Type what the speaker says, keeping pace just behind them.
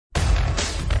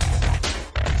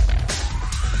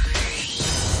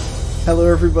Hello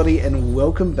everybody and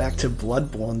welcome back to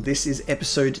Bloodborne. This is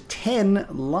episode 10.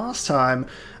 Last time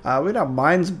we had our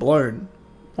minds blown.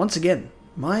 Once again,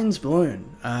 minds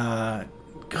blown. God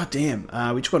damn.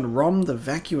 We took on Rom the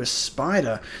vacuous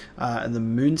spider in the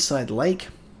Moonside Lake.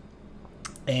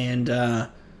 And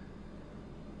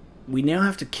we now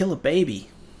have to kill a baby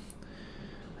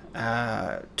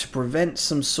to prevent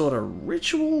some sort of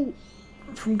ritual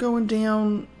from going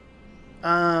down.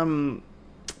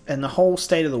 And the whole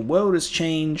state of the world has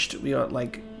changed. We got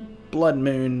like blood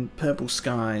moon, purple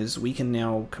skies. We can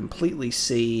now completely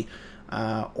see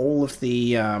all of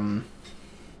the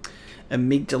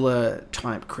amygdala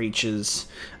type creatures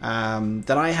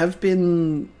that I have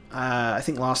been. I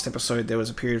think last episode there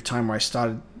was a period of time where I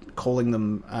started calling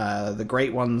them the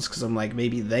Great Ones, because I'm like,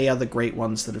 maybe they are the Great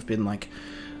Ones that have been like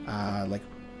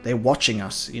they're watching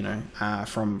us, you know,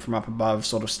 from up above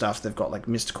sort of stuff. They've got like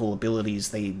mystical abilities.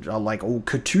 They are like all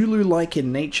Cthulhu-like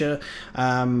in nature.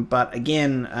 But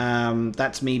again,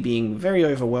 that's me being very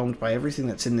overwhelmed by everything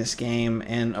that's in this game.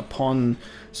 And upon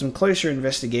some closer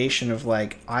investigation of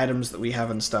like items that we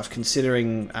have and stuff,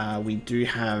 considering we do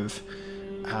have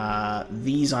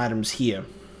these items here,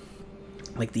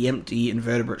 like the empty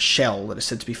invertebrate shell that is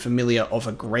said to be familiar of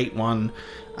a Great One,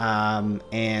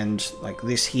 and like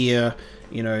this here,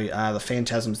 you know, the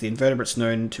phantasms, the invertebrates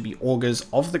known to be augurs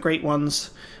of the Great Ones,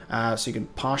 so you can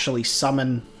partially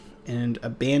summon and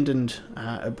abandoned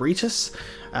Abritus.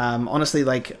 Honestly,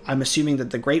 like, I'm assuming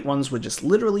that the Great Ones were just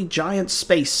literally giant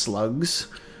space slugs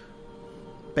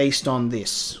based on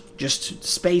this, just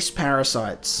space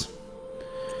parasites.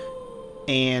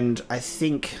 And I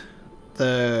think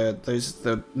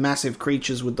the massive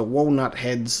creatures with the walnut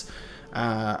heads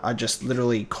are just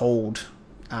literally called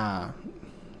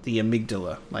the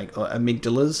amygdala, like, or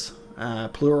amygdalas,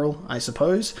 plural, I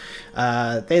suppose.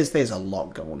 There's a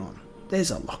lot going on.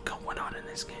 There's a lot going on in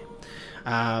this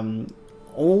game.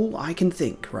 All I can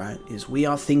think, right, is we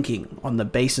are thinking on the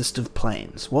basest of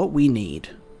planes. What we need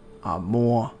are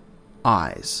more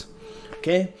eyes.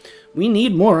 Okay? We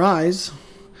need more eyes.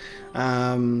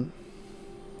 And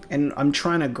I'm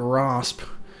trying to grasp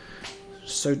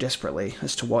so desperately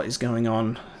as to what is going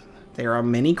on. There are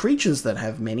many creatures that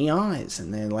have many eyes,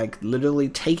 and they're like literally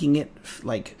taking it,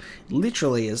 like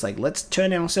literally as like, let's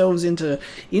turn ourselves into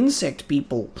insect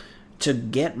people to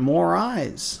get more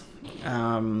eyes.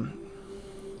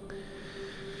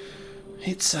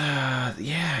 It's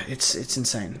yeah, it's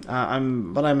insane.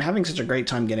 But I'm having such a great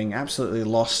time getting absolutely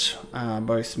lost,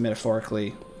 both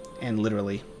metaphorically and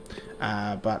literally.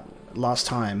 But last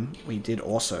time we did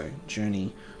also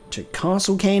journey to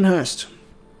Castle Cainhurst.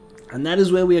 And that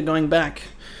is where we are going back.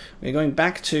 We're going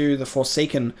back to the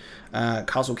Forsaken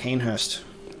Castle Cainhurst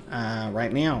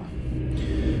right now.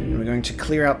 And we're going to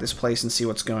clear out this place and see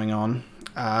what's going on.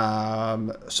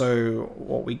 So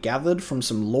what we gathered from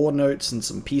some lore notes and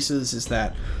some pieces is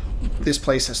that this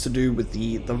place has to do with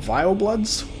the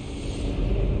Vilebloods.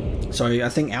 So I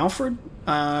think Alfred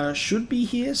should be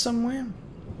here somewhere.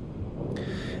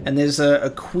 And there's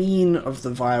a Queen of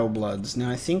the Vilebloods. Now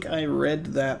I think I read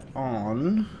that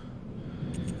on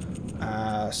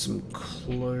some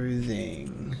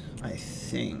clothing, I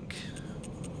think.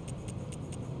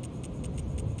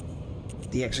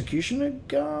 The Executioner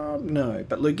Garb? No,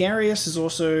 but Logarius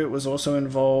was also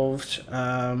involved.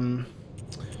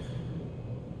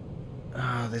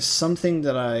 There's something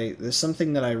that I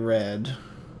read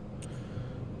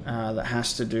that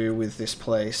has to do with this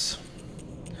place.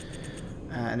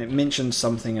 And it mentioned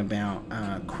something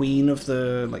about Queen of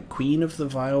the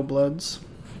Vilebloods.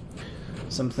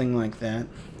 Something like that.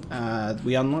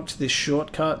 We unlocked this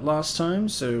shortcut last time,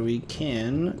 so we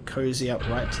can cozy up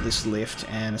right to this lift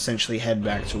and essentially head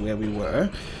back to where we were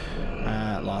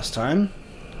last time.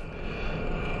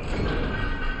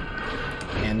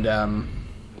 And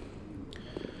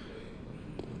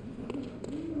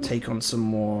take on some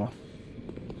more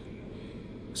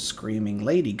screaming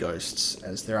lady ghosts,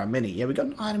 as there are many. Yeah, we got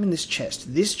an item in this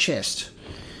chest. This chest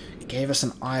gave us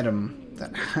an item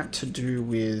that had to do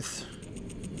with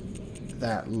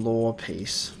that lore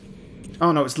piece.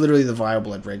 Oh no, it's literally the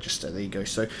Vileblood register. There you go.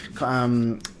 So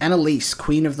Annalise,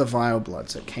 Queen of the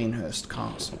Vilebloods at Cainhurst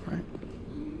Castle, right?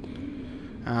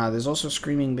 There's also a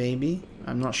Screaming Baby.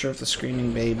 I'm not sure if the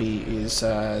Screaming Baby is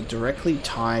directly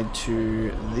tied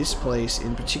to this place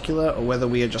in particular, or whether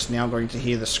we are just now going to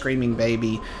hear the Screaming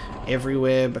Baby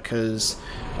everywhere because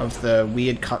of the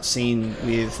weird cutscene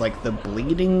with like the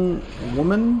bleeding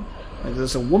woman. Like,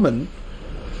 there's a woman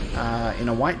in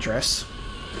a white dress.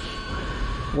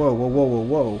 Whoa, whoa, whoa, whoa,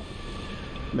 whoa.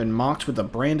 Been marked with a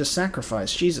brand of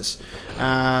sacrifice. Jesus.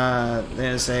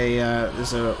 There's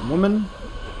a woman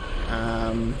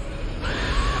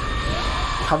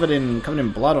covered in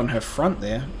blood on her front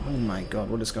there. Oh my god,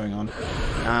 what is going on?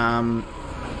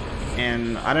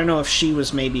 And I don't know if she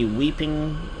was maybe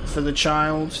weeping for the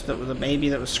child, the baby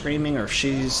that was screaming, or if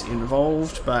she's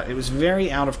involved, but it was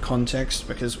very out of context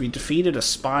because we defeated a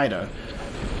spider.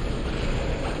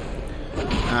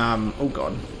 Oh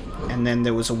god. And then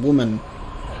there was a woman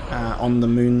on the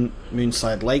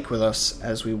Moonside Lake with us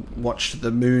as we watched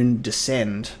the moon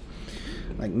descend.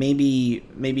 Like maybe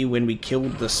when we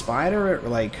killed the spider, it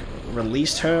like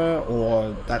released her,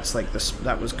 or that's like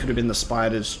could have been the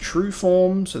spider's true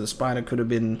form. So the spider could have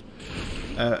been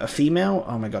a female.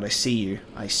 Oh my god, I see you.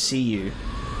 I see you.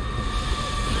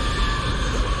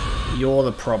 You're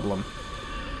the problem.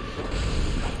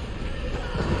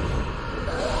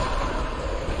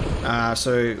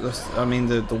 So I mean,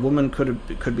 the woman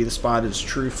could be the spider's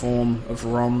true form of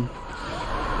Rom.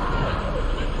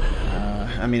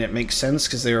 I mean, it makes sense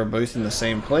because they were both in the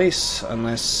same place,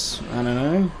 unless I don't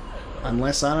know.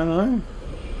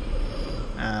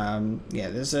 Yeah,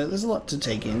 there's a lot to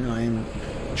take in. I am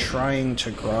trying to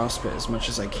grasp it as much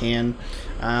as I can,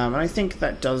 and I think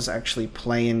that does actually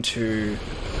play into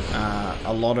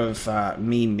a lot of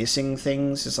me missing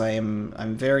things. As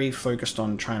I'm very focused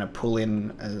on trying to pull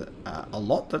in a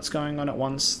lot that's going on at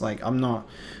once. Like I'm not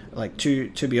like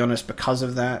to be honest, because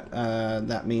of that,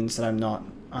 that means that I'm not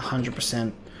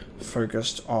 100%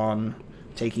 focused on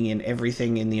taking in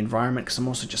everything in the environment, because I'm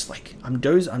also just like I'm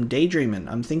daydreaming.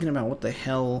 I'm thinking about what the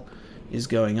hell is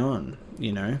going on,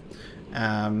 you know.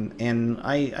 And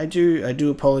I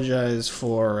do apologize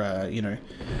for you know,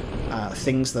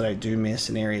 things that I do miss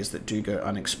and areas that do go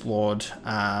unexplored.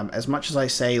 As much as I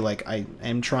say, like, I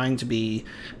am trying to be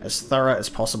as thorough as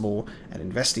possible at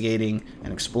investigating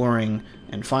and exploring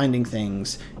and finding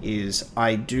things,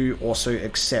 I do also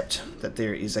accept that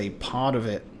there is a part of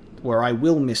it where I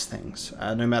will miss things.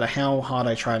 No matter how hard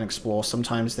I try and explore,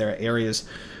 sometimes there are areas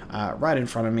right in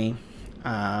front of me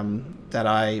that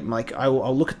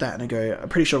I'll look at that and I go, I'm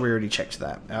pretty sure we already checked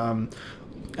that.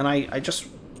 And I just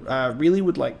really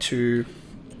would like to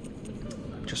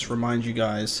just remind you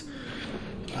guys,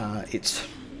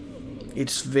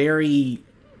 it's very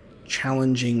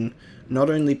challenging, not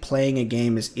only playing a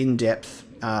game as in-depth,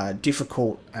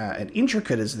 difficult and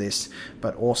intricate as this,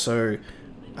 but also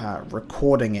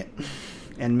recording it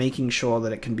and making sure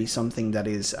that it can be something that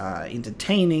is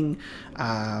entertaining,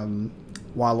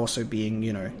 while also being,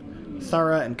 you know,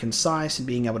 thorough and concise, and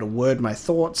being able to word my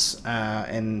thoughts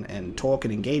and talk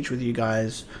and engage with you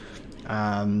guys.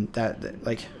 That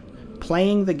like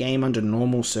playing the game under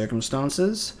normal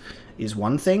circumstances is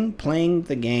one thing. Playing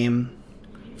the game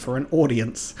for an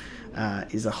audience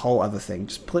is a whole other thing.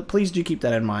 Just please do keep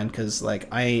that in mind, because like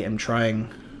I am trying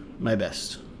my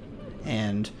best,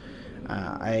 and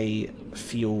I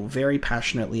feel very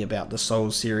passionately about the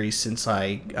Souls series since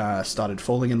I started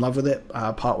falling in love with it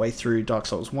partway through Dark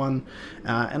Souls 1,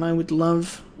 and I would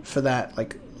love for that,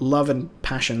 like, love and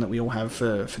passion that we all have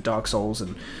for Dark Souls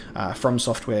and From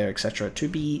Software, etc., to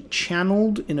be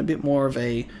channeled in a bit more of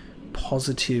a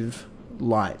positive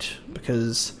light,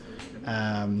 because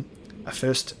a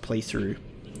first playthrough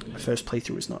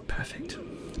is not perfect,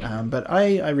 but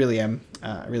I really am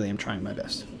trying my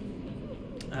best.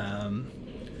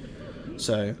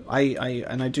 So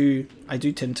I do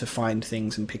tend to find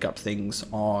things and pick up things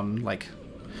on like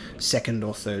second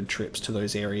or third trips to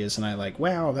those areas, and I like,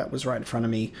 wow, that was right in front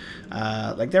of me.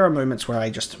 Like there are moments where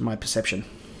my perception,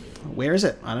 where is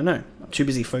it? I don't know. I'm too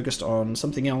busy focused on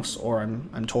something else, or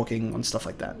I'm talking on stuff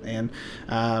like that, and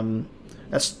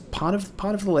that's part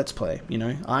of the Let's Play. You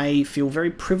know, I feel very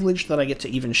privileged that I get to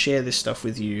even share this stuff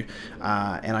with you,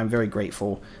 and I'm very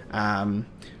grateful.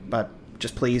 But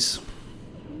just please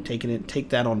take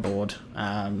that on board,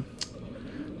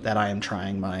 that I am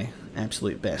trying my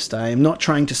absolute best. I am not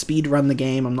trying to speed run the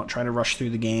game. I'm not trying to rush through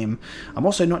the game. I'm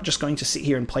also not just going to sit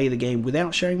here and play the game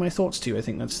without sharing my thoughts to you. I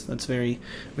think that's very,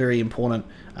 very important,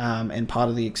 and part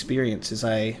of the experience is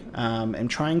I am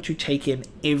trying to take in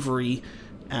every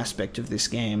aspect of this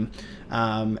game,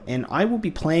 and I will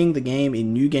be playing the game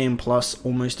in New Game Plus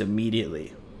almost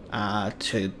immediately,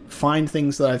 to find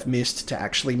things that I've missed, to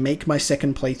actually make my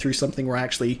second playthrough something where I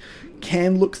actually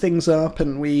can look things up,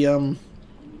 and we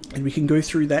can go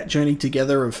through that journey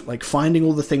together of like finding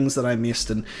all the things that I missed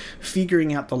and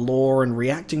figuring out the lore and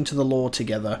reacting to the lore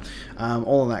together,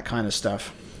 all of that kind of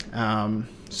stuff.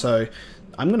 So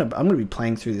I'm gonna be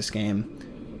playing through this game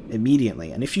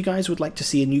immediately. And if you guys would like to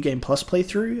see a New Game Plus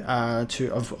playthrough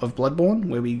of Bloodborne,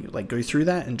 where we like go through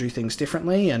that and do things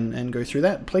differently and go through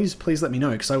that, please let me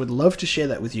know, because I would love to share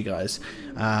that with you guys,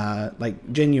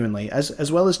 like genuinely,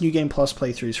 as well as New Game Plus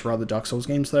playthroughs for other Dark Souls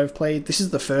games that I've played. This is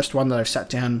the first one that I've sat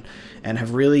down and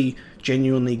have really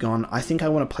genuinely gone, I think I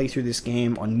want to play through this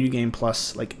game on New Game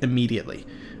Plus like immediately,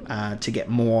 to get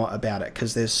more about it,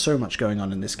 because there's so much going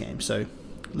on in this game. So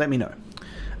let me know.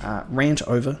 Rant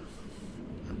over,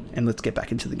 and let's get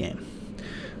back into the game.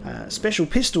 Special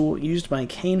pistol used by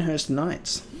Cainhurst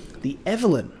Knights. The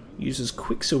Evelyn uses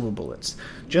quicksilver bullets,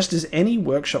 just as any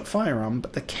workshop firearm,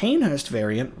 but the Cainhurst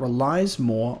variant relies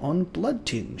more on blood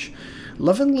tinge.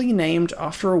 Lovingly named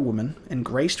after a woman and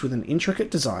graced with an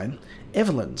intricate design,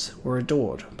 Evelyns were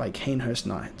adored by Cainhurst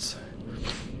Knights.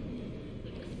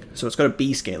 So it's got a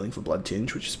B scaling for blood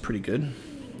tinge, which is pretty good.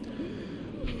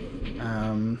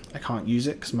 I can't use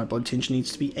it because my blood tinge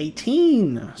needs to be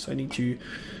 18, so I need to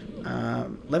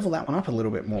level that one up a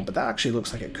little bit more, but that actually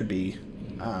looks like it could be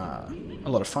a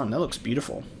lot of fun. That looks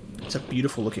beautiful. It's a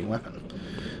beautiful looking weapon.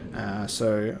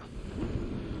 So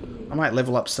I might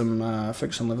level up some,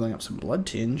 focus on leveling up some blood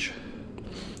tinge,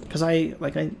 because I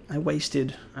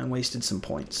wasted some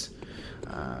points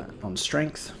on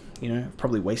strength. You know,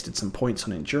 probably wasted some points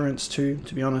on endurance too,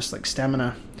 to be honest. Like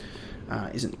stamina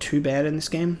isn't too bad in this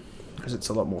game, because it's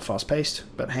a lot more fast-paced,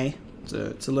 but hey,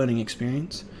 it's a learning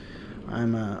experience.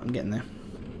 I'm getting there.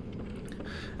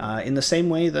 In the same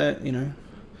way that, you know,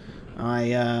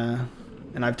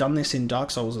 and I've done this in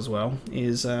Dark Souls as well,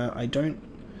 is I don't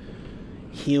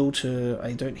heal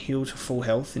to full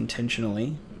health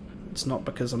intentionally. It's not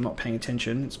because I'm not paying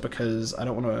attention, it's because I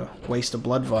don't want to waste a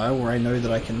blood vial where I know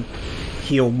that I can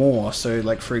heal more. So,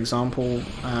 like, for example,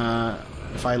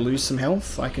 if I lose some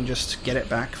health, I can just get it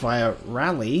back via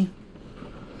rally.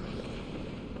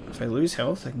 If I lose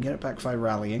health, I can get it back via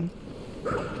rallying.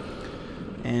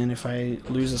 And if I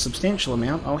lose a substantial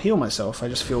amount, I'll heal myself. I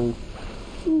just feel...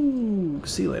 Ooh,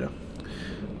 see you later.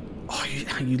 Oh,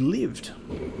 you lived.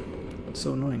 It's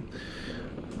so annoying.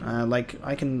 Like,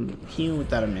 I can heal with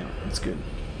that amount. That's good.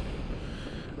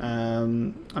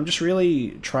 I'm just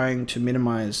really trying to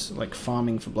minimize, like,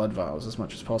 farming for blood vials as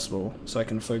much as possible, so I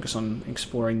can focus on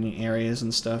exploring new areas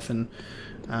and stuff, and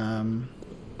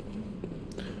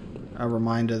a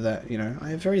reminder that, you know, I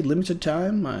have very limited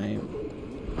time. I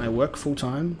work full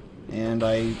time, and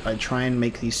I try and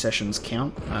make these sessions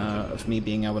count, of me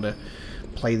being able to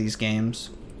play these games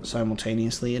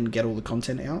simultaneously and get all the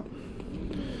content out.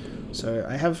 So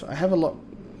I have a lot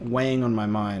weighing on my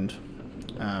mind.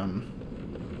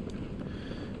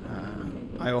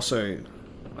 I also,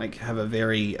 like, have a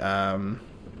very I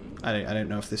don't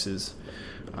know if this is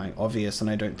obvious, and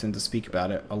I don't tend to speak about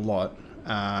it a lot,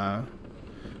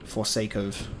 for sake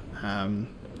of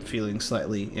feeling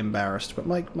slightly embarrassed, but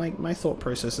my thought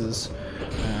processes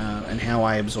and how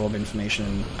I absorb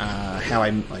information, how I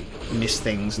like miss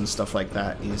things and stuff like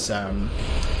that is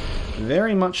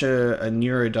very much a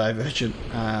neurodivergent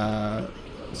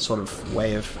sort of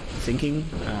way of thinking,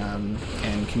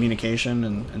 and communication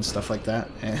and stuff like that,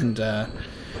 and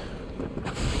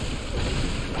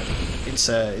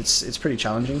it's pretty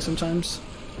challenging sometimes,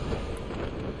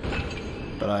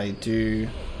 but I do.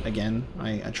 Again,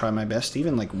 I try my best.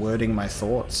 Even like wording my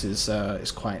thoughts is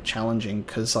quite challenging,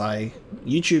 because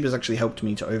YouTube has actually helped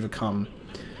me to overcome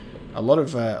a lot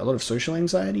of social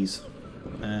anxieties,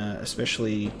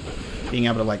 especially being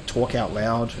able to like talk out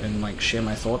loud and like share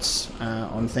my thoughts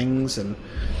on things and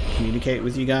communicate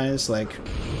with you guys. Like,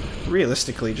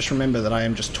 realistically, just remember that I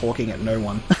am just talking at no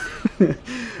one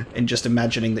and just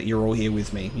imagining that you're all here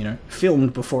with me. You know,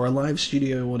 filmed before a live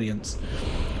studio audience.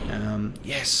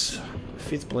 Yes.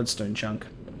 5th bloodstone chunk.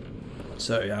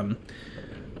 So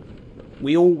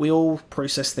we all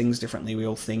process things differently. We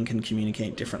all think and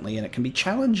communicate differently, and it can be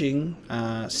challenging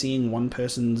seeing one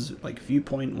person's like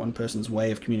viewpoint, one person's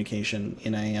way of communication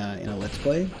in a let's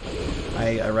play.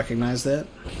 I recognize that.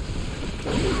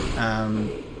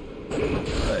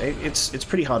 It's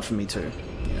pretty hard for me too.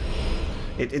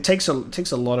 Yeah. It takes a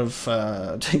lot of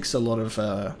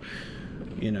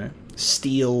you know,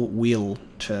 steel will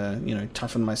to, you know,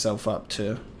 toughen myself up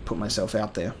to put myself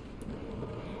out there.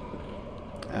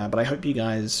 But I hope you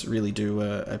guys really do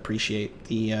appreciate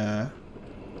the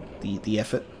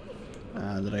effort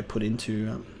that I put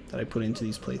into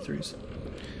these playthroughs.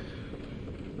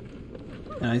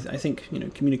 And I think, you know,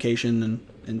 communication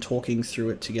and talking through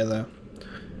it together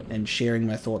and sharing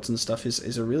my thoughts and stuff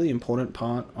is a really important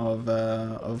part of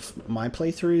my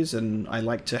playthroughs, and I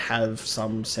like to have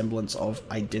some semblance of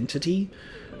identity.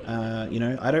 You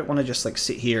know, I don't want to just like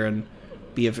sit here and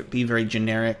be very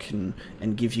generic and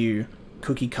give you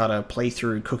cookie cutter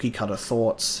playthrough, cookie cutter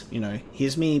thoughts. You know,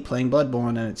 here's me playing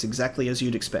Bloodborne, and it's exactly as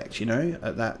you'd expect. You know,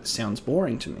 that sounds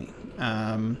boring to me.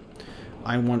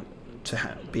 I want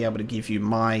to be able to give you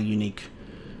my unique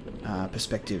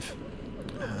perspective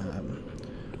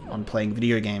on playing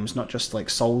video games, not just like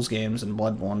Souls games and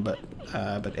Bloodborne, but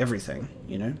everything.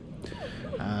 You know,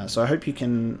 so I hope you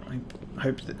can. I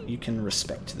hope that you can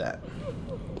respect that.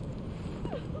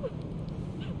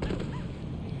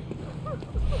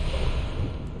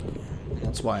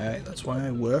 That's why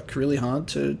I work really hard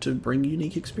to bring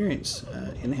unique experience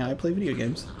in how I play video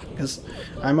games, because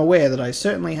I'm aware that I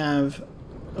certainly have.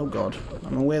 Oh God,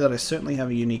 I'm aware that I certainly have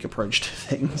a unique approach to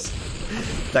things.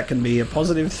 That can be a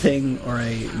positive thing or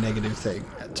a negative thing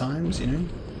at times, you know.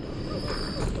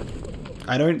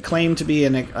 I don't claim to be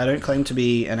an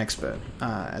expert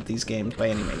at these games by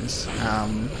any means.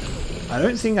 I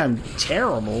don't think I'm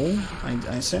terrible.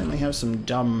 I certainly have some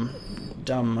dumb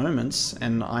moments,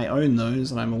 and I own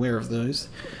those, and I'm aware of those.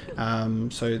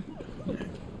 So you know,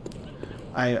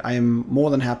 I am more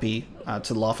than happy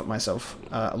to laugh at myself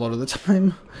a lot of the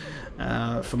time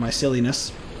for my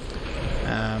silliness.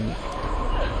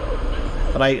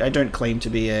 But I don't claim to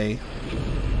be a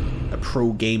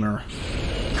pro gamer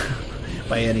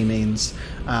by any means.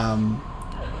 I'm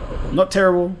not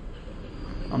terrible.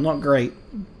 I'm not great,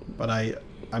 but I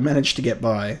managed to get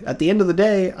by. At the end of the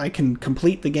day, I can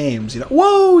complete the games. You know,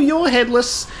 whoa, you're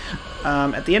headless.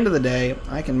 At the end of the day,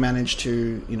 I can manage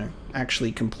to, you know,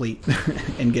 actually complete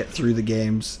and get through the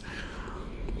games.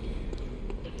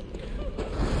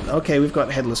 Okay, we've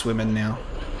got headless women now.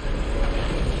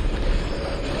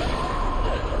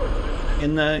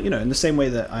 In the same way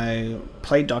that I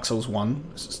played Dark Souls 1,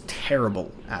 I was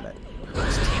terrible at it. I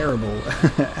was terrible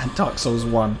at Dark Souls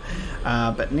 1.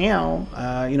 But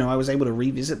now, you know, I was able to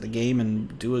revisit the game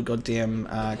and do a goddamn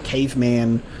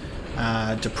caveman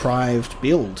deprived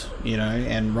build, you know,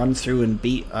 and run through and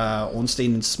beat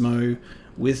Ornstein and Smo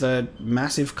with a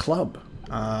massive club.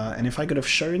 And if I could have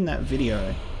shown that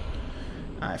video,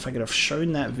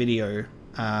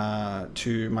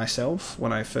 to myself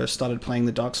when I first started playing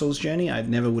the Dark Souls journey, I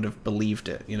never would have believed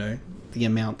it, you know. The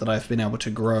amount that I've been able to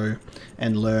grow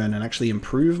and learn and actually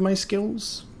improve my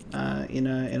skills in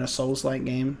a Souls-like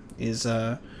game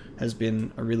has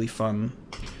been a really fun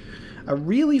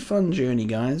journey,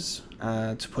 guys.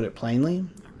 To put it plainly, a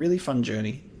really fun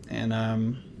journey, and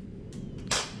I'm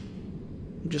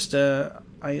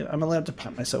allowed to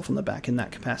pat myself on the back in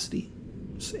that capacity,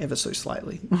 ever so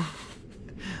slightly.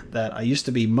 That I used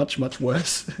to be much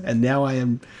worse, and now I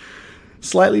am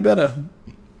slightly better.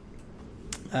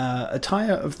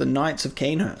 Attire of the Knights of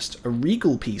Cainhurst, a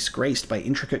regal piece graced by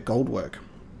intricate goldwork.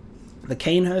 The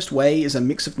Cainhurst way is a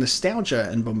mix of nostalgia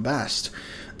and bombast.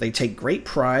 They take great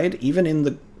pride even in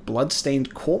the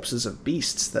blood-stained corpses of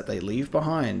beasts that they leave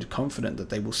behind, confident that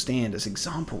they will stand as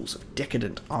examples of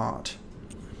decadent art.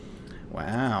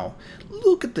 Wow,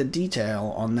 look at the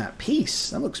detail on that piece.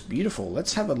 That looks beautiful.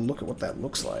 Let's have a look at what that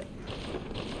looks like.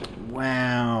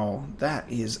 Wow, that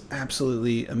is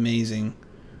absolutely amazing.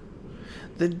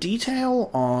 The detail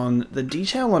on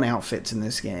outfits in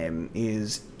this game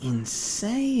is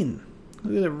insane.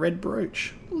 Look at the red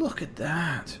brooch. Look at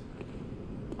that.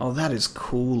 Oh, that is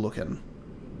cool looking.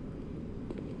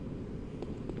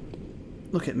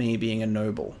 Look at me being a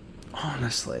noble.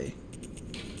 Honestly.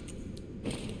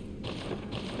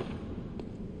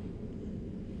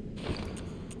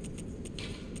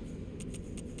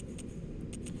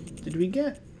 Did we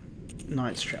get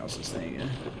knight's trousers? There you go.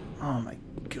 Oh my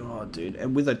god, dude.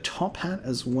 And with a top hat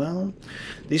as well.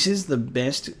 This is the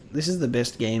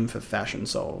best game for Fashion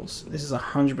Souls. This is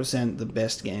 100% the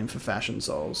best game for Fashion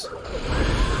Souls.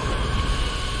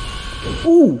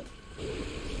 Ooh!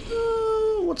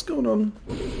 What's going on?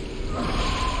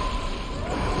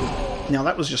 Now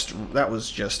that was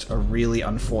just a really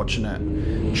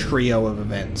unfortunate trio of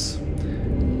events.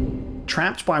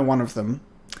 Trapped by one of them,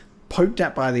 poked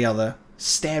at by the other,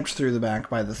 stabbed through the back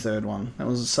by the third one. That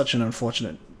was such an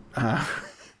unfortunate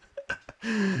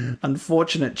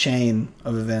unfortunate chain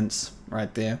of events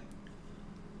right there.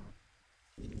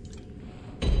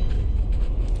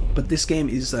 But this game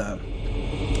is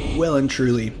well and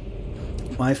truly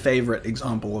my favorite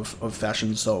example of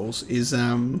Fashion Souls. Is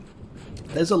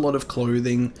there's a lot of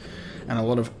clothing and a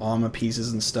lot of armor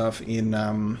pieces and stuff in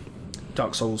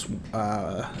Dark Souls,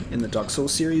 in the Dark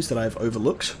Souls series that I've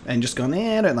overlooked and just gone,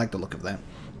 I don't like the look of that.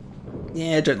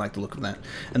 Yeah, I don't like the look of that.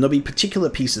 And there'll be particular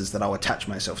pieces that I'll attach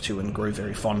myself to and grow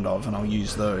very fond of, and I'll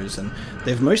use those. And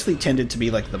they've mostly tended to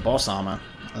be like the boss armor.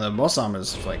 The boss armor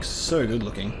is like so good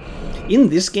looking. In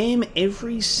this game,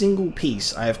 every single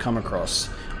piece I have come across,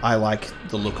 I like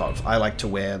the look of. I like to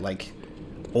wear like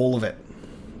all of it.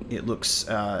 It looks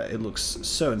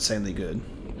so insanely good.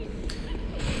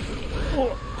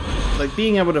 Oh, like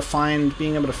being able to find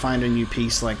a new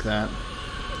piece like that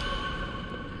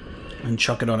and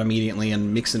chuck it on immediately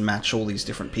and mix and match all these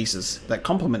different pieces that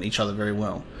complement each other very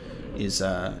well is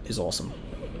awesome.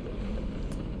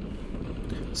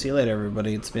 See you later,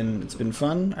 everybody. It's been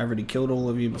fun. I've already killed all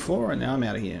of you before, and now I'm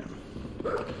out of here.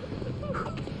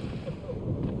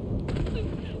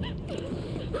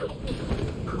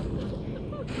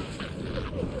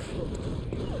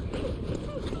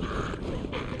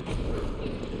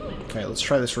 Okay, let's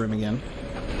try this room again.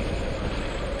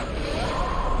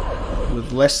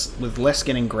 With less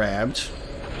getting grabbed.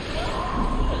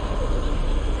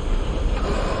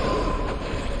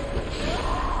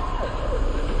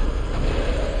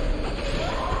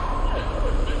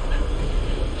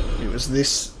 It was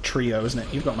this trio, isn't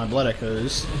it? You've got my blood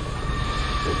echoes.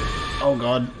 Oh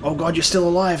god. Oh god, you're still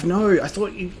alive. No, I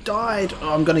thought you died.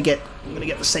 Oh, I'm gonna get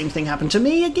the same thing happen to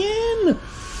me again.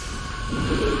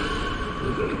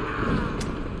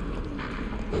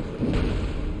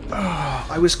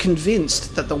 I was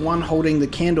convinced that the one holding the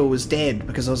candle was dead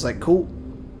because I was like, cool,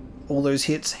 all those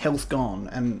hits, health gone,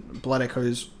 and blood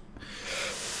echoes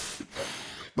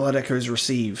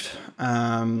received.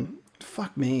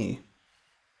 Fuck me.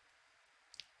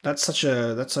 That's such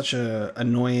a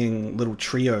annoying little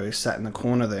trio sat in the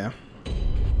corner there.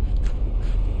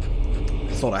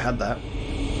 I thought I had that.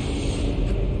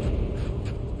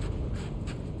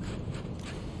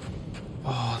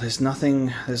 Oh, there's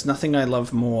nothing I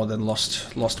love more than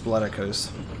lost blood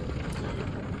echoes.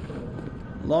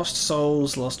 Lost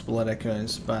souls, lost blood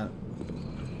echoes, but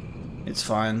it's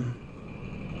fine.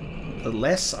 The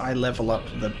less I level up,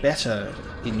 the better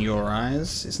in your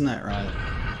eyes, isn't that right?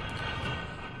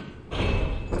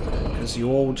 Because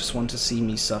you all just want to see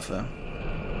me suffer.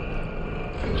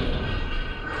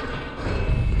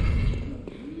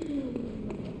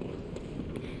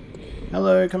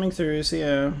 Hello, coming through, see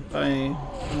ya, bye.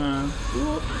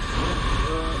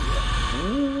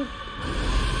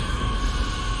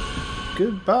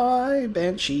 Goodbye,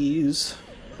 banshees.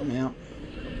 I'm out.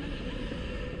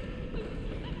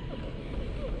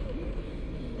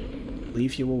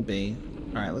 Leave you will be.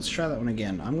 Alright, let's try that one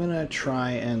again. I'm gonna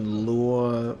try and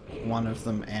lure one of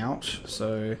them out,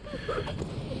 so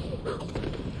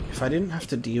if I didn't have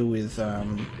to deal with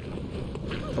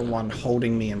the one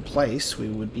holding me in place, we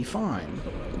would be fine.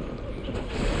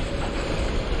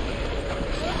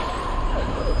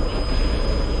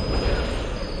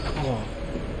 Oh,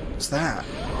 what's that?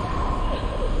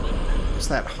 What's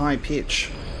that high pitch?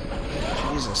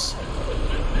 Jesus.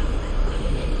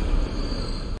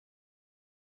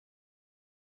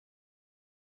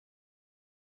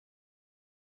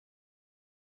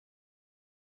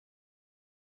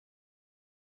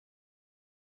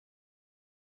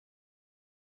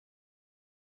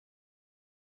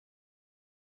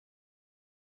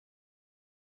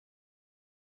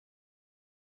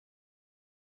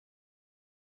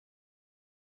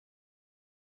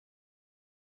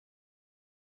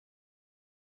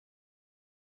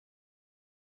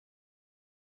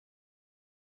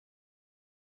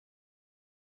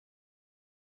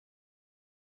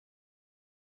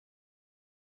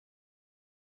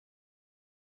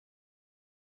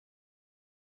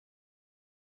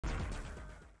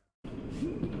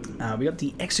 We got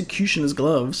the Executioner's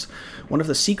Gloves, one of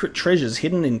the secret treasures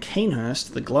hidden in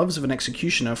Cainhurst, the gloves of an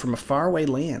executioner from a faraway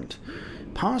land.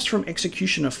 Passed from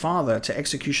Executioner Father to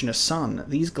Executioner Son,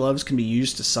 these gloves can be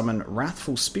used to summon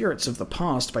wrathful spirits of the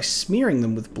past by smearing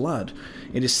them with blood.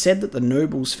 It is said that the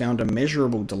nobles found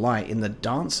immeasurable delight in the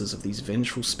dances of these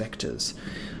vengeful spectres.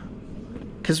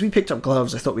 Because we picked up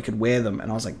gloves, I thought we could wear them, and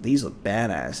I was like, these look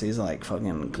badass. These are like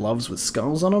fucking gloves with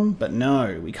skulls on them, but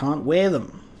no, we can't wear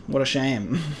them. What a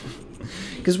shame.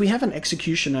 Because we have an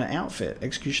Executioner outfit,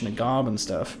 Executioner garb and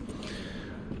stuff.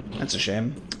 That's a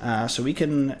shame. So we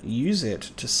can use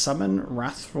it to summon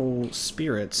wrathful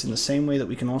spirits in the same way that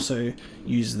we can also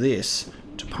use this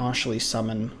to partially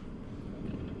summon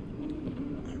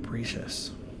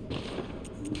Breaches.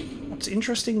 What's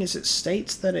interesting is it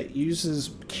states that it uses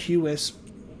QS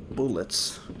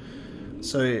bullets.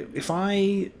 So if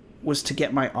I was to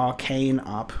get my Arcane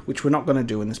up, which we're not going to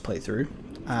do in this playthrough,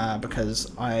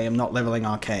 because I am not leveling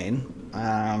Arcane.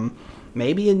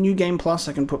 Maybe in New Game Plus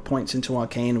I can put points into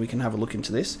Arcane, we can have a look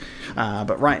into this.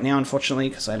 But right now, unfortunately,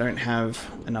 because I don't have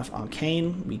enough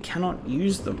Arcane, we cannot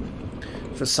use them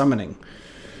for summoning.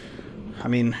 I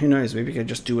mean, who knows, maybe we could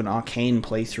just do an Arcane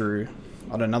playthrough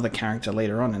on another character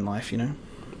later on in life, you know?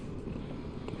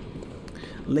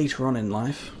 Later on in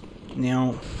life.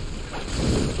 Now,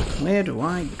 where do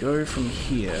I go from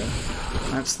here?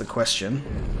 That's the question.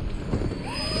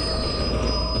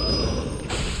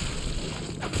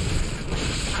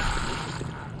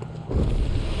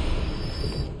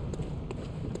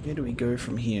 Where do we go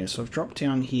from here? So I've dropped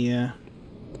down here.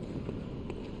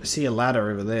 I see a ladder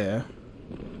over there.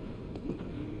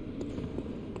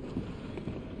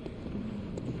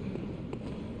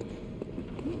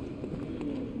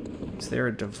 Is there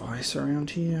a device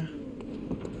around here?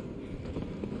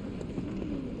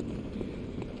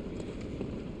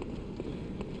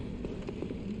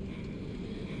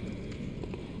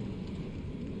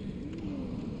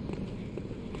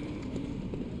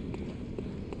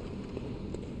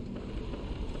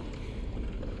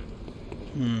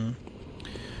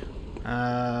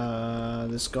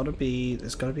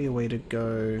 There's gotta be a way to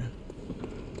go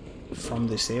from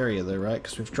this area though, right?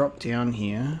 Because we've dropped down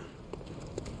here.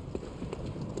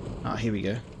 Ah, here we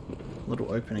go.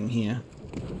 Little opening here.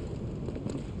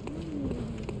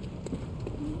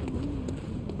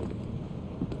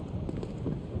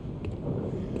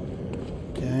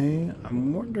 Okay,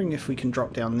 I'm wondering if we can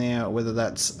drop down there or whether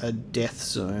that's a death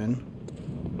zone.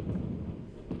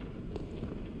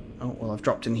 Oh, well, I've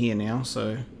dropped in here now,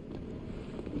 so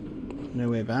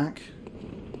nowhere back.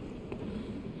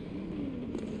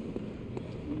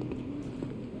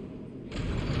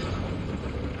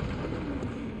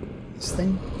 This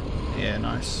thing? Yeah,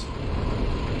 nice.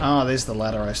 Ah, there's the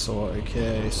ladder I saw.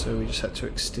 Okay, so we just had to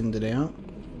extend it out.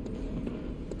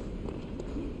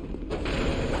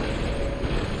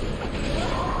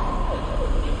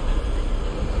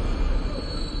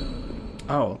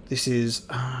 Oh, this is...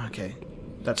 Ah, okay.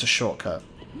 That's a shortcut.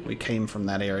 We came from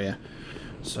that area.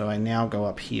 So I now go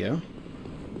up here.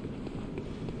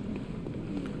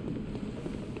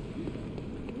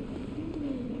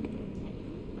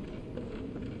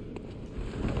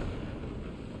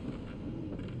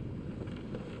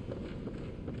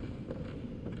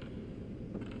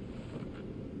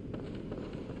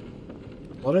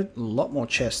 A lot more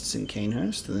chests in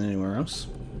Cainhurst than anywhere else.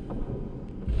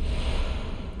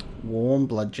 Warm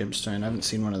blood gemstone. I haven't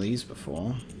seen one of these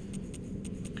before.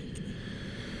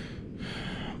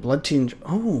 Blood tinge.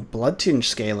 Oh, blood tinge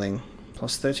scaling.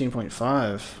 Plus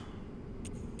 13.5.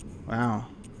 Wow.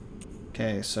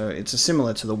 Okay, so it's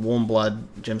similar to the warm blood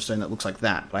gemstone that looks like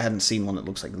that, but I hadn't seen one that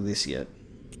looks like this yet.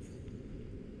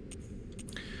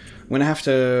 I'm going to have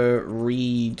to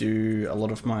redo a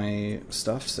lot of my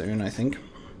stuff soon, I think.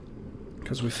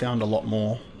 Because we've found a lot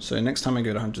more. So next time I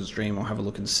go to Hunter's Dream, I'll have a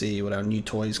look and see what our new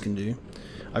toys can do.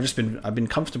 I've been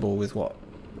comfortable with what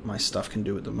my stuff can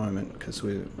do at the moment, because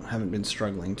we haven't been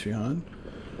struggling too hard.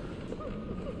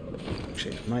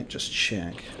 Actually, I might just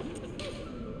check.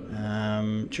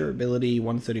 Durability,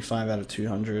 135 out of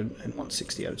 200, and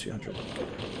 160 out of 200.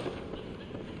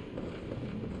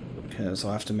 Because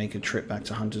I'll have to make a trip back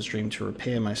to Hunter's Dream to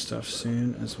repair my stuff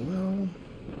soon as well.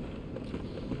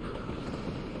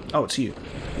 Oh, it's you.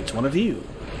 It's one of you.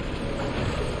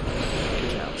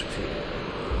 Get out of here.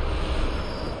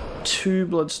 2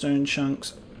 bloodstone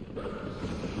chunks.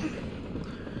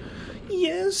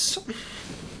 Yes.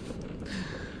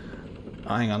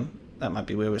 Oh, hang on. That might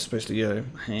be where we're supposed to go.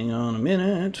 Hang on a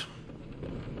minute.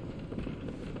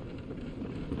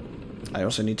 I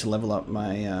also need to level up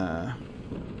my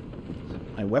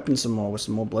my weapon some more with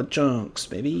some more blood chunks,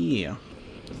 baby.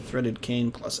 Threaded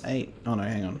cane plus 8. Oh no,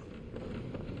 hang on.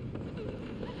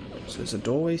 So there's a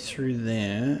doorway through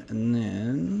there, and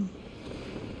then...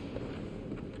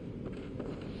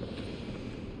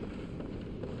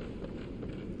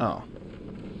 Oh.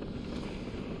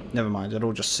 Never mind, it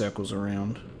all just circles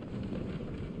around.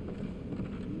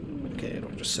 Okay, it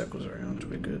all just circles around,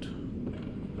 we're good.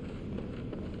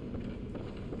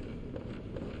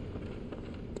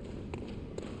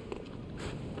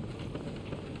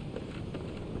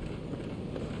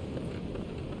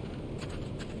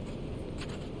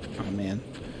 Oh man.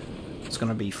 It's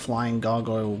gonna be flying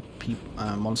gargoyle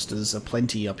monsters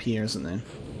aplenty up here, isn't there?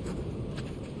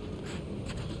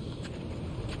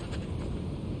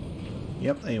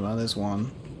 Yep, there you are, there's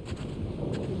one.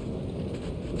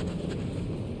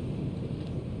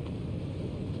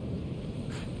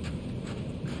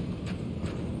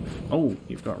 Oh,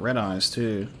 you've got red eyes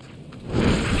too.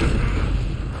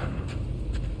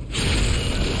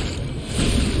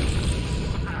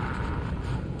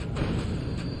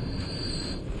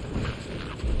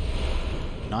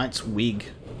 Knight's wig.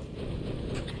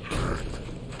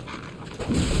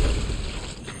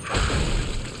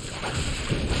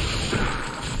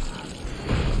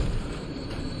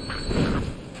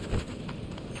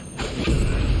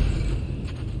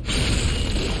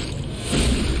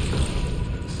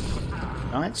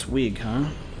 Knight's wig, huh?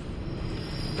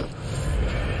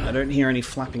 I don't hear any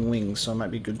flapping wings, so it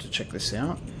might be good to check this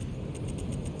out.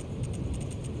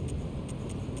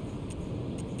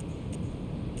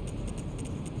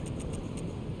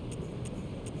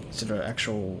 Is it an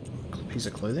actual piece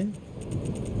of clothing?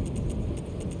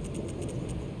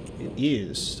 It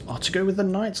is. Oh, to go with the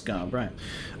knight's garb, right.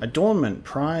 Adornment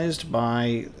prized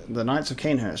by the Knights of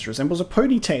Cainhurst resembles a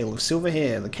ponytail of silver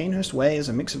hair. The Cainhurst way is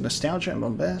a mix of nostalgia and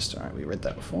bombast. Alright, we read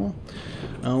that before.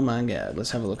 Oh my god, let's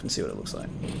have a look and see what it looks like.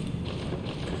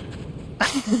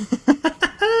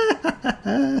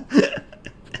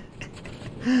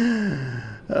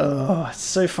 Oh, it's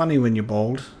so funny when you're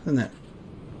bald, isn't it?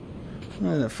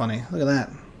 Isn't it funny? Look at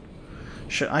that.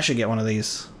 I should get one of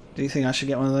these. Do you think I should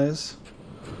get one of those?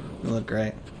 They look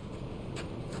great.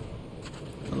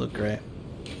 They look great.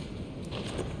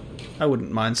 I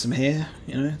wouldn't mind some hair,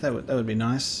 you know, that would be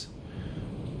nice.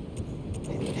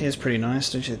 Hair's pretty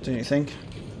nice, don't you think?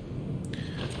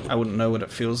 I wouldn't know what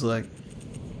it feels like.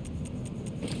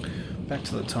 Back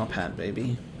to the top hat,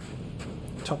 baby.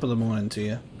 Top of the morning to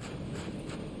you.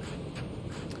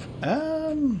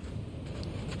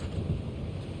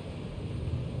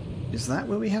 Is that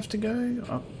where we have to go?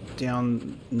 Up,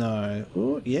 down, no.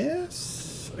 Oh,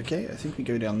 yes. Okay, I think we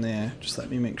go down there. Just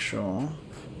let me make sure.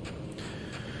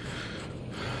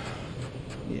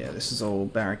 Yeah, this is all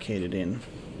barricaded in.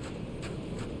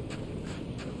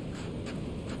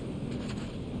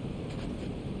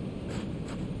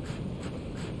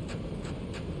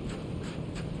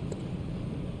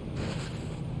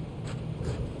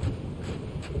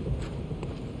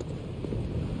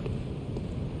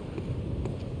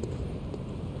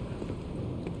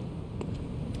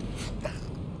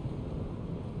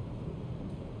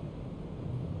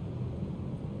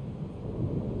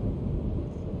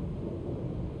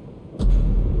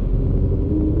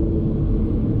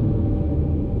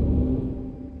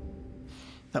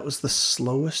 That was the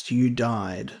slowest you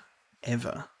died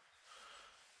ever.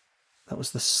 That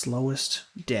was the slowest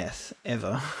death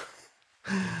ever.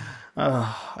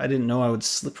 Oh, I didn't know I would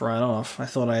slip right off. I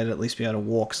thought I'd at least be able to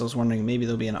walk, because I was wondering maybe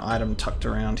there'll be an item tucked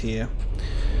around here.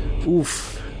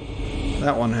 Oof.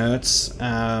 That one hurts.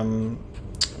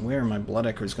 Where are my blood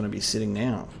echoes going to be sitting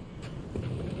now?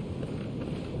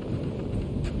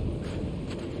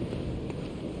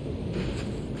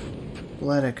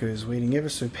 Blood echoes waiting ever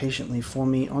so patiently for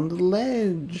me on the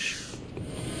ledge.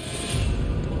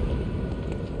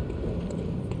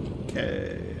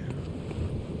 Okay.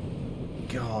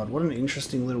 God, what an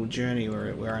interesting little journey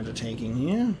we're undertaking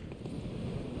here.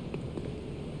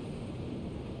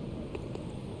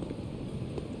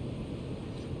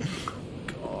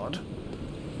 God.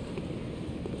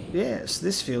 Yes,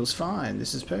 this feels fine.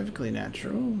 This is perfectly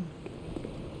natural.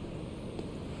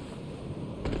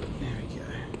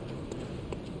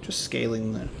 Just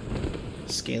scaling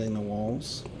the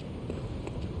walls.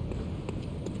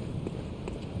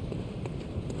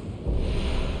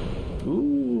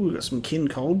 Ooh, got some kin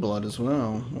cold blood as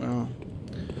well. Well,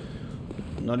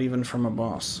 not even from a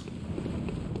boss.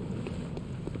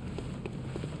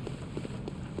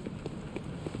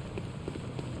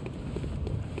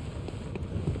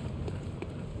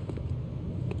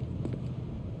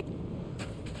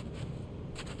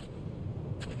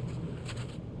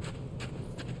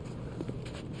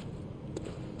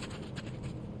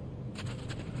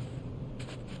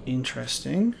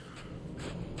 Interesting.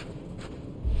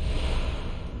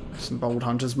 Some bold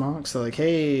hunter's marks. They're like,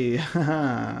 hey,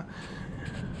 haha,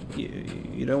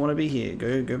 you don't want to be here.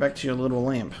 Go back to your little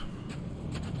lamp.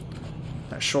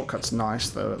 That shortcut's nice,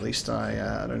 though. At least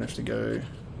I don't have to go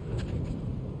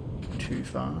too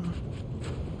far.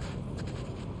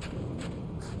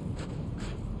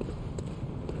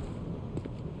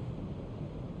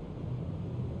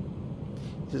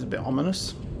 This is a bit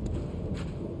ominous.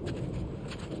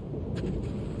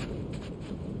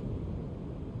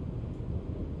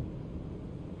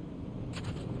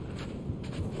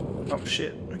 Oh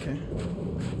shit, okay.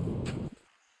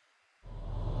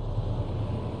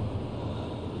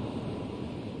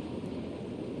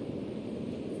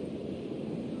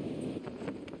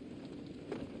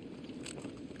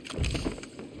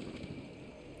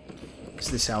 Is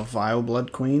this our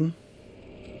Vileblood queen?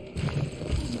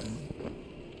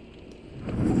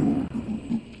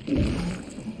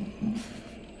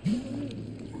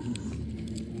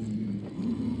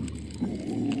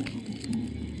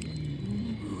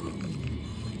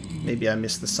 Maybe I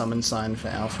missed the summon sign for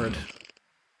Alfred.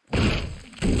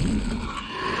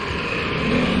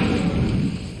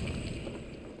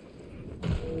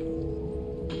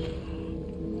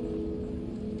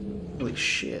 Holy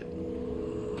shit.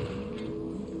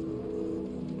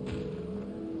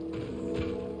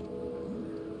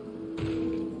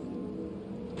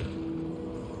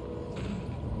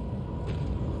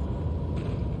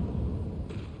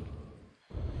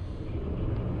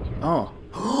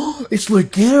 It's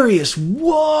Logarius!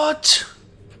 What?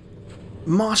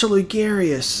 Martyr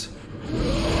Logarius.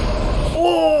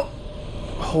 Oh!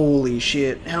 Holy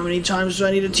shit. How many times do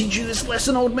I need to teach you this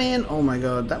lesson, old man? Oh my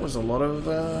god, that was a lot of,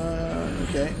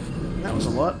 okay. That was a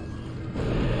lot.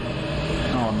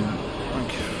 Oh no.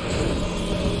 Okay.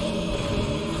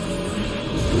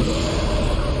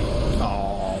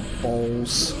 Oh,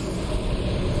 balls.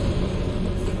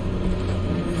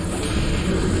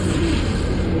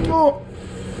 Oh!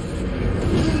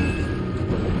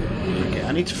 Okay,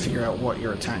 I need to figure out what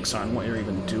your attacks are and what you're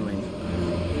even doing.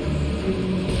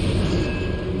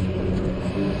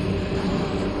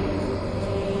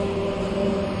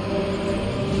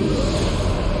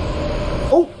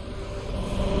 Oh!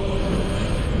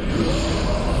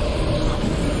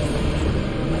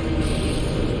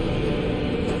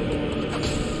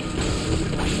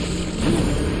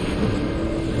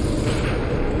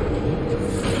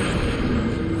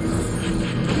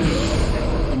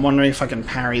 I'm wondering if I can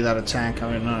parry that attack,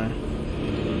 I don't know.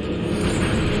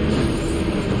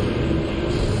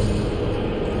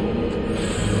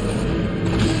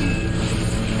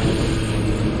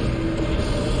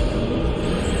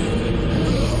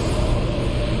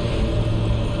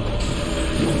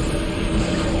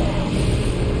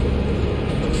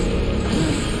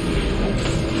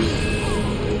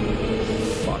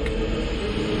 Fuck.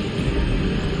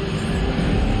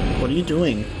 What are you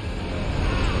doing?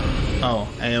 Oh,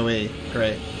 AoE.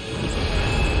 Great.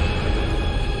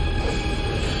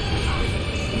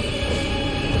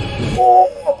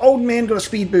 Oh! Old man got a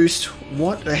speed boost.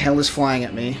 What the hell is flying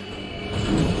at me?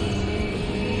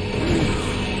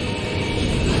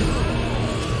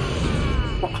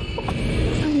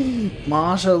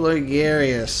 Martyr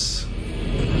Logarius.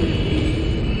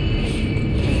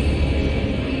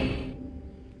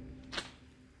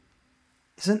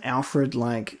 Isn't Alfred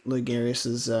like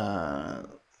Logarius's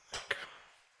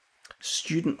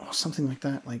student or something like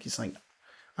that? Like he's like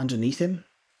underneath him?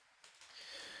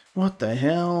 What the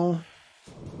hell?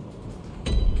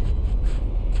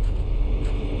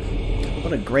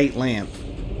 What a great lamp.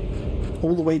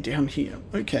 All the way down here.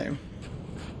 Okay.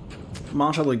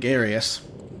 Martyr Logarius.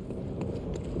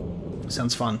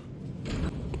 Sounds fun.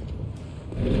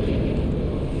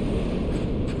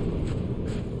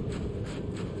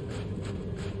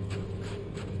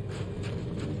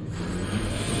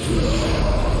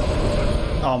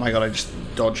 Oh my god, I just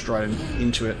dodged right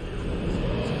into it.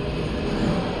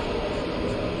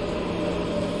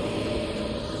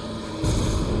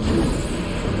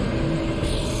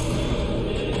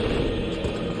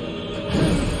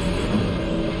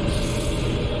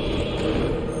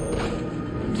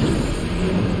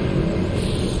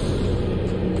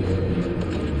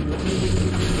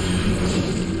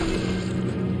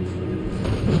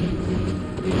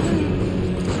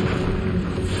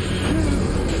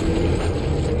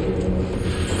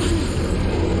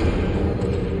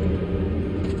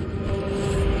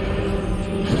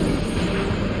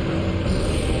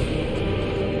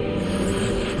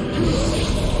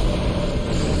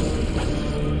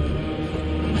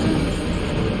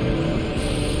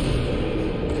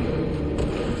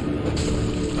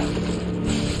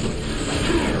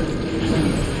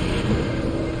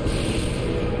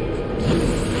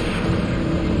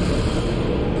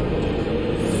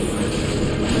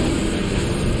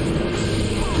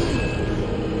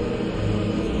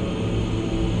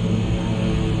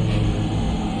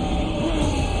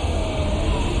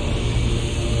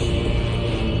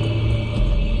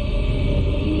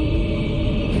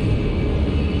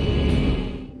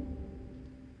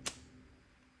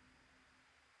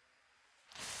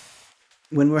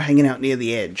 When we were hanging out near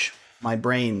the edge, my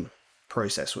brain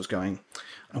process was going,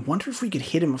 I wonder if we could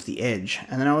hit him off the edge.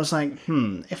 And then I was like,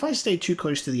 if I stay too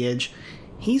close to the edge,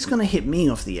 he's going to hit me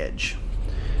off the edge.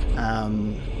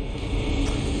 And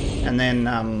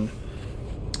then,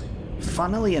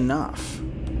 funnily enough,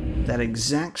 that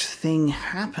exact thing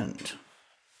happened.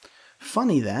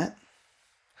 Funny that.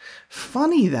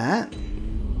 Funny that.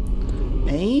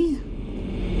 Eh?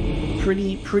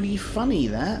 Pretty funny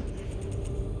that.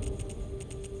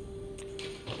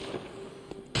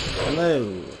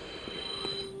 Hello.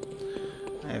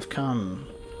 I have come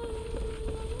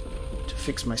to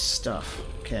fix my stuff.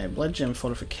 Okay, blood gem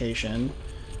fortification.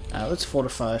 Let's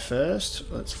fortify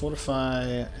first. Let's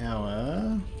fortify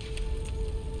our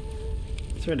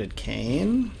threaded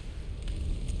cane.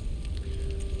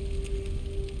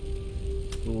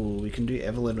 Ooh, we can do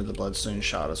Evelyn with the bloodstone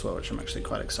shard as well, which I'm actually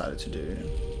quite excited to do.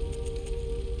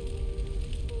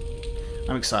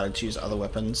 I'm excited to use other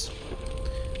weapons.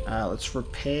 Let's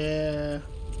repair.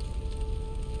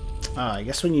 I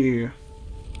guess when you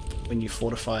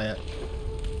fortify it,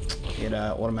 it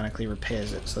automatically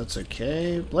repairs it, so that's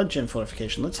okay. Blood gem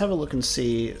fortification. Let's have a look and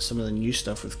see some of the new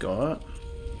stuff we've got.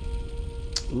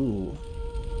 Ooh.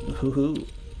 Hoo-hoo.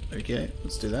 Okay,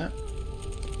 let's do that.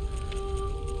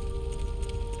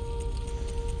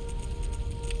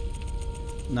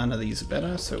 None of these are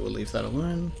better, so we'll leave that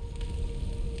alone.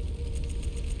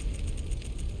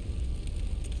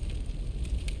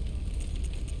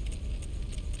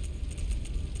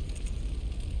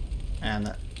 And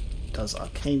that does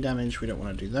arcane damage, we don't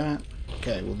want to do that.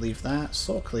 Okay, we'll leave that.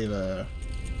 Saw cleaver.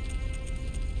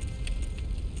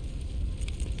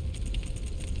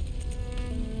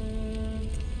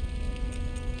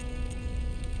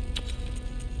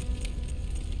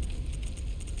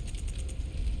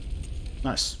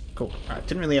 Nice, cool. Alright,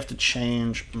 didn't really have to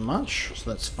change much, so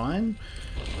that's fine.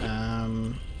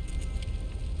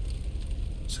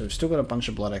 So we've still got a bunch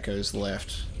of blood echoes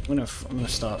left. I'm gonna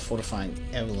start fortifying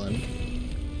Evelyn,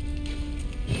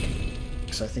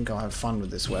 because I think I'll have fun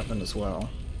with this weapon as well.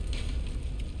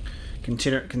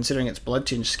 Considering its blood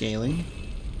tinge scaling.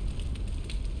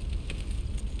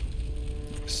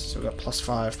 So we've got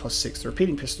 +5, +6. The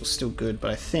repeating pistol's still good,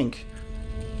 but I think,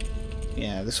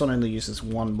 yeah, this one only uses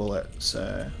one bullet,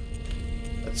 so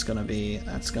that's gonna be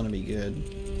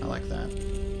good. I like that.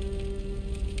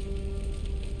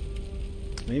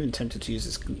 I'm even tempted to use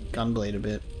this gunblade a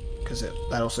bit, because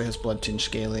that also has blood tinge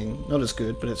scaling. Not as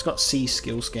good, but it's got C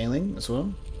skill scaling as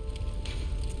well.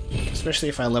 Especially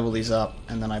if I level these up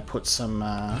and then I put some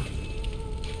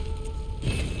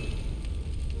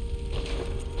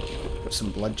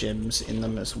blood gems in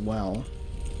them as well.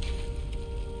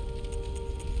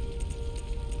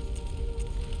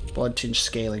 Blood tinge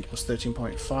scaling plus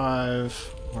 13.5.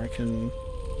 Or I can,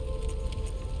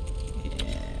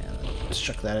 yeah, let's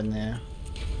chuck that in there.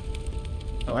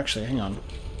 Oh, actually, hang on.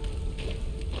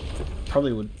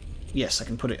 Probably would. Yes, I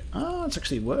can put it. Oh, it's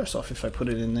actually worse off if I put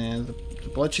it in there. The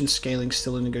blood tinge scaling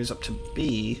still only goes up to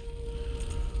B.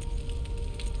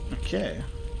 Okay.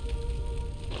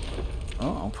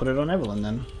 Oh, I'll put it on Evelyn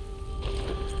then.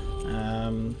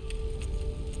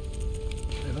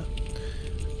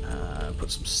 Put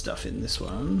some stuff in this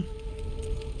one.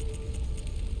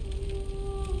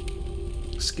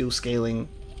 Skill scaling.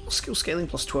 Skill scaling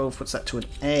plus 12 puts that to an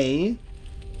A.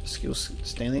 Skill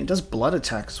scaling. It does blood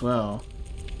attack as well.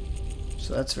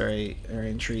 So that's very, very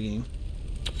intriguing.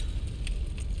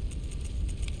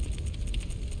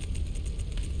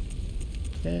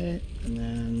 Okay, and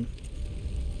then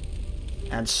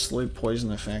add slow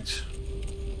poison effect.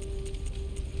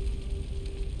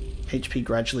 HP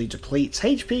gradually depletes.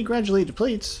 HP gradually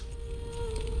depletes!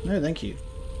 No, thank you.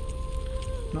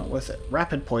 Not worth it.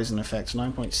 Rapid poison effect,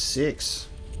 9.6.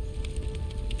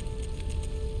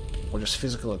 Or just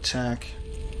physical attack.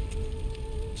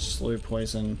 Slow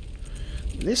poison.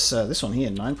 This one here,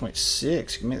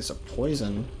 9.6. You can make this a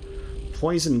poison.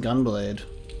 Poison gunblade.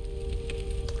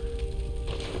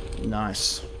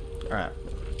 Nice. Alright.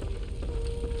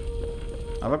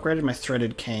 I've upgraded my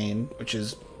threaded cane, which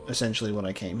is essentially what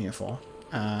I came here for.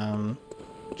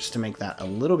 Just to make that a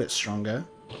little bit stronger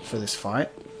for this fight.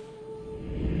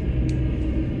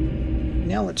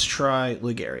 Now let's try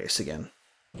Logarius again.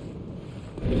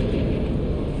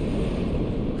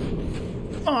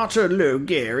 Martyr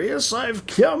Logarius, I've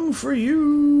come for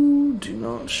you. Do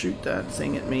not shoot that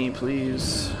thing at me,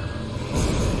 please.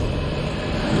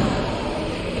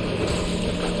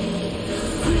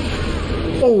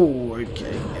 Oh,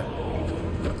 okay.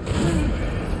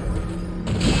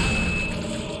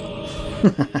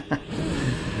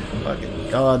 Fucking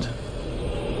God.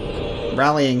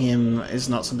 Rallying him is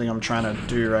not something I'm trying to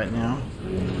do right now.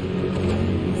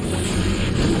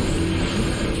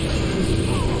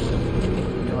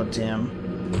 God damn.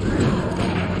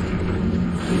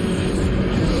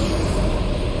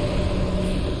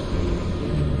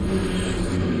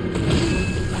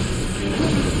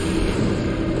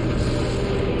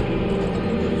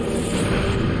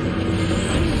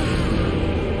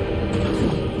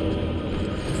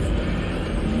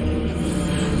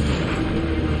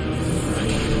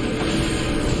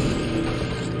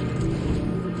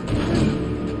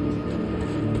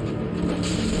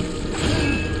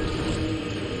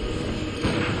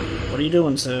 What are you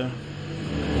doing, sir?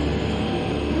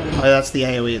 Oh, that's the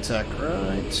AoE attack,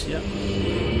 right? Yep.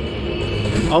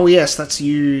 Oh yes, that's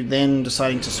you then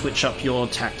deciding to switch up your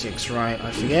tactics, right?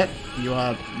 I forget. You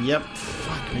are... Yep.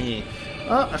 Fuck me.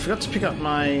 Oh, I forgot to pick up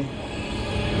my...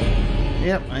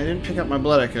 Yep, I didn't pick up my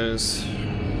blood echoes.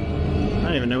 I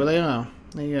don't even know where they are.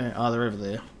 There you go. Oh, they're over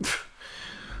there.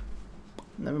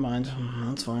 Never mind.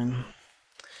 That's fine.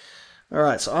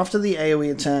 Alright, so after the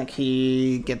AoE attack,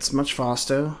 he gets much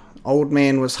faster. Old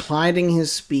man was hiding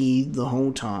his speed the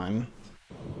whole time.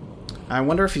 I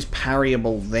wonder if he's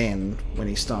parryable then, when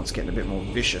he starts getting a bit more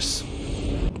vicious.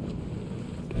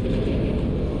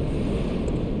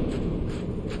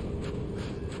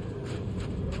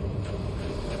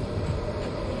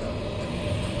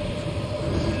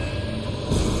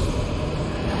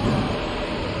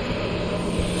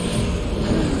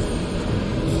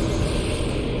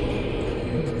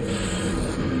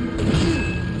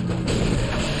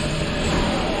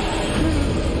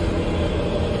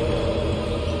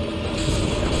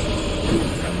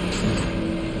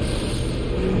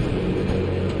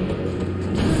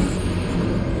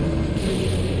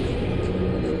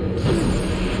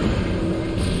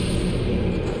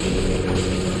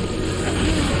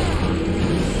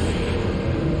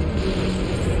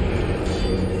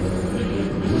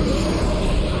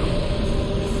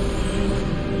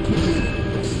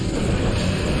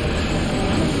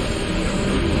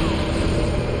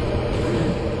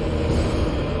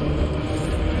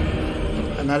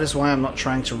 That is why I'm not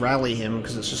trying to rally him,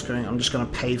 because it's just going. I'm just going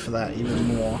to pay for that even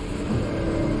more.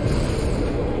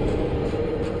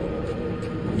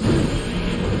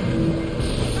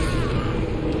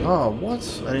 Oh,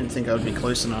 what? I didn't think I would be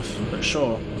close enough, but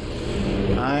sure.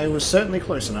 I was certainly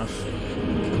close enough.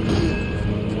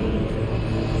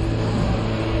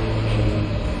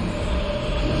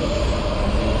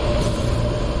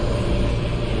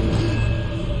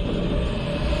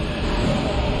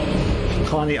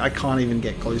 I can't even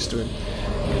get close to him.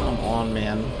 Come on,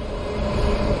 man.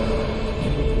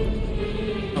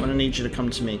 I'm gonna need you to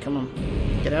come to me. Come on.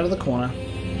 Get out of the corner.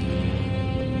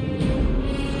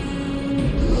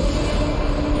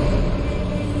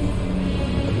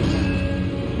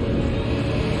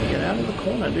 Get out of the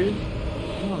corner, dude.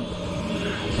 Come on.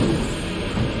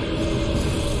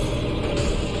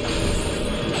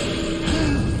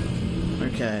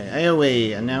 Okay,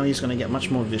 AoE, and now he's gonna get much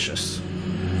more vicious.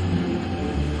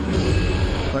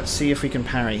 Let's see if we can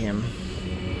parry him.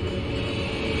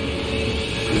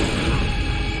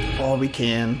 Oh, we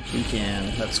can. We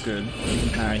can. That's good. We can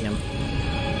parry him.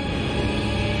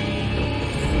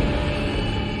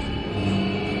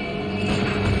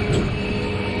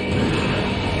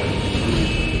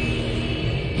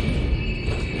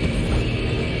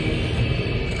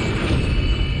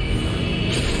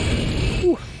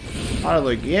 Ooh. Oh,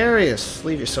 Logarius.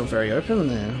 Leave yourself very open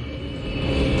there.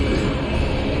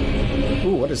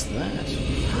 Ooh, what is that?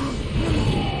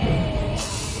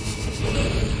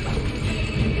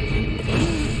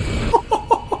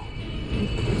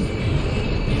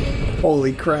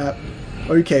 Holy crap.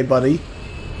 Okay, buddy.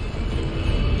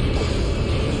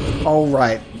 All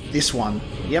right, this one.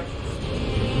 Yep.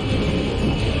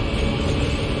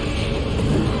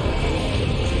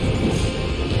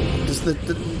 Does did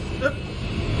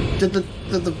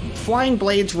the flying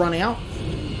blades run out?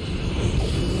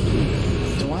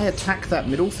 I attack that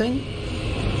middle thing?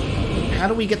 How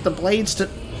do we get the blades to...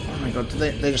 Oh my god,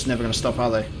 they're just never going to stop, are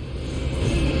they?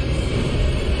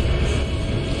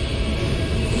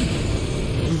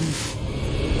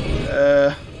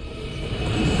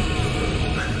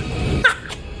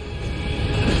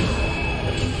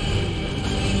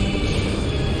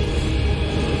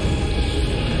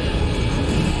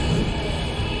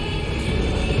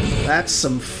 That's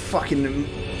some fucking...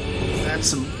 That's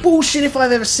some bullshit if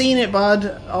I've ever seen it,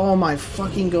 bud. Oh my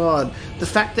fucking god. The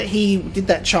fact that he did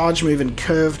that charge move and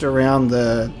curved around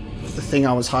the thing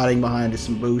I was hiding behind is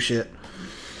some bullshit.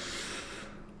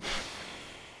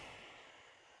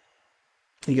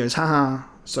 He goes, haha,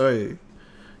 so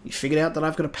you figured out that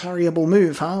I've got a parryable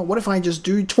move, huh? What if I just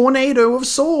do Tornado of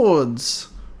Swords?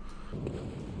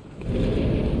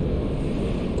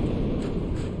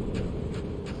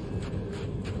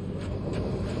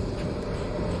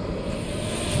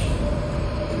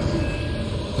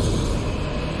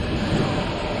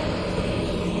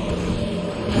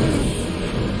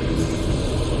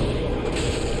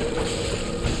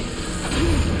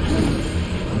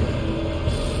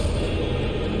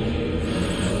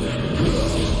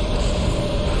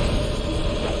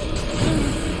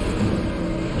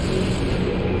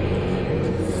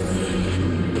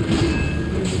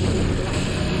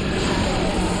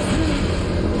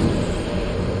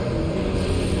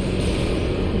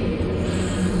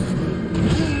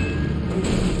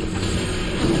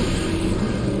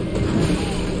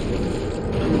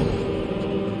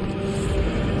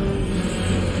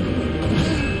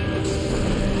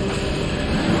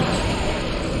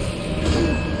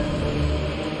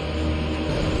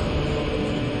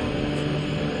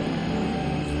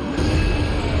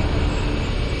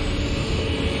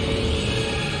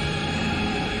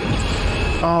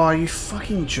 Oh, are you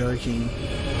fucking joking?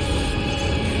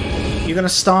 You're gonna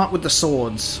start with the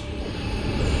swords.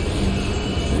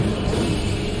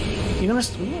 You're gonna...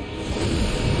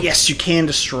 Yes, you can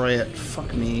destroy it.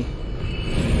 Fuck me.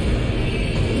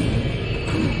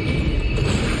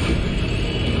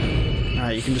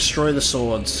 Alright, you can destroy the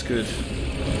swords. Good.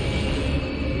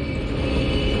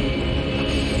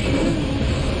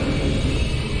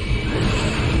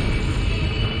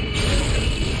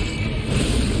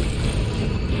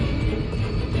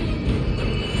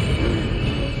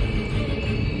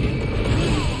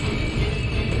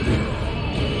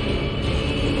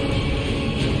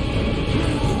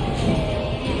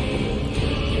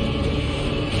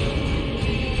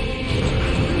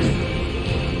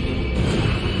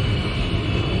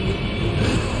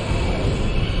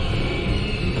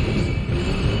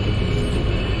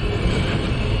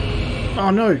 Oh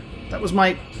no, that was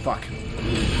my... Fuck.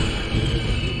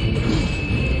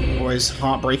 Always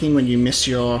heartbreaking when you miss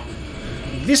your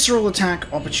visceral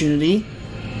attack opportunity.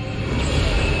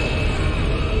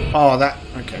 Oh, that...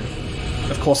 Okay.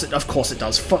 Of course it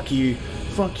does. Fuck you.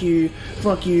 Fuck you.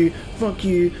 Fuck you. Fuck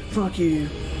you. Fuck you.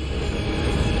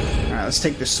 Alright, let's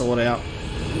take this sword out.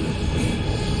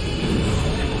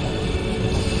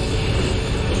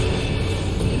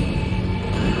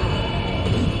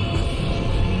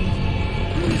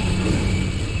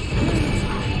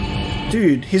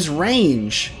 Dude, his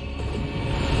range!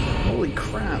 Holy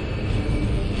crap.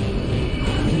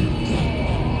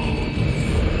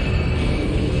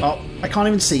 Oh, I can't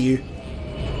even see you.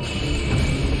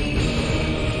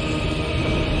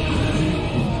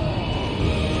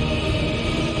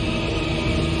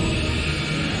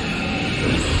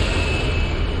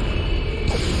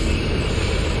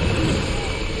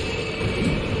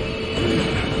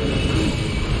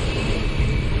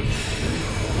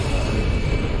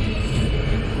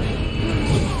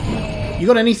 You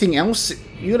got anything else?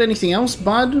 You got anything else,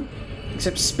 bud?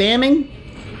 Except spamming?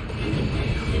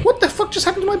 What the fuck just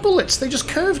happened to my bullets? They just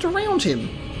curved around him.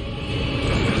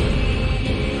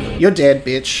 You're dead,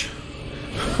 bitch.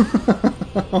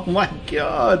 Oh my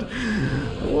god.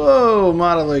 Whoa,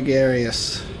 Martyr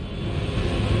Logarius.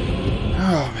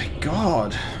 Oh my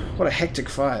god. What a hectic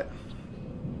fight.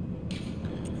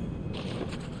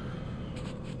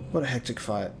 What a hectic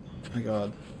fight. Oh my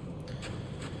god.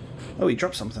 Oh, he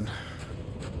dropped something.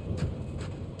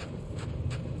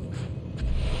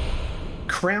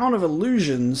 Crown of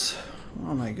Illusions.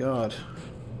 Oh my god.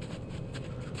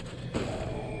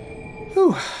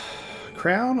 Whew.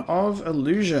 Crown of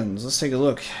Illusions. Let's take a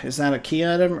look. Is that a key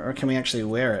item or can we actually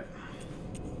wear it?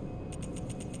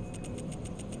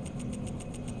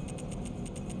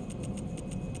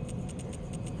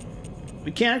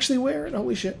 We can't actually wear it?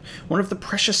 Holy shit. One of the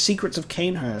precious secrets of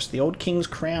Cainhurst, the old king's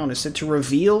crown, is said to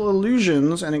reveal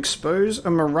illusions and expose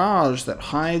a mirage that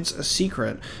hides a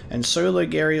secret, and so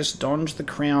Logarius donned the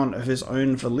crown of his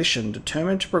own volition,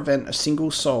 determined to prevent a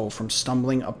single soul from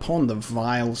stumbling upon the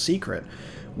vile secret.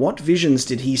 What visions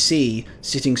did he see,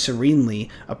 sitting serenely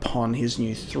upon his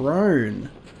new throne?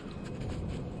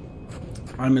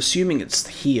 I'm assuming it's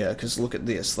here, because look at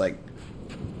this, like,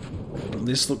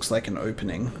 this looks like an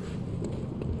opening.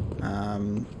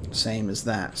 Same as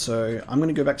that. So I'm going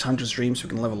to go back to Hunter's Dream so we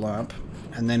can level up,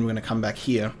 and then we're going to come back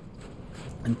here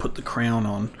and put the crown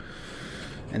on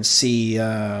and see,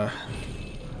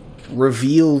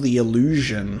 reveal the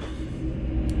illusion.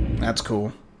 That's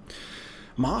cool.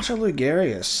 Martyr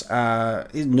Logarius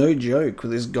is no joke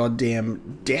with his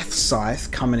goddamn death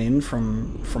scythe coming in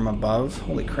from above.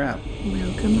 Holy crap.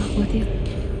 Welcome with you.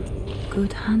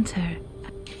 Good hunter.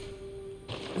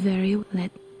 Very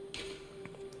let.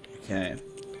 Okay.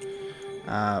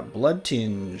 Blood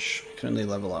tinge. Can only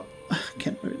level up.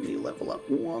 Can only level up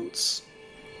once.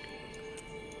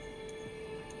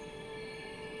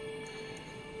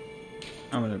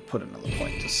 I'm going to put another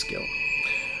point to skill.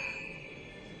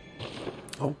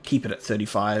 I'll keep it at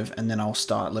 35 and then I'll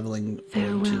start leveling.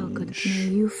 Farewell, good. May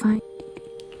you find.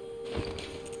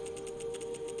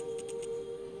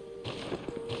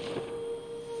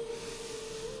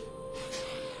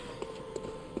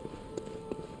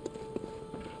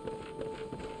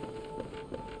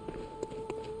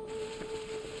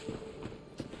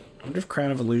 I wonder if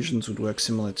Crown of Illusions would work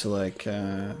similar to like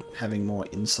having more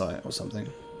insight or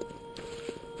something.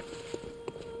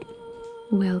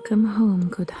 Welcome home,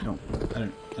 good. No, I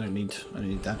don't need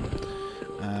that.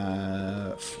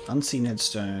 Unseen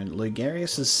headstone.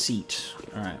 Logarius's seat.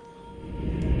 All right.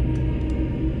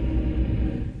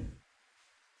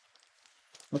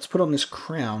 Let's put on this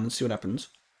crown and see what happens.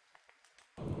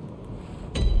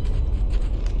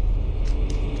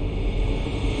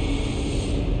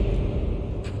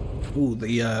 Ooh,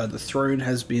 the throne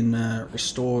has been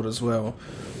restored as well.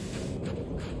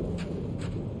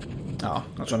 Oh,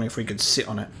 I was wondering if we could sit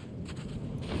on it.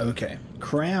 Okay,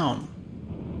 crown.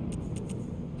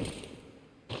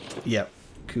 Yep,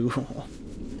 cool.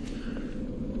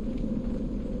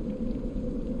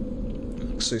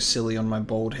 Looks so silly on my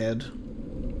bald head.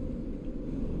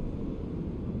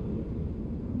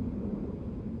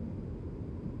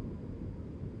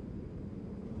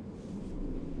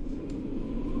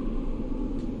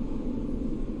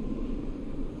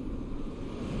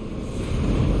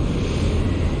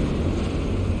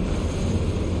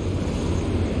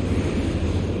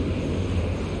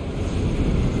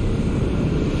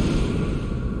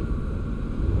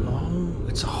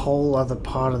 Whole other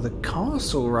part of the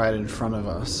castle right in front of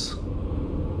us.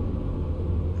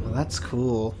 Well, that's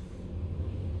cool.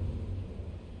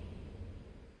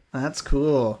 That's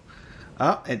cool.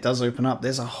 Oh, it does open up.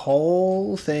 There's a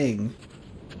whole thing.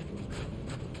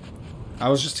 I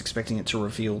was just expecting it to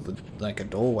reveal like a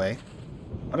doorway.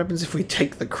 What happens if we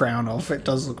take the crown off? It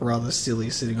does look rather silly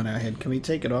sitting on our head. Can we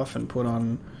take it off and put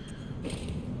on...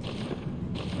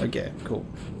 Okay, cool.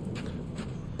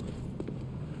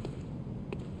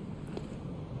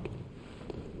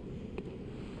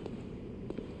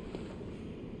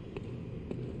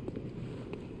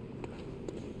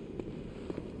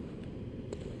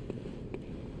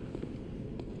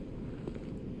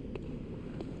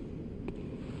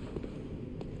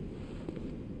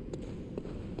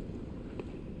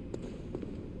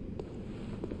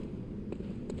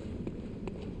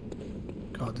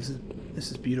 God, this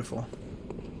is beautiful.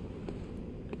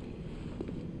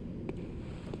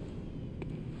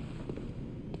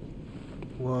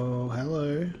 Whoa,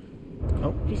 hello.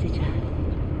 Oh. Visitor,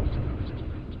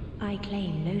 I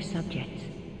claim no subjects,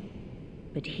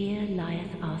 but here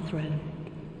lieth our throne.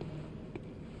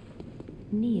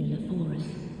 Kneel afore us,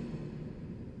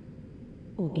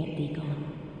 or get thee gone.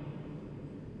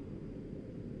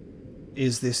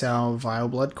 Is this our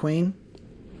Vileblood queen?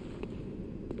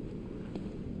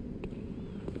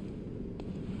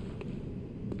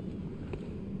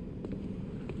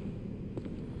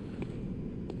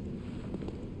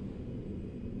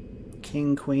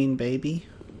 King, queen, baby.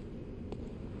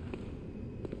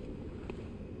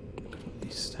 Look at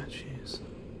these statues.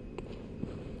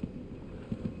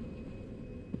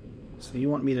 So you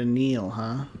want me to kneel,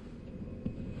 huh?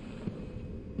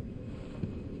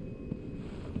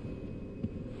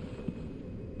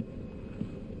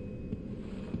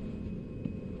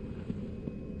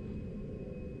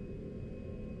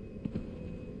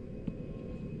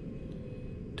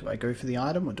 Do I go for the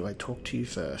item or do I talk to you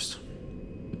first?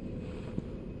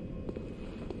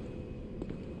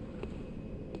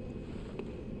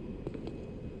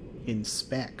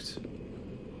 Inspect.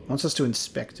 Wants us to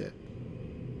inspect it.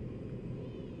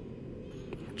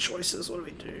 Choices, what do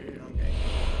we do? Okay.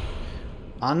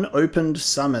 Unopened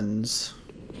summons.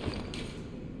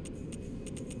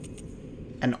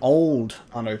 An old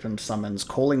unopened summons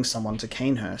calling someone to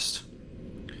Cainhurst.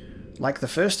 Like the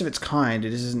first of its kind,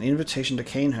 it is an invitation to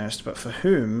Cainhurst, but for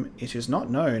whom it is not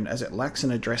known, as it lacks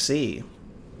an addressee.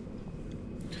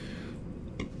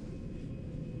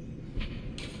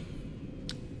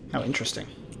 How interesting.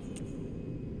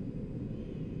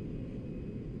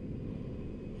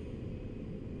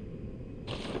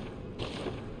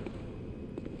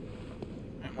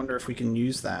 I wonder if we can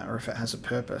use that, or if it has a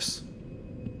purpose.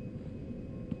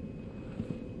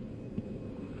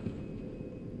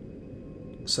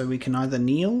 So we can either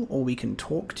kneel, or we can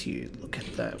talk to you. Look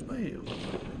at that. Whoa.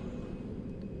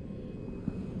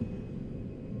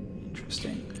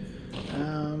 Interesting.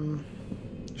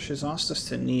 She's asked us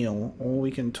to kneel, or we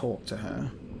can talk to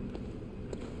her.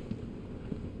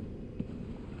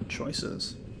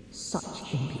 Choices.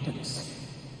 Such impudence.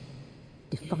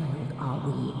 Defiled are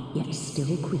we, yet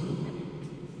still queen.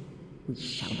 We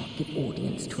shall not give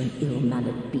audience to an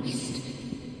ill-mannered beast.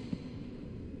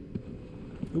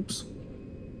 Oops.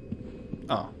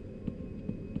 Oh.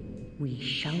 We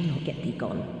shall not get thee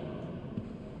gone.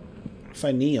 If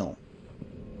I kneel.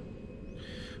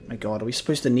 My God, are we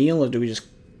supposed to kneel, or do we just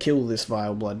kill this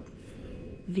Vileblood?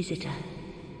 Visitor.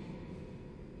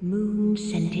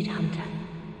 Moon-scented hunter.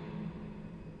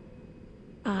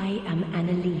 I am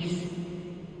Annalise,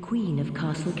 Queen of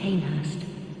Castle Cainhurst.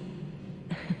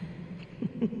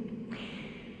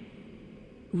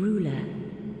 Ruler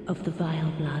of the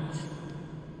Vilebloods,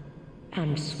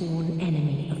 and sworn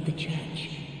enemy of the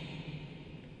Church.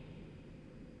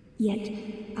 Yet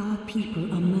our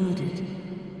people are murdered,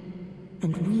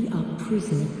 and we are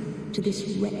prisoner to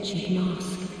this wretched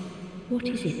mask. What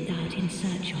is it thou art in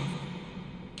search of?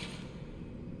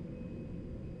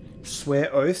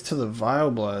 Swear oath to the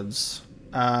Vilebloods.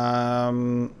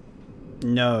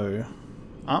 No.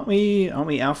 Aren't we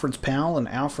Alfred's pal, and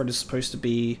Alfred is supposed to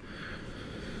be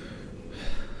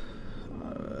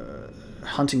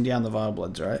hunting down the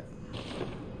Vilebloods, right?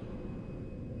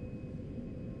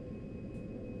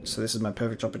 So this is my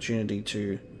perfect opportunity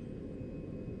to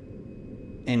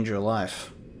end your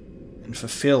life and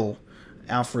fulfill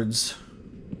Alfred's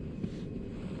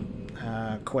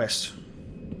quest.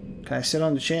 Can I sit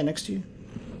on the chair next to you?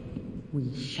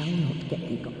 We shall not get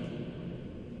thee gone.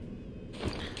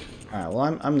 Alright,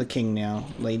 well I'm the king now,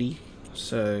 lady.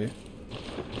 So,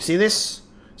 see this?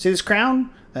 See this crown?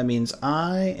 That means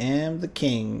I am the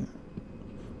king.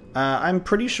 I'm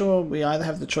pretty sure we either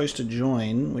have the choice to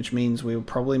join, which means we'll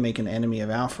probably make an enemy of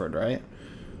Alfred, right?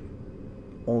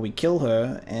 Or we kill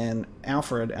her, and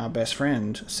Alfred, our best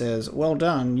friend, says, well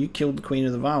done, you killed the Queen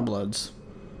of the Vilebloods.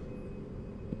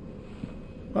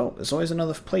 Well, there's always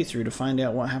another playthrough to find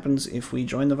out what happens if we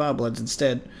join the Vilebloods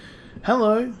instead.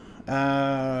 Hello,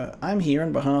 I'm here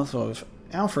on behalf of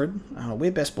Alfred.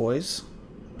 We're best boys.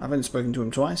 I've only spoken to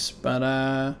him twice,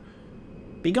 but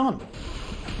be gone.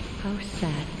 How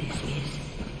sad this is.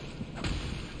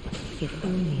 If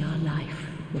only our life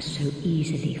was so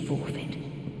easily forfeit.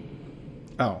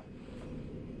 Oh.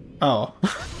 Oh.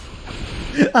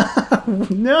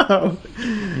 No!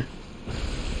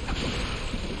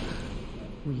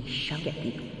 We shall get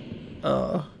thee.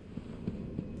 Art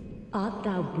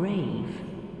thou brave,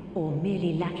 or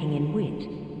merely lacking in wit?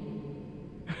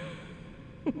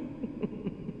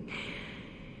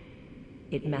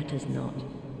 It matters not.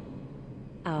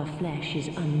 Our flesh is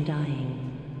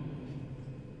undying.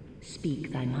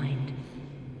 Speak thy mind.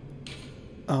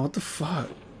 Oh, what the fuck?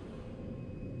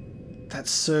 That's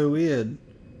so weird.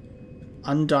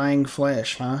 Undying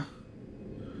flesh, huh?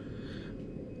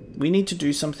 We need to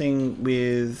do something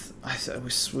with...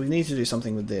 we need to do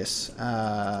something with this.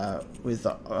 With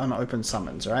the unopened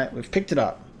summons, right? We've picked it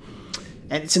up.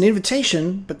 And it's an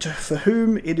invitation, but for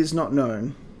whom it is not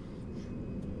known.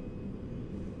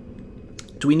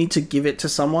 Do we need to give it to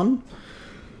someone?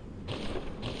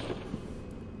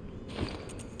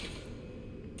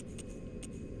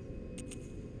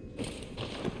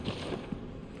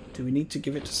 Do we need to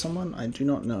give it to someone? I do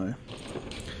not know.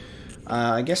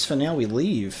 I guess for now we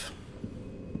leave.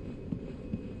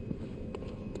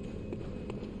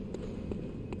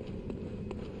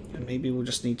 And maybe we'll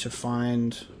just need to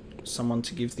find someone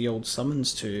to give the old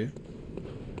summons to.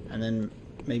 And then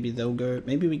maybe they'll go...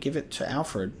 Maybe we give it to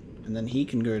Alfred. And then he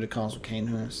can go to Castle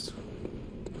Cainhurst.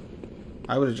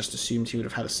 I would have just assumed he would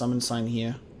have had a summon sign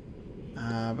here.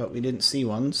 But we didn't see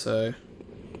one, so...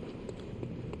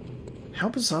 How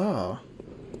bizarre.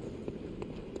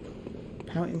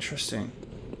 How interesting.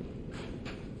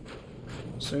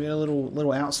 So we got a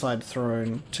little outside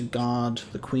throne to guard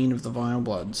the Queen of the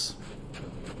Vilebloods.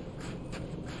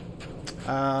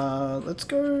 Let's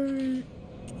go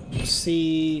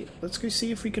see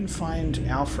if we can find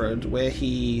Alfred where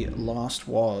he last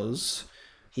was.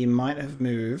 He might have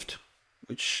moved,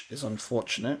 which is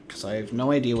unfortunate because I have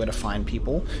no idea where to find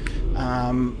people.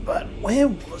 But where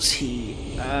was he?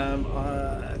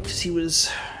 Because he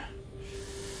was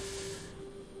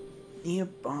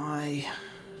nearby.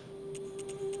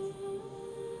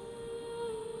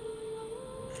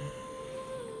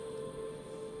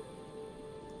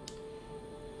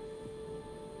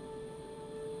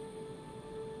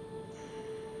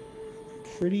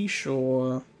 Pretty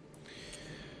sure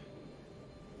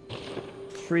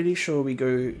we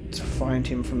go to find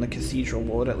him from the Cathedral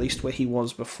Ward, at least where he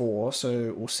was before,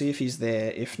 so we'll see if he's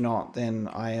there. If not, then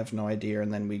I have no idea,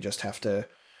 and then we just have to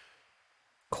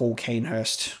call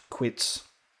Cainhurst quits,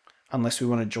 unless we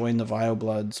want to join the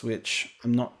Vilebloods, which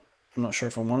I'm not sure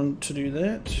if I want to do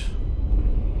that.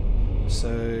 So,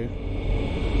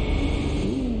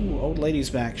 ooh, old lady's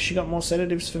back. She got more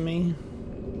sedatives for me.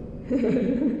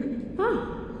 Ah,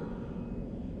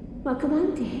 welcome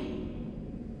home, dear.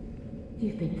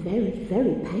 You've been very,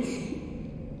 very patient.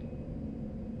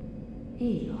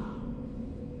 Here you are.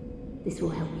 This will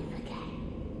help you forget.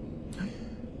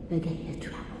 Forget your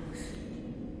troubles.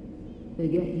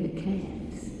 Forget your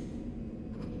cares.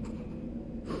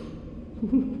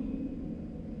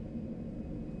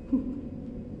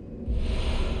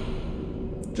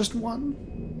 Just one?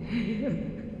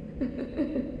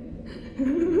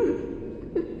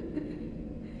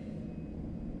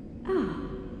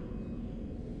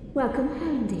 Welcome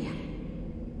home, dear.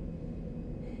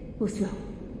 What's wrong?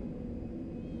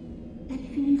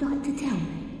 Anything you'd like to tell me?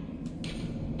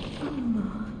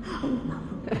 Oh no.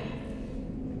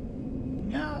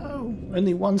 No,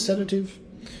 only one sedative.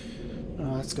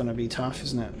 Oh, that's gonna be tough,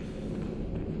 isn't it?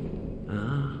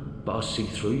 but I see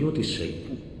through your deceit.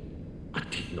 I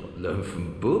did not learn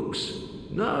from books.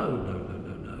 No.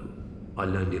 I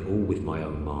learned it all with my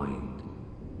own mind.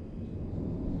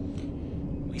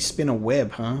 We spin a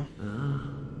web, huh?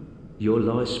 Your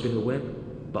lies spin a web,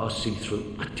 but I see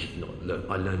through. I did not learn.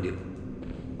 I learned it.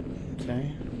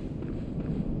 Okay.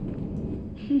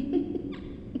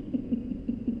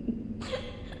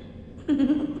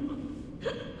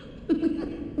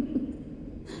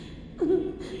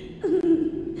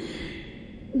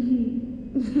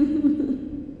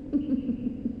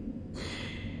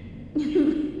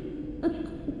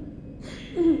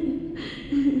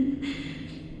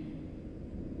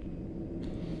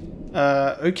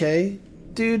 Okay.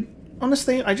 Dude,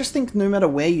 honestly, I just think no matter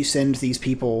where you send these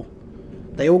people,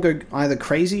 they all go either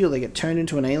crazy or they get turned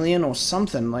into an alien or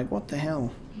something. Like, what the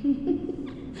hell?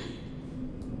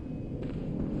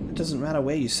 It doesn't matter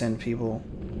where you send people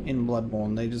in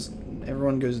Bloodborne. They just...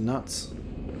 everyone goes nuts.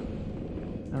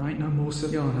 There ain't no more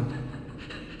Sylvanum.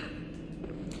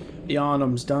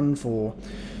 Yarnum's done for.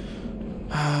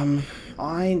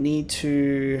 I need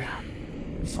to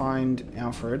find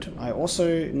Alfred. I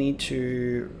also need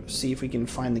to see if we can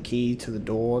find the key to the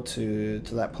door to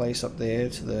that place up there,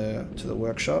 to the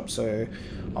workshop. So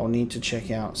I'll need to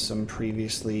check out some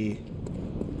previously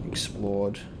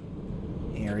explored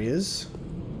areas.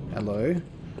 Hello.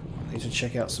 I need to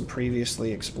check out some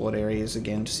previously explored areas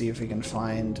again to see if we can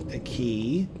find a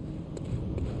key.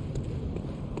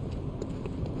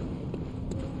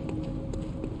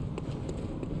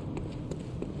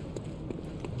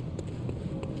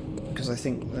 Because I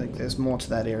think like there's more to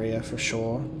that area for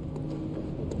sure.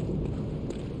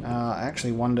 I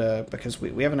actually wonder, because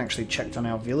we haven't actually checked on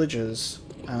our villagers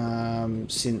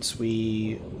since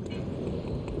the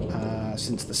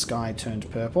sky turned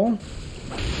purple.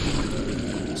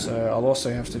 So I'll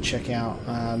also have to check out,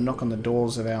 knock on the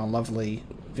doors of our lovely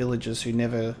villagers who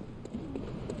never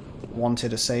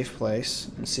wanted a safe place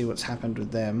and see what's happened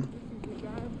with them.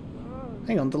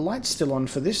 Hang on, the light's still on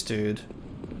for this dude.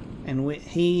 And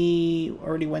he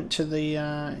already went to the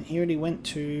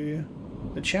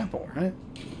chapel, right?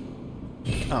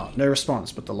 Oh, no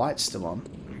response, but the light's still on.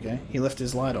 Okay, he left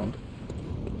his light on.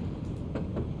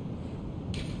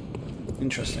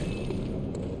 Interesting.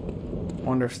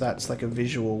 Wonder if that's like a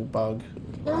visual bug.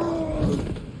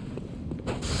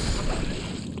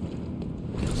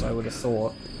 As I would have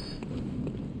thought.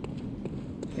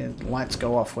 Yeah, lights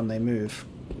go off when they move.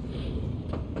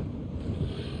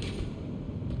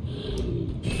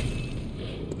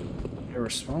 No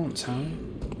response, huh?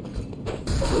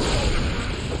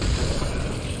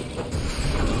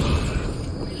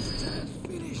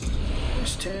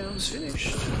 This town's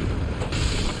finished.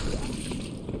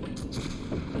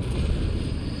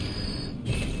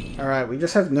 Alright, we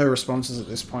just have no responses at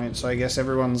this point, so I guess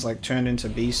everyone's like turned into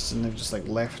beasts and they've just like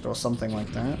left or something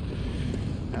like that.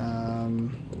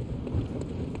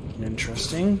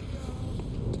 Interesting.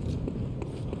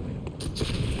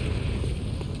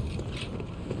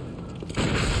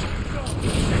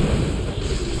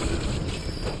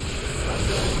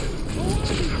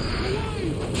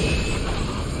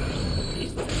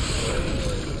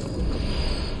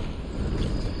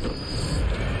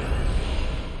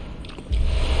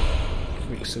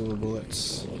 Silver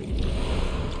bullets.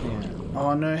 Yeah.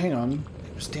 Oh no, hang on.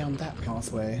 It was down that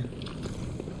pathway.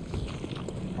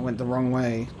 I went the wrong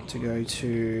way to go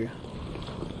to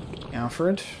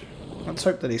Alfred. Let's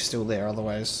hope that he's still there,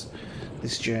 otherwise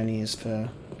this journey is for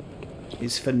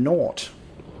naught.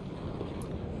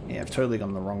 Yeah, I've totally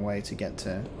gone the wrong way to get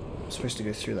to... I'm supposed to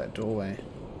go through that doorway.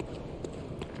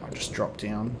 I'll just drop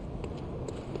down.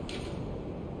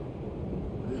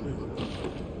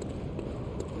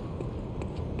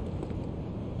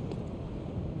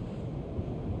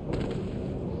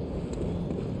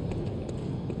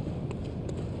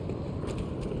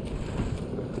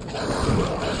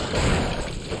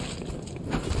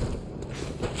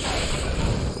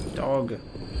 Dog.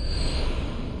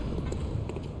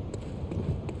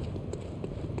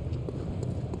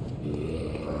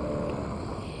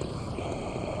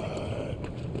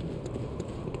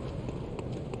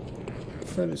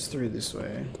 Fred is through this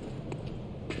way.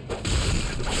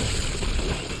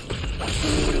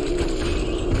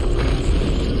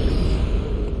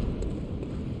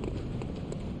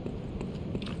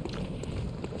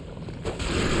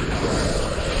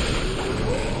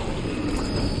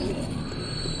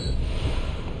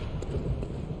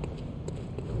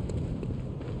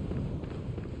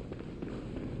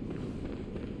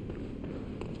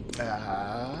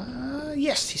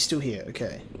 Yes, he's still here.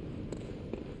 Okay.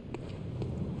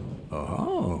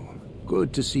 Oh,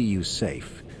 good to see you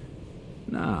safe.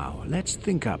 Now, let's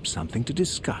think up something to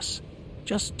discuss.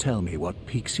 Just tell me what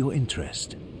piques your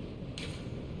interest.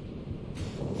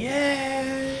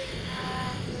 Yes,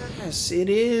 it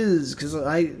is.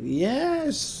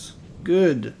 Yes.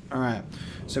 Good. Alright.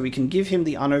 So we can give him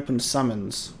the unopened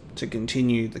summons to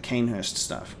continue the Cainhurst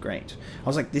stuff. Great. I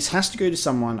was like, this has to go to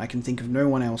someone. I can think of no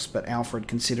one else but Alfred,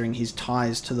 considering his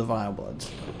ties to the Vilebloods.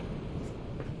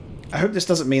 I hope this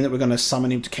doesn't mean that we're going to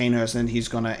summon him to Cainhurst and he's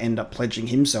going to end up pledging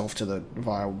himself to the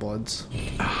Vilebloods.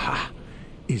 Aha!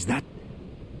 Is that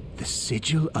the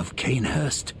sigil of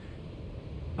Cainhurst?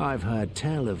 I've heard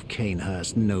tell of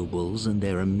Cainhurst nobles and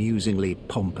their amusingly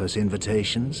pompous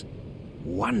invitations.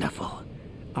 Wonderful.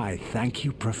 I thank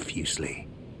you profusely.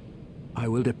 I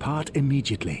will depart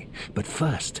immediately, but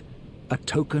first, a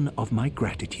token of my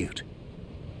gratitude.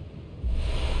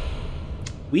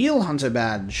 Wheel Hunter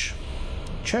Badge.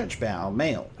 Church Bow,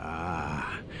 mail.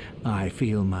 Ah, I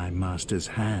feel my master's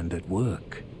hand at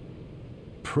work.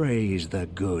 Praise the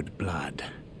good blood,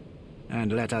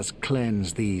 and let us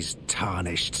cleanse these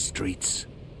tarnished streets.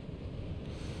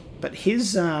 But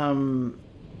his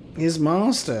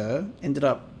master ended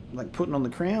up like putting on the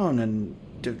crown and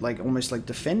almost like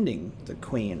defending the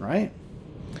queen, right?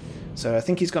 So I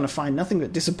think he's going to find nothing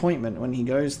but disappointment when he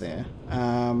goes there.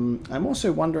 I'm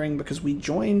also wondering, because we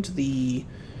joined the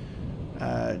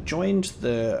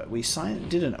we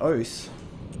did an oath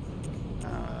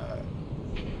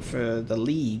for the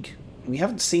League. We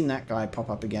haven't seen that guy pop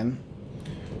up again,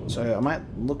 so I might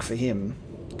look for him.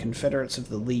 Confederates of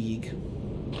the League.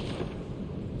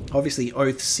 Obviously,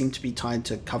 oaths seem to be tied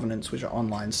to covenants, which are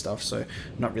online stuff, so I'm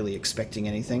not really expecting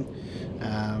anything.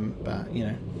 But, you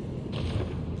know.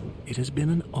 It has been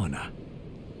an honor,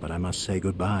 but I must say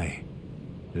goodbye.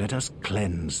 Let us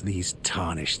cleanse these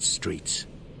tarnished streets,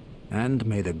 and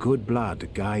may the good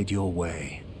blood guide your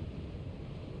way.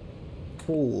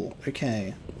 Cool.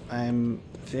 Okay. I'm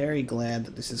very glad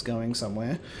that this is going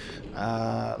somewhere.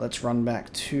 Let's run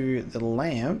back to the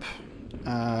lamp,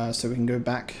 so we can go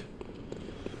back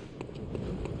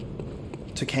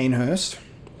to Cainhurst.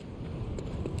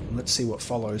 Let's see what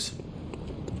follows.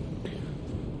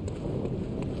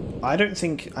 I don't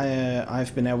think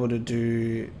I've been able to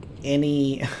do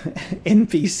any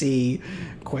NPC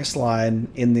questline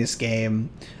in this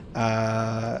game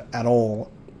at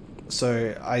all.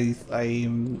 So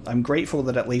I'm grateful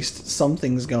that at least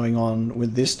something's going on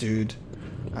with this dude,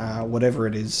 whatever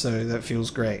it is. So that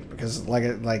feels great, because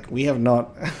like we have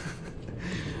not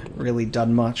really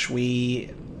done much. We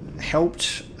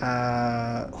helped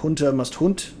Hunter Must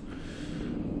Hunt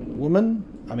woman.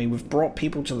 I mean, we've brought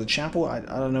people to the chapel. I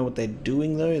don't know what they're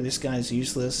doing, though. This guy's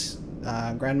useless.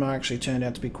 Grandma actually turned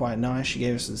out to be quite nice. She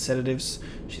gave us the sedatives.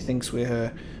 She thinks we're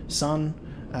her son.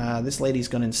 This lady's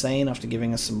gone insane after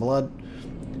giving us some blood.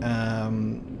 I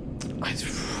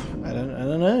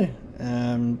don't know.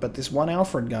 But this one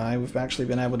Alfred guy, we've actually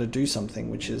been able to do something,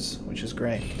 which is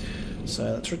great. So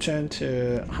let's return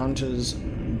to Hunter's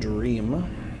Dream.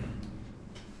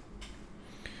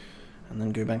 And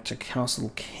then go back to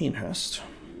Castle Cainhurst.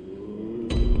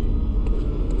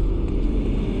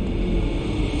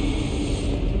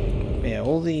 Yeah,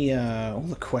 all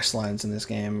the quest lines in this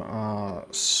game are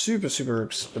super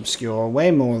obscure,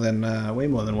 way more than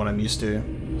what I'm used to.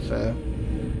 So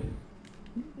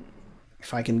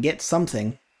if I can get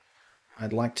something,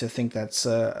 I'd like to think that's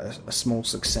a small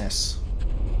success.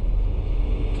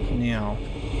 Now.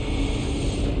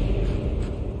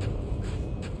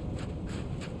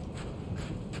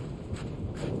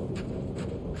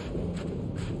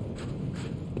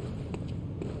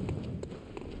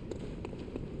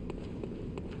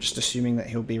 Just assuming that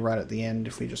he'll be right at the end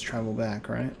if we just travel back,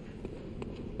 right?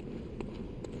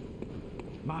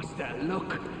 Master,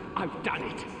 look! I've done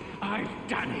it! I've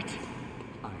done it!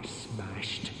 I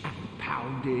smashed and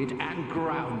pounded and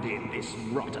grounded this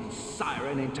rotten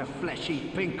siren into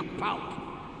fleshy pink pulp.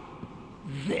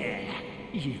 There,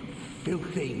 you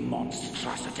filthy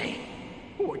monstrosity!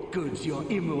 What good's your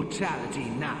immortality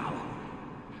now?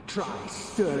 Try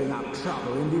stirring up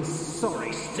trouble in this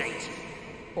sorry state.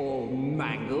 All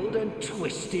mangled and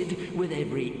twisted, with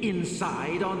every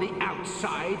inside on the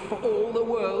outside for all the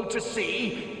world to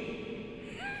see.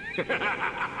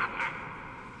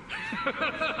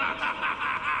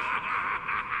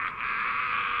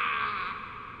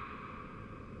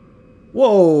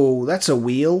 Whoa, that's a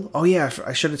wheel. Oh yeah,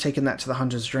 I should have taken that to the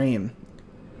Hunter's Dream.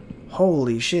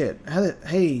 Holy shit.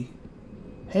 Hey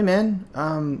man,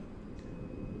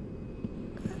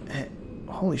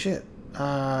 holy shit.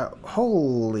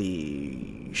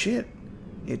 Holy shit.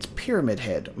 It's Pyramid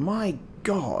Head. My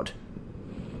god.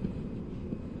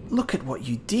 Look at what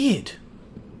you did.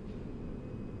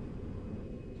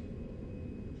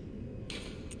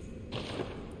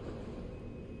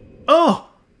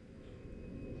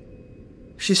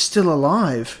 She's still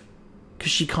alive.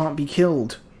 Because she can't be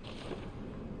killed.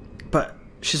 But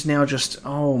she's now just...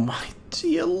 Oh my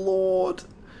dear lord.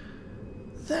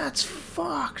 That's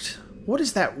fucked. What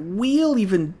does that wheel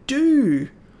even do?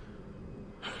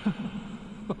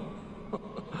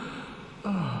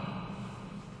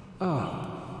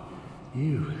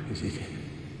 You, is it?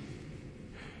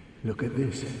 Look at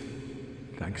this.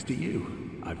 Thanks to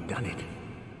you, I've done it.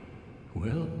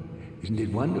 Well, isn't it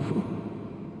wonderful?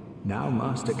 Now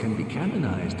Master can be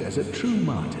canonized as a true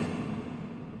martyr.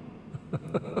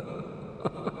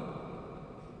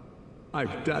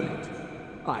 I've done it.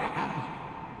 I have.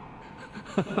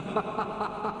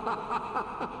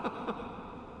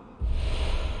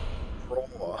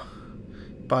 Raw.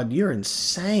 Bud, you're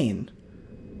insane.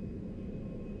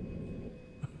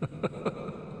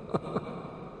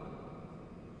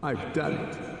 I've done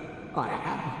it. I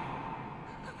have.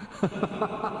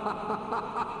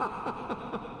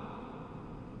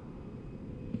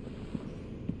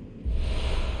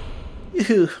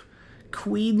 Ew.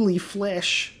 Queenly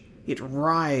flesh. It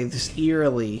writhes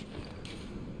eerily.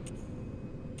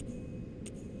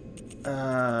 The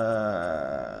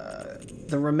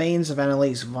remains of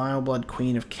Annalise, Vileblood,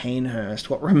 Queen of Cainhurst.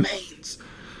 What remains?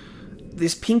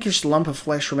 This pinkish lump of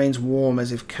flesh remains warm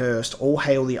as if cursed. All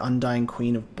hail the undying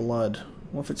Queen of Blood.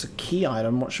 Well, if it's a key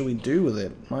item, what should we do with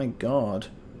it? My god.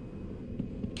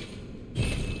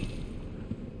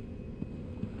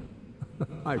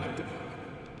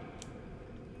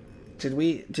 Did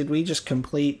we just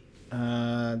complete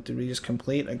a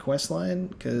quest line?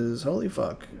 Because holy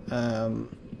fuck.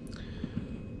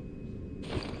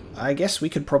 I guess we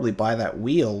could probably buy that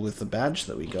wheel with the badge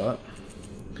that we got.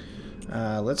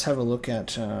 Let's have a look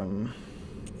at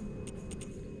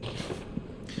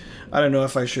I don't know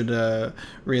if I should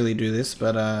really do this,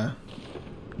 but I'll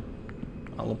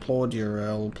applaud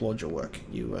your work.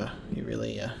 You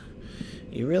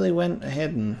really went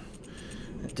ahead and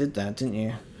did that, didn't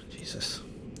you? Jesus.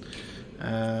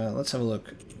 Let's have a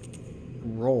look.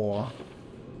 Raw.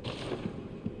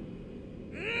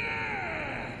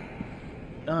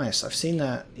 Nice. I've seen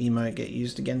that emote get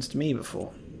used against me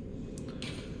before.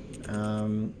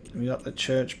 We got the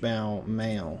church bow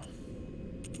mail.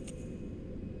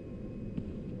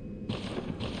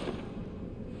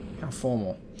 How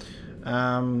formal.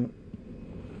 I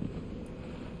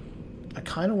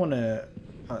kind of want to...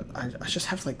 I just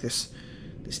have like this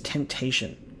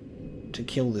temptation to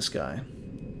kill this guy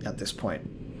at this point.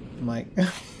 I'm like,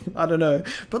 I don't know.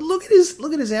 But look at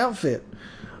his outfit.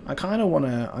 I kind of want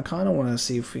to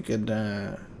see if we could...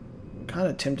 kind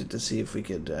of tempted to see if we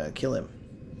could kill him.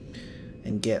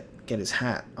 And get his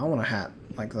hat. I want a hat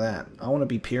like that. I want to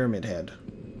be Pyramid Head.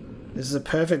 This is a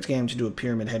perfect game to do a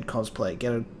Pyramid Head cosplay.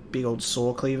 Get a big old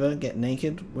saw cleaver, get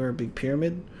naked, wear a big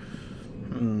pyramid.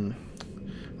 I'm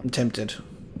tempted.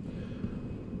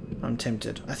 I'm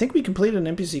tempted. I think we completed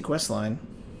an NPC questline.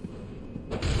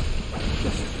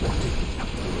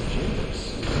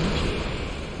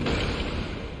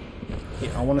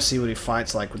 Yeah, I want to see what he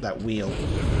fights like with that wheel.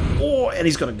 Oh, and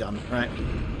he's got a gun, right?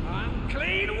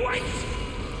 Unclean waste!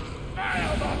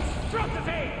 Vile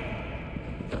monstrosity!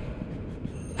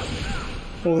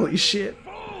 Holy shit.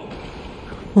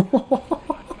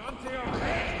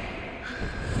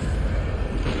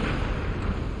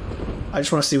 I just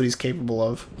want to see what he's capable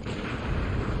of.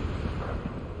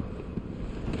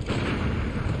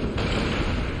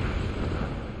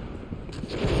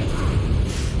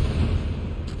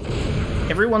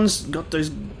 Everyone's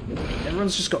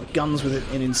just got guns with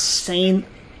an insane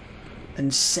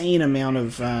amount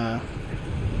of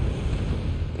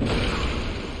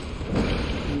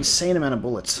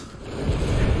bullets.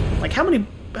 Like how many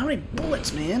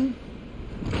bullets, man?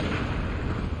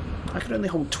 I could only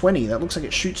hold 20. That looks like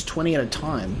it shoots 20 at a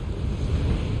time.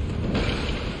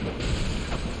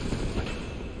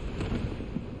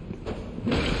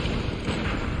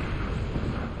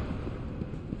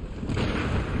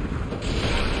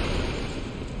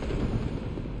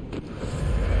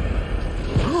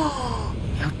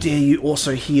 How dare you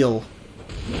also heal?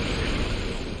 A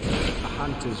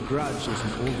hunter's grudge is an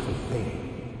awful thing.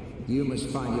 You must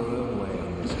find your own way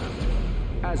on this hunt,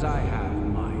 as I have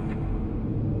mine.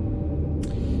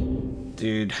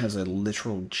 Dude has a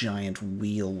literal giant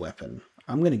wheel weapon.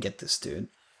 I'm gonna get this dude.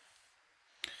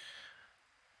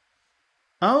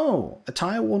 Oh,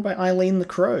 attire worn by Eileen the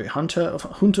Crow, hunter of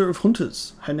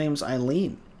hunters. Her name's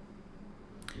Eileen.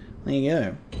 There you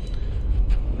go.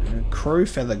 Crow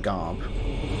feather garb.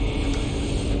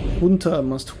 Hunter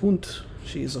must hunt.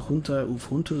 She is a hunter of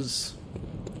hunters.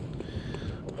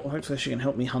 Well, hopefully she can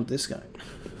help me hunt this guy.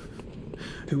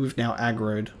 Who we've now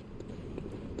aggroed.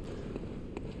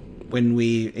 when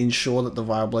we ensure that the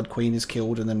Vileblood Queen is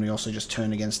killed, and then we also just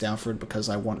turn against Alfred because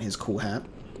I want his cool hat.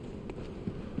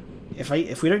 If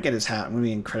we don't get his hat, I'm going to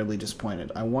be incredibly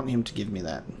disappointed. I want him to give me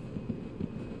that.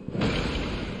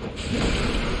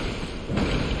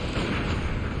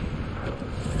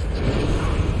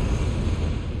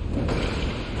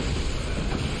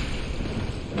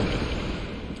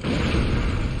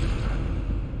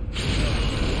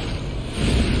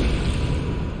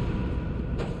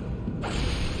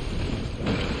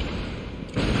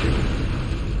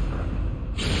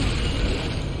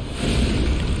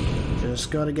 Just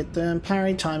gotta get the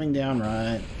parry timing down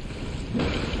right.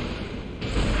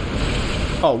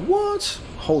 Oh, what?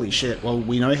 Holy shit. Well,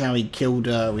 we know how he killed,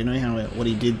 we know what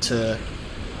he did to...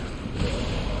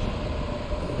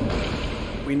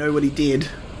 We know what he did,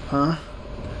 huh?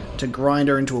 To grind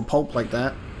her into a pulp like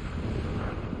that.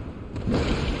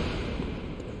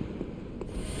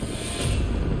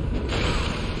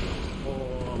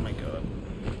 Oh my god.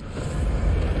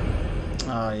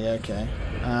 Oh, yeah, okay.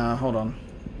 Hold on.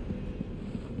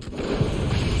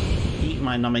 Eat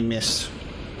my numbing mist.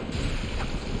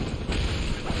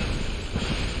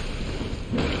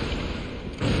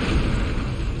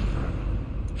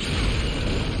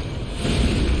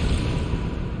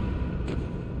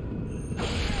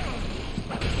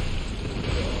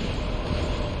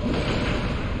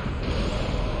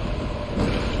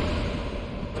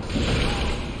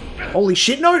 Holy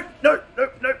shit, no! No, no,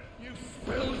 no! You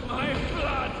spilled my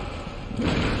blood!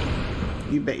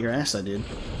 You bet your ass I did.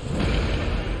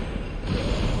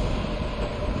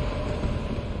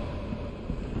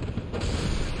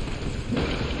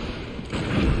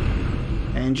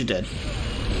 And you're dead.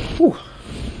 Whew.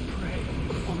 Pray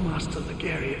for Master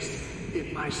Logarius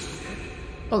in my stead.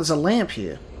 Oh, there's a lamp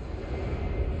here.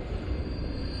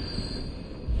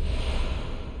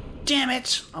 Damn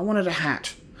it! I wanted a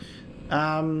hat.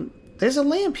 There's a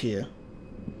lamp here.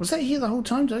 Was that here the whole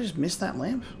time? Did I just miss that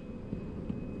lamp?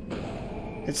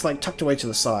 It's like tucked away to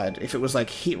the side. If it was like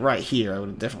right here, I would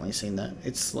have definitely seen that.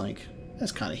 It's like,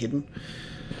 that's kind of hidden.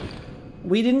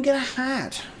 We didn't get a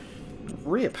hat.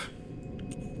 Rip.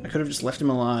 I could have just left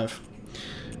him alive.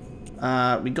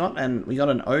 We got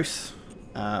an oath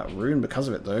rune because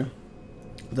of it though.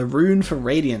 The rune for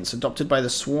radiance, adopted by the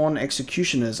sworn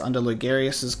executioners under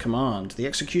Logarius' command. The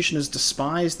executioners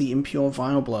despise the impure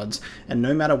Vilebloods, and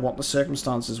no matter what the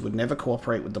circumstances would never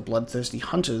cooperate with the bloodthirsty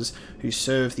hunters who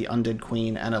serve the undead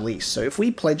queen Annalise. So if we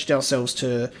pledged ourselves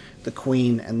to the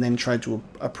queen and then tried to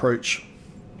approach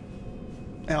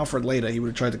Alfred later, he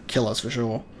would have tried to kill us for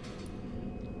sure.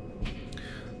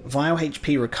 Vile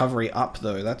HP recovery up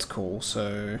though, that's cool,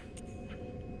 so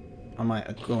I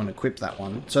might go and equip that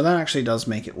one. So that actually does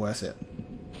make it worth it.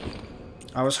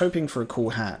 I was hoping for a cool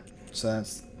hat, so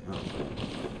that's... Oh.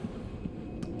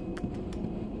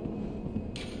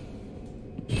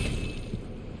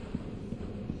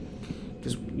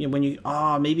 Because you know, when you...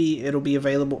 Ah, maybe it'll be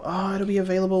available... Ah, it'll be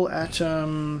available at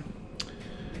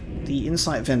the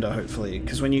Insight vendor, hopefully.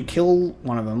 Because when you kill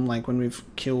one of them, like when we've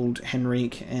killed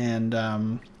Henrique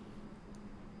and...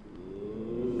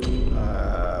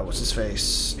 what's his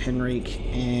face? Henrique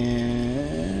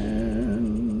and...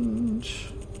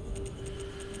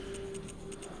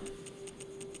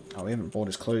 Oh, we haven't bought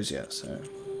his clothes yet, so...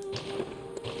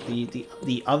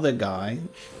 The other guy...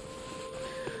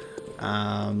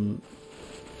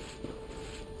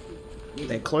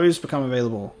 their clothes become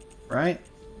available, right?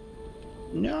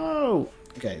 No!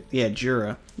 Okay, yeah,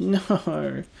 Jura.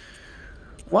 No!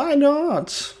 Why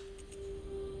not?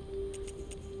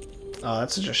 Oh,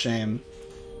 that's such a shame.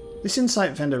 This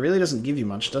Insight vendor really doesn't give you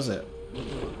much, does it?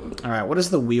 Alright, what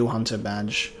does the Wheel Hunter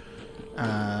badge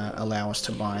allow us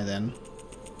to buy then?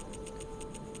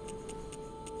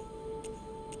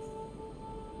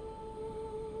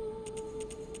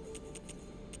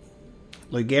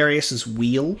 Logarius'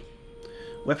 Wheel.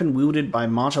 Weapon wielded by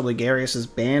Martyr Logarius'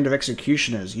 band of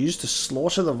executioners, used to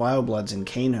slaughter the Vilebloods in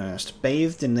Cainhurst,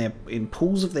 bathed in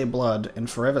pools of their blood and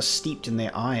forever steeped in their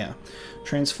ire.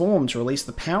 Transformed to release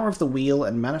the power of the wheel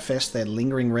and manifest their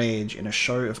lingering rage in a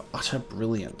show of utter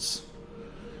brilliance.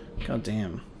 God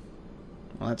damn.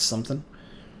 Well, that's something.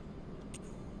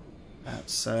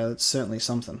 That's certainly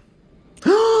something.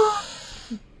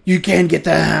 You can get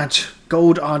that!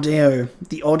 Gold Ardeo,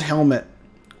 the odd helmet,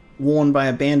 worn by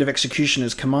a band of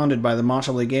executioners commanded by the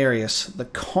Martyr Logarius. The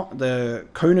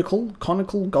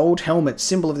conical gold helmet,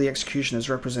 symbol of the executioners,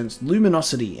 represents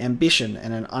luminosity, ambition,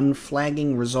 and an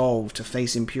unflagging resolve to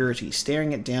face impurity,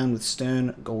 staring it down with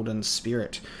stern golden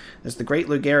spirit. As the great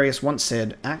Logarius once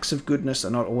said, acts of goodness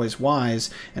are not always wise,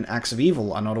 and acts of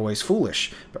evil are not always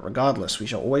foolish, but regardless, we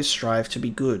shall always strive to be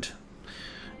good.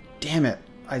 Damn it.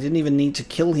 I didn't even need to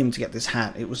kill him to get this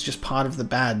hat. It was just part of the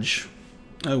badge.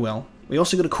 Oh well. We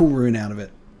also got a cool rune out of it.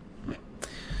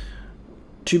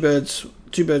 Two birds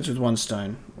with one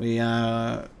stone. We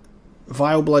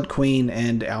Vileblood Queen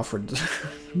and Alfred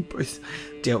both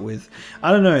dealt with.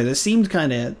 I don't know, there seemed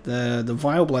kind of the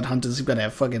Vileblood hunters have got to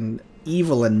have fucking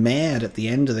evil and mad at the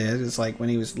end of there. It's like when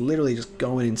he was literally just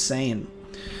going insane.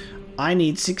 I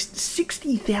need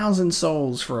 60,000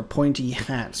 souls for a pointy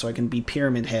hat so I can be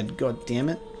Pyramid Head. God damn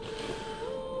it.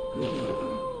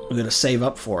 We're gonna save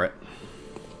up for it.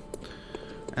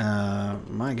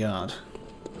 My god.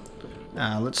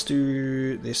 Let's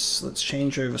do this. Let's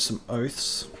change over some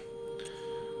oaths.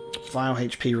 Vial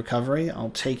HP recovery.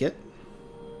 I'll take it.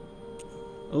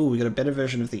 Oh, we got a better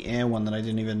version of the air one that I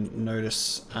didn't even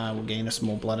notice. Will gain us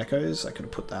more blood echoes. I could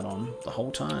have put that on the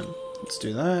whole time. Let's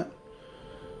do that.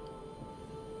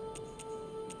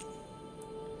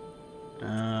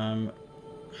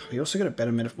 We also got a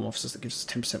better metamorphosis that gives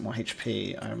us 10% more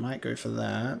HP. I might go for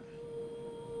that.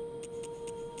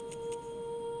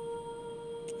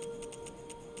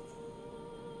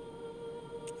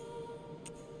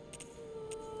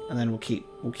 And then we'll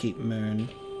keep Moon.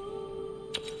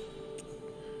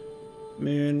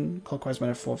 Moon, Clockwise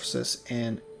Metamorphosis,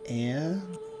 and Air.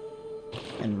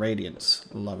 And Radiance.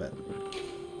 Love it.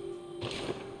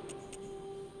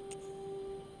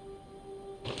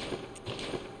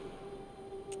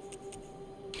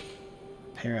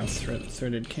 Repair our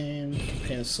Threaded Cane.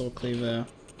 Repair Sword Cleaver.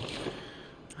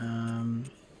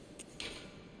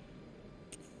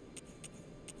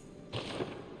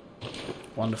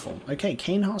 Wonderful. Okay,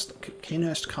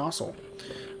 Cainhurst Castle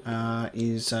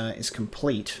is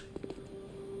complete.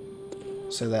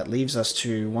 So that leaves us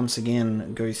to once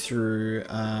again go through.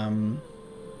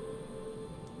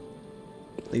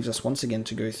 Leaves us once again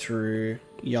to go through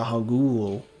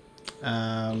Yahagul.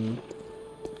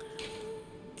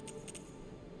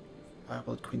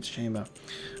 Blood Queen's Chamber.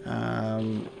 I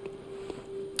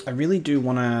really do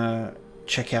want to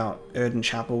check out Erden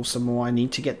Chapel some more. I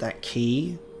need to get that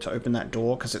key to open that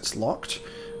door because it's locked.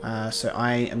 So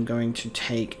I am going to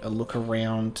take a look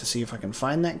around to see if I can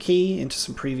find that key into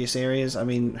some previous areas. I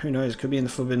mean, who knows? It could be in the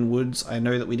Forbidden Woods. I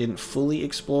know that we didn't fully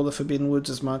explore the Forbidden Woods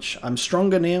as much. I'm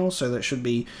stronger now, so that should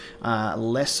be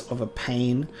less of a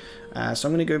pain. So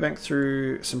I'm going to go back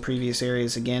through some previous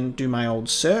areas again, do my old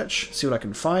search, see what I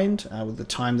can find with the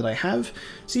time that I have,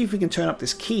 see if we can turn up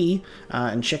this key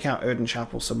and check out Erden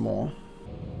Chapel some more.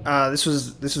 This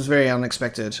was very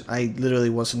unexpected. I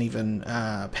literally wasn't even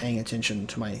paying attention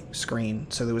to my screen,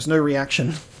 so there was no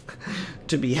reaction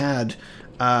to be had.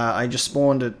 I just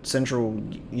spawned at Central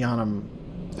Yharnam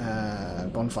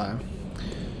bonfire,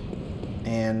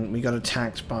 and we got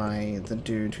attacked by the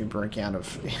dude who broke out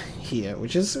of here,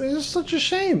 which is such a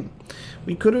shame.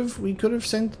 We could have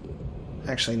sent.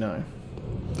 Actually, no.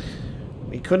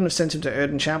 We couldn't have sent him to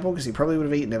Erden Chapel because he probably would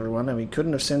have eaten everyone, and we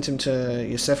couldn't have sent him to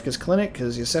Yosefka's clinic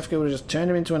because Yosefka would have just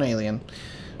turned him into an alien.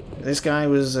 This guy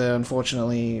was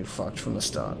unfortunately fucked from the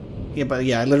start. Yeah, but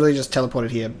yeah, I literally just teleported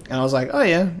here, and I was like, oh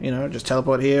yeah, you know, just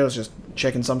teleport here. I was just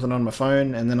checking something on my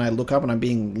phone, and then I look up and I'm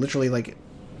being literally like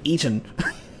eaten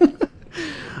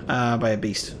by a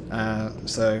beast.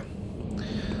 So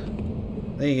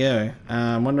there you go.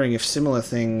 I'm wondering if similar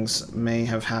things may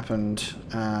have happened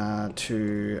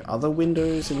to other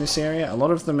windows in this area. A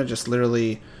lot of them are just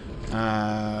literally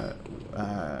by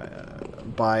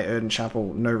Erden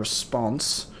Chapel, no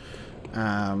response.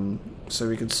 So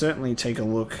we could certainly take a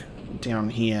look down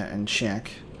here and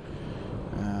check.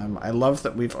 I love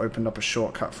that we've opened up a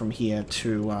shortcut from here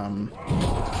to.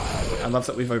 I love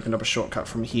that we've opened up a shortcut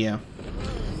from here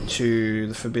to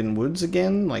the Forbidden Woods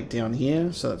again, like down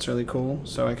here, so that's really cool.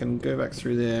 So I can go back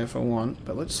through there if I want,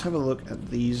 but let's have a look at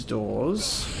these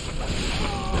doors.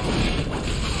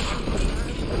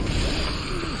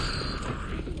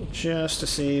 Just to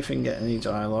see if we can get any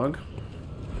dialogue.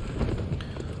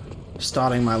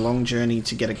 Starting my long journey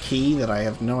to get a key that I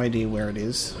have no idea where it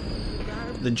is.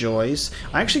 The joys.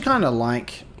 I actually kind of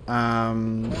like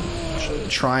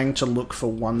trying to look for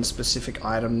one specific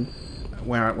item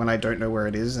when I don't know where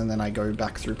it is, and then I go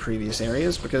back through previous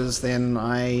areas, because then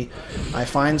I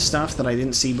find stuff that I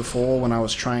didn't see before when I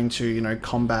was trying to, you know,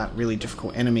 combat really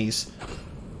difficult enemies.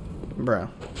 Bruh.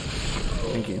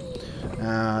 Thank you.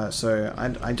 So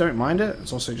I don't mind it.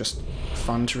 It's also just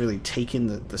fun to really take in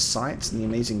the sights and the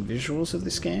amazing visuals of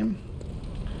this game.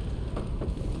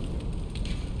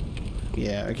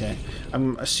 Yeah, okay.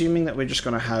 I'm assuming that we're just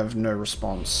going to have no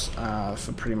response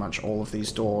for pretty much all of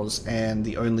these doors, and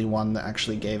the only one that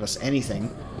actually gave us anything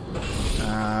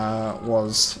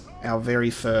was our very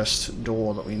first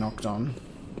door that we knocked on.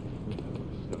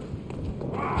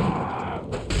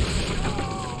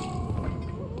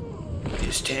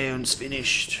 countdown's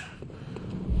finished.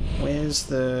 Where's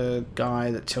the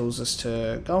guy that tells us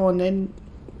to go on then?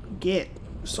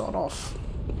 Sort off.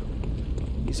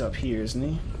 He's up here, isn't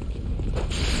he?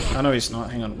 Oh no, he's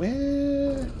not. Hang on.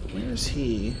 Where is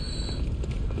he?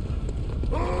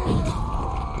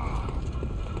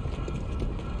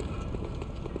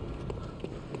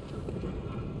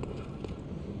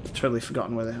 I've totally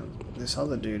forgotten where this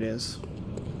other dude is.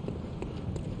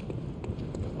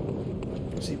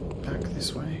 Is he back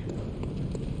this way?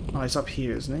 Oh, he's up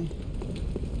here, isn't he?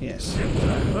 Yes.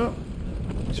 Oh,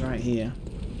 he's right here.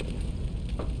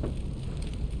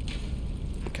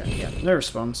 Okay, yeah, no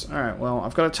response. Alright, well,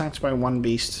 I've got attacked by one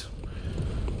beast,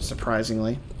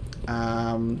 surprisingly.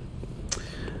 And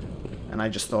I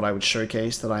just thought I would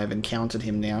showcase that I have encountered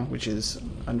him now, which is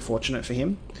unfortunate for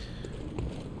him.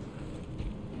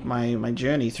 My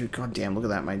journey through... Goddamn, look at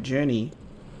that. My journey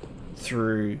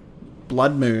through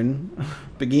Blood Moon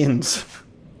begins.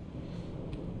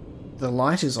 The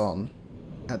light is on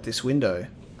at this window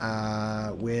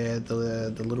where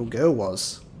the little girl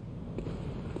was.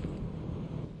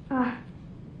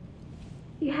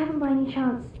 You haven't by any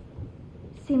chance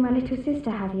seen my little sister,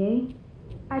 have you?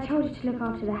 I told her to look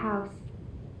after the house,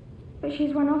 but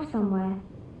she's run off somewhere.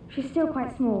 She's still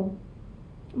quite small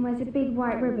and wears a big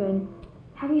white ribbon.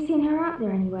 Have you seen her out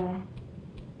there anywhere?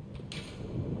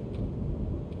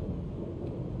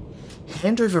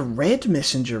 Hand over red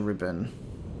messenger ribbon.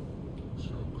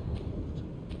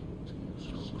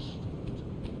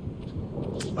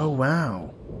 Oh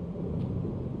wow.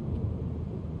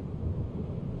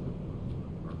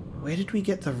 Where did we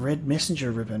get the red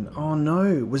messenger ribbon? Oh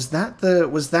no, was that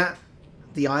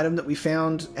the item that we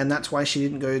found, and that's why she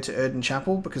didn't go to Erden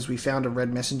Chapel, because we found a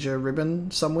red messenger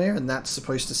ribbon somewhere, and that's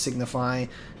supposed to signify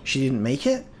she didn't make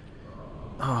it?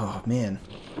 Oh man.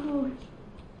 Oh,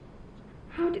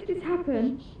 how did this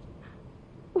happen?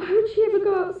 Why would she ever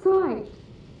go outside?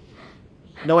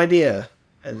 No idea.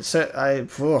 And so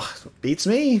beats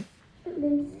me. At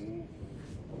least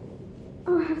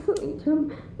I'll have something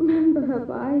to remember her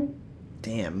by.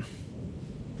 Damn.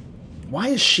 Why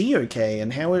is she okay?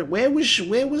 And where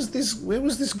was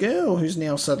this girl who's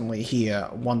now suddenly here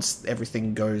once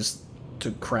everything goes to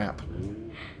crap?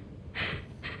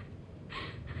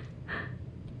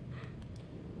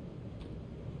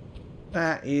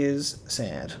 That is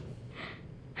sad.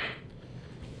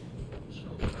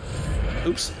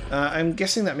 Oops. I'm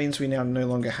guessing that means we now no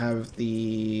longer have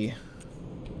the...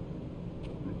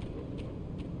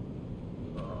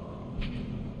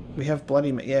 We have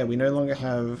bloody... Yeah, we no longer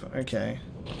have... Okay.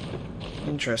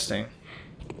 Interesting.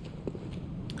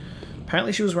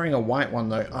 Apparently she was wearing a white one,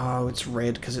 though. Oh, it's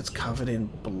red because it's covered in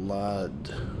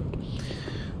blood.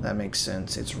 That makes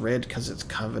sense. It's red because it's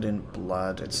covered in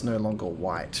blood. It's no longer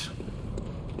white.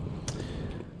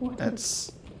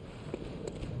 That's...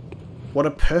 What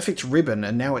a perfect ribbon,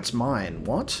 and now it's mine.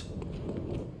 What?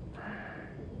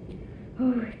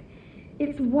 Oh,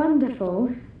 it's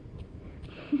wonderful.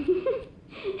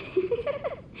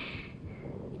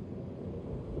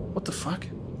 What the fuck?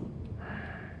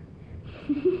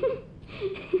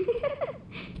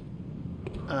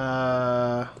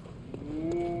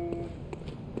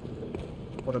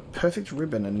 What a perfect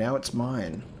ribbon, and now it's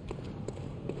mine.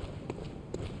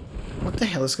 What the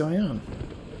hell is going on?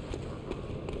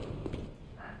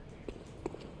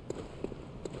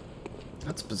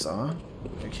 That's bizarre.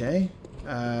 Okay.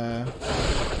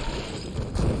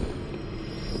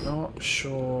 Not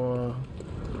sure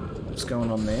what's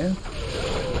going on there.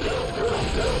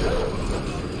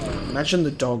 Imagine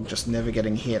the dog just never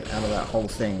getting hit out of that whole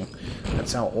thing.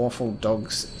 That's how awful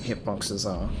dogs' hitboxes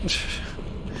are.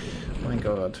 My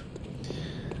god.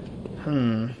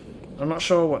 I'm not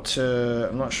sure what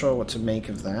to make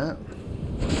of that.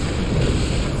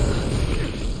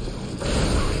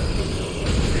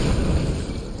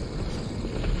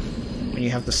 You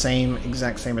have the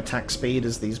exact same attack speed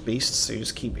as these beasts, so you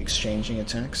just keep exchanging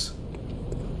attacks.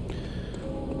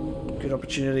 Good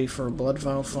opportunity for a blood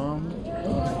vial farm.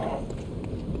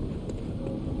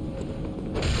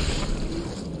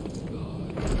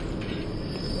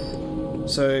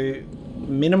 So,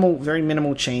 very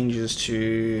minimal changes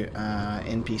to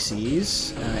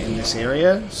NPCs in this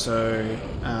area. So,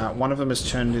 one of them is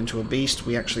turned into a beast.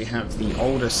 We actually have the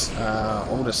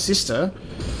older sister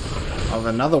of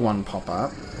another one pop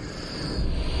up.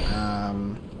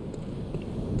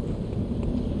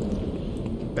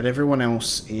 But everyone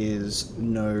else is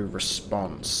no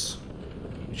response,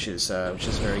 which is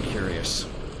very curious.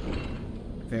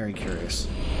 Very curious.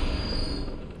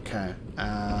 Okay,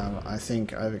 I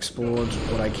think I've explored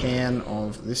what I can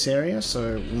of this area,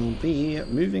 so we'll be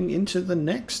moving into the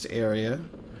next area,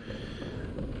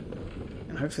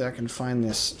 hopefully I can find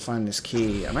this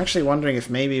key. I'm actually wondering if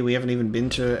maybe we haven't even been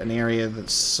to an area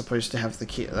that's supposed to have the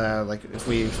key. Like if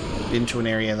we've been to an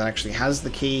area that actually has the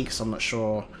key, because I'm not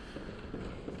sure.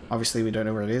 Obviously, we don't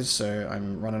know where it is, so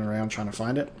I'm running around trying to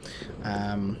find it.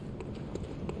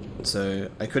 So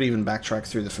I could even backtrack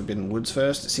through the Forbidden Woods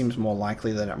first. It seems more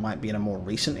likely that it might be in a more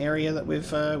recent area that we've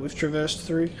traversed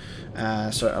through.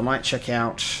 So I might check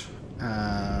out. We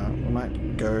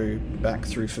might go back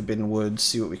through Forbidden Woods,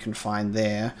 see what we can find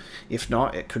there. If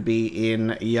not, it could be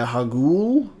in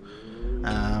Yahagul.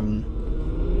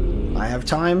 I have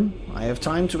time. I have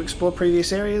time to explore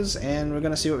previous areas, and we're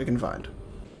going to see what we can find.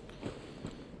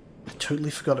 I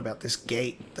totally forgot about this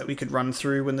gate that we could run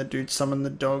through when the dude summoned the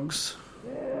dogs.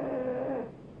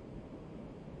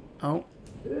 Oh.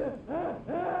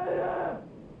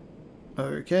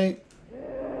 Okay.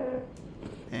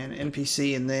 And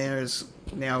NPC in there is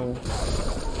now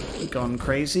gone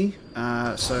crazy.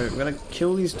 So we're going to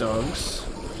kill these dogs.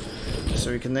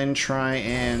 So we can then try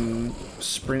and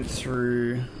sprint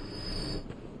through...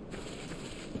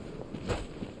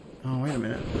 Oh, wait a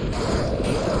minute.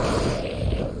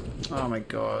 Oh my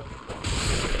god.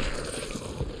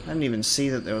 I didn't even see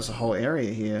that there was a whole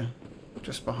area here.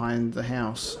 Just behind the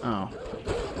house. Oh.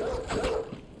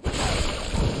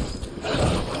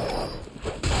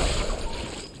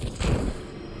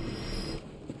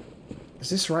 Is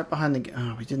this right behind the...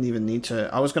 Oh, we didn't even need to...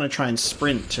 I was going to try and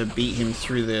sprint to beat him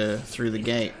through the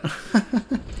gate.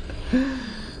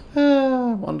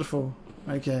 Ah, wonderful.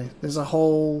 Okay, there's a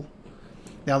whole...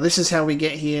 Now this is how we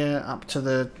get here up to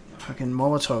the fucking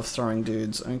Molotov throwing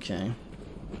dudes. Okay.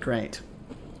 Great.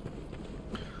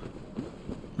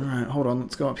 Alright, hold on,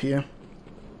 let's go up here.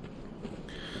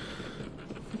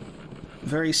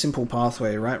 Very simple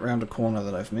pathway right round a corner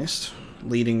that I've missed,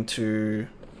 leading to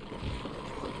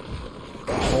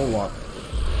a whole lot.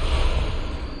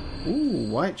 Ooh,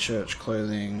 white church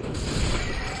clothing.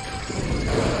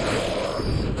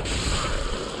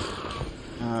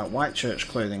 White church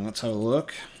clothing, let's have a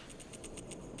look.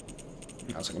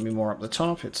 Is it going to be more up the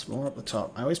top? It's more up the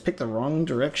top. I always pick the wrong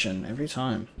direction every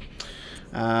time.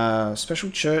 Special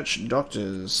church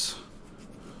doctors.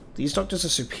 These doctors are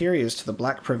superiors to the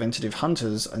black preventative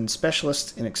hunters and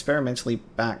specialists in experimentally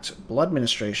backed blood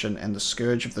administration and the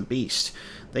scourge of the beast.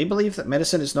 They believe that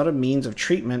medicine is not a means of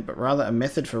treatment, but rather a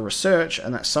method for research,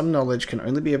 and that some knowledge can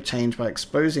only be obtained by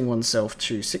exposing oneself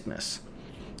to sickness.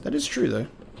 That is true, though.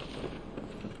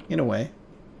 In a way.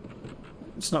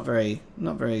 It's not very,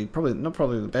 probably not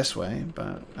the best way,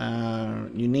 but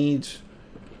you need,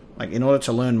 like, in order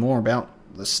to learn more about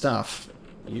the stuff,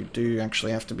 you do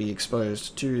actually have to be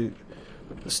exposed to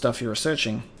the stuff you're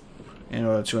researching in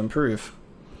order to improve.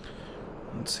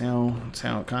 That's how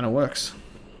it kind of works.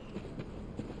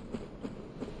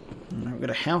 Now we've got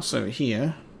a house over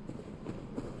here.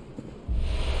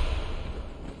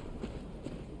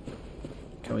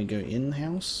 Can we go in the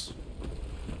house?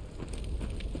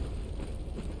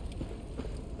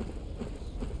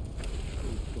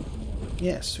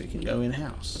 Yes, we can go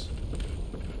in-house.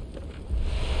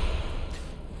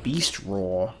 Beast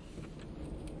Roar.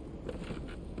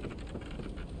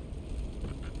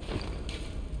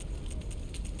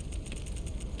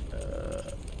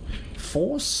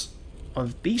 Force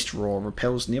of Beast Roar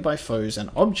repels nearby foes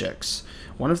and objects.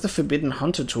 One of the forbidden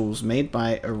hunter tools made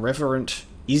by Irreverent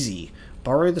Izzy.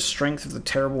 Borrow the strength of the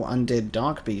terrible undead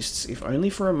dark beasts, if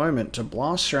only for a moment, to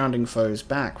blast surrounding foes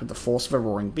back with the force of a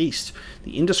roaring beast.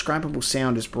 The indescribable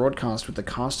sound is broadcast with the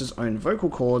caster's own vocal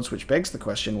cords, which begs the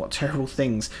question, what terrible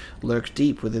things lurk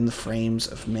deep within the frames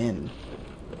of men?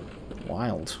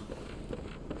 Wild.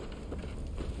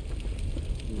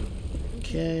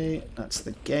 Okay, that's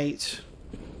the gate.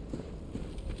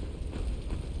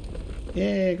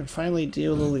 Yeah, I can finally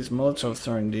deal with all these Molotov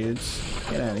throwing dudes.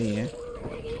 Get out of here.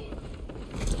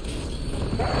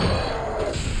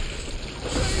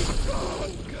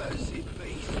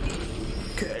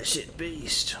 Cursed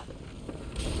beast.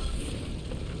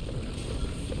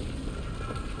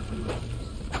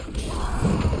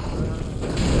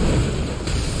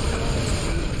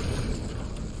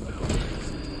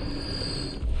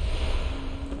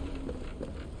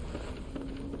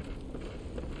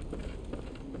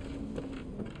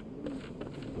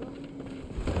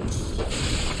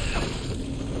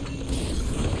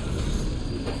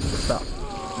 Stop.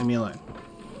 Leave me alone.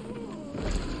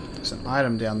 There's an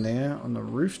item down there on the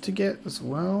roof to get as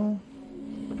well.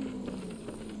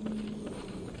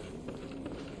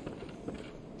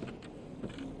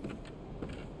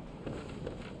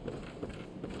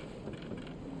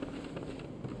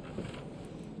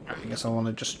 I guess I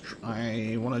want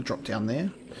to drop down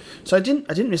there. So I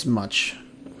didn't miss much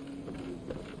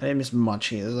I didn't miss much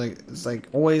here. It's like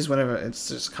always whenever it's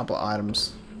just a couple of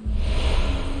items.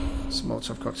 Some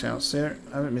Molotov cocktails there.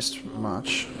 I haven't missed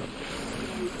much.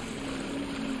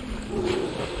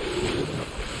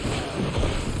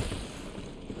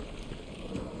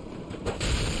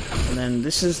 And then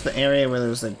this is the area where there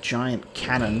was a giant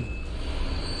cannon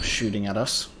shooting at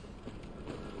us.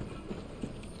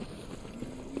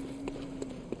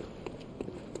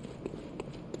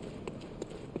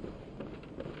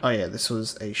 Oh yeah, this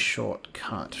was a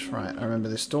shortcut. Right, I remember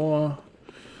this door.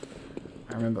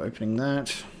 I remember opening that.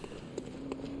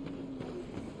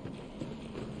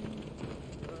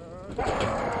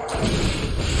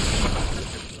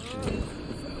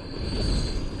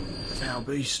 Foul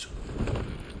beast.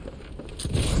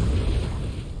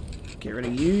 Get rid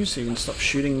of you so you can stop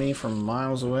shooting me from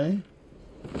miles away.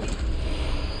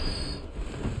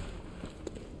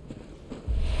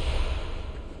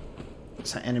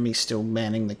 Is that enemy still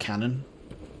manning the cannon?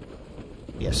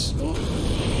 Yes.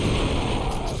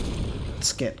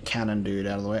 Let's get cannon dude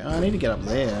out of the way. Oh, I need to get up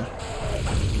there.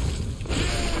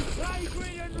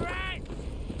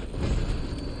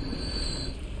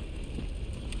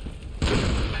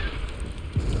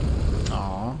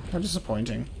 Aw, how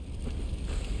disappointing.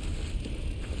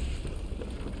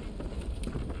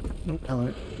 Oh,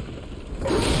 hello.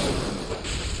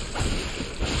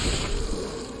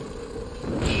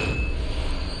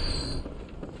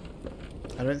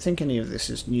 I don't think any of this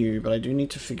is new, but I do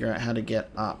need to figure out how to get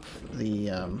up the,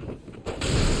 how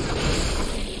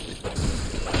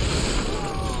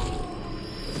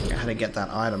to get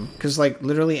that item. Because, like,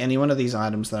 literally any one of these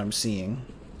items that I'm seeing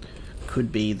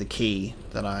could be the key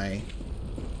that I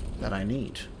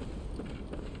need.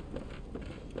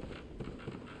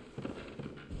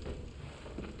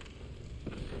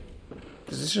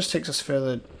 Because this just takes us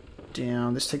further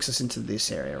down. This takes us into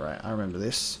this area, right? I remember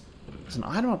this. There's an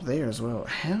item up there as well.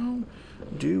 How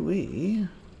do we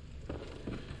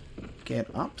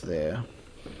get up there?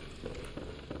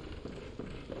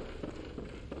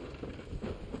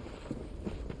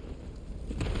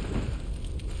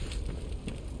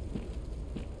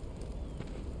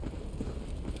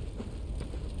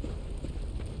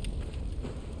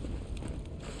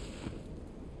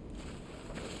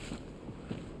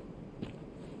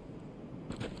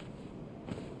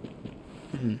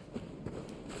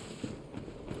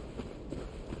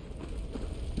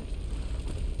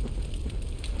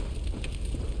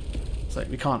 It's like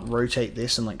we can't rotate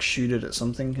this and like shoot it at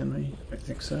something, can we? I don't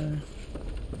think so.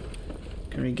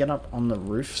 Can we get up on the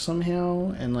roof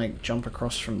somehow and like jump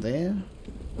across from there?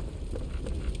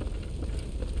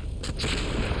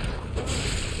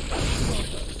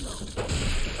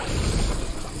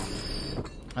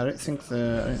 I don't think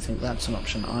that's an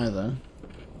option either.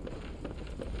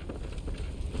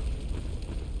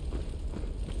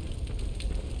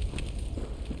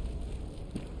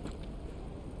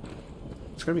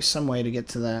 There's got to be some way to get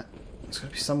to that. There's got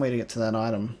to be some way to get to that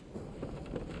item.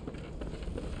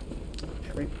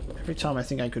 Every time I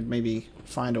think I could maybe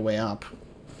find a way up,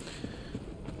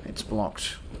 it's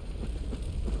blocked.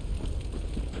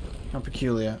 How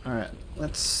peculiar. Alright,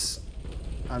 let's...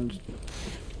 well,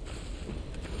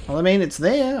 I mean, it's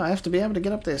there. I have to be able to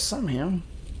get up there somehow.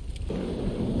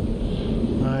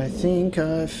 I think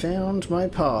I found my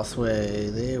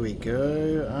pathway. There we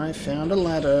go. I found a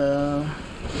ladder.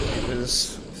 It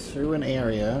was through an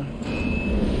area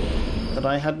that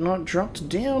I had not dropped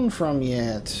down from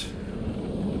yet.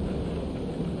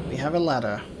 We have a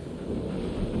ladder.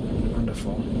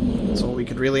 Wonderful. That's all we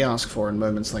could really ask for in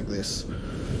moments like this.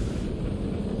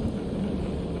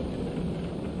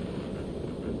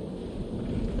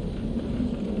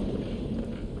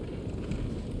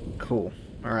 Cool.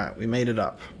 Alright, we made it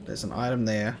up. There's an item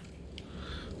there.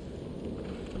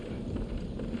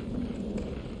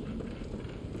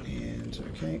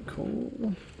 Okay,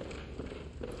 cool.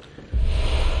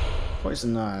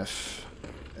 Poison knife.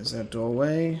 Is that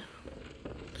doorway?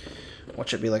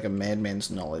 Watch it be like a madman's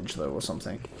knowledge, though, or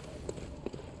something.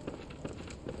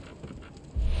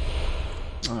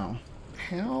 Oh.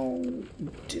 How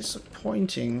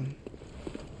disappointing.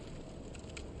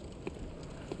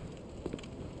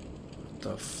 What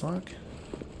the fuck?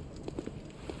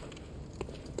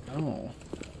 Oh.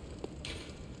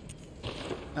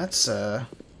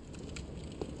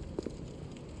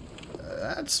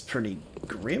 That's pretty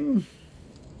grim.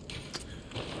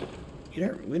 We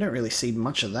don't really see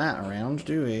much of that around,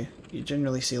 do we? You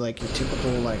generally see like your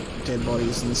typical like dead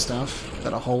bodies and stuff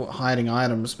that are hiding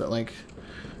items, but like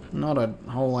not a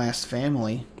whole ass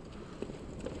family.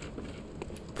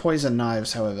 Poison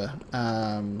knives, however,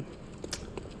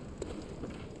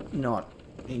 not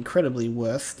incredibly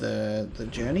worth the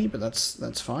journey, but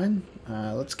that's fine.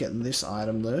 Let's get this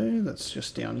item though. That's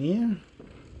just down here.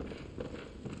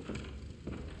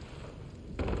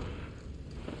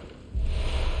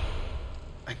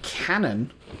 A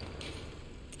cannon?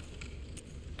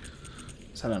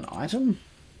 Is that an item?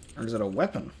 Or is it a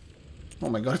weapon? Oh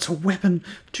my god, it's a weapon!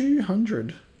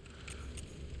 200!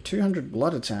 200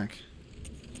 blood attack.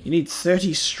 You need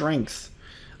 30 strength.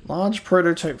 Large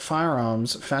prototype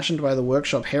firearms, fashioned by the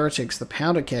workshop heretics, the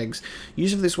powder kegs.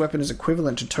 Use of this weapon is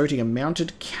equivalent to toting a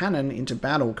mounted cannon into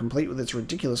battle, complete with its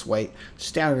ridiculous weight,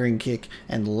 staggering kick,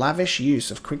 and lavish use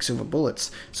of quicksilver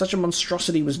bullets. Such a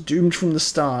monstrosity was doomed from the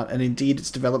start, and indeed its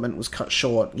development was cut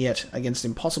short, yet, against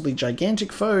impossibly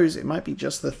gigantic foes, it might be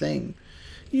just the thing.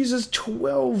 Uses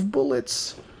 12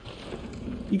 bullets!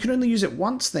 You can only use it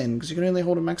once then, because you can only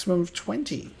hold a maximum of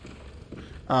 20.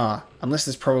 Ah, unless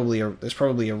there's probably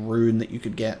a rune that you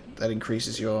could get that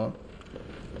increases your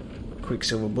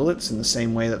quicksilver bullets in the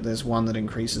same way that there's one that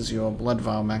increases your blood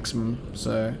vial maximum.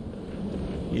 So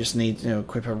you just need to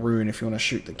equip a rune if you want to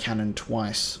shoot the cannon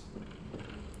twice.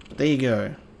 There you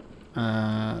go.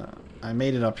 I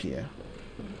made it up here,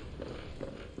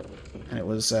 and it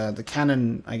was the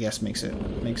cannon. I guess makes it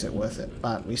worth it.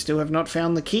 But we still have not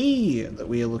found the key that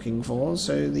we are looking for,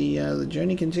 so the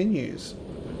journey continues.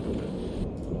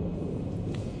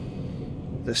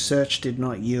 The search did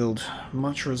not yield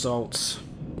much results,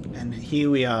 and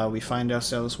here we are. We find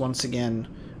ourselves once again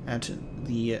at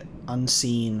the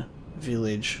unseen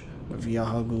village of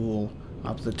Yahagul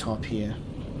up the top here.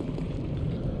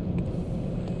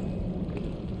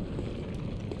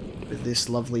 With this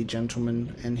lovely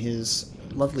gentleman and his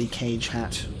lovely cage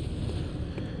hat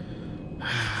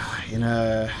in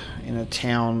a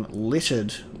town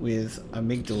littered with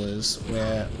amygdalas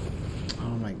where,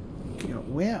 oh my god,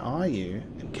 where are you?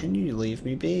 And can you leave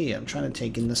me be? I'm trying to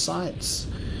take in the sights.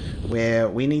 Where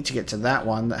we need to get to that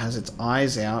one that has its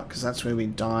eyes out, because that's where we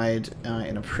died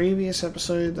in a previous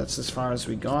episode. That's as far as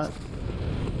we got.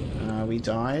 We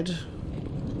died.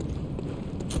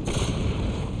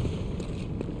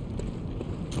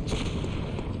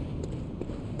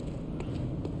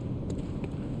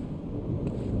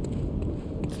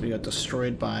 So we got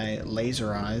destroyed by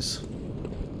laser eyes.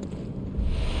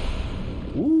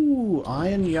 Ooh,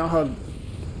 Iron Yahagul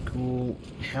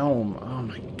helm. Oh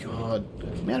my god.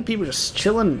 The amount of people just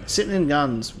chilling, sitting in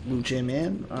guns, wheelchair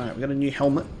man. Alright, we got a new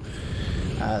helmet.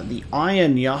 The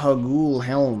Iron Yahagul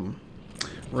helm.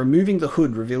 Removing the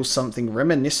hood reveals something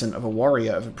reminiscent of a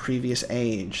warrior of a previous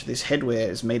age. This headwear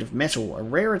is made of metal, a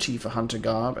rarity for hunter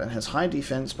garb, and has high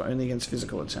defense but only against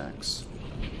physical attacks.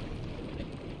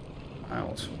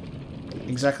 Out.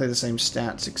 Exactly the same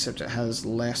stats, except it has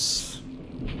less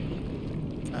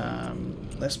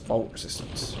bolt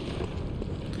resistance.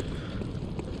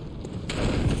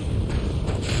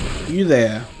 You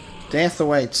there. Death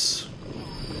awaits.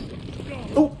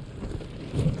 Oh!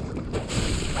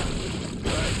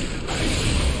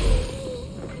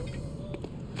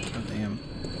 God damn.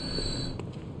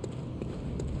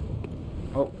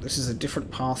 Oh, this is a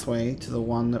different pathway to the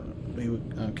one that we were...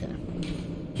 Okay.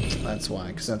 That's why,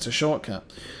 because that's a shortcut.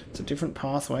 It's a different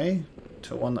pathway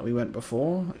to one that we went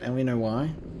before, and we know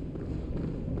why.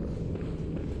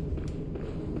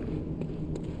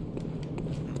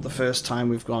 The first time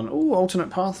we've gone, ooh, alternate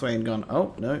pathway, and gone,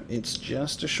 oh, no, it's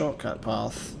just a shortcut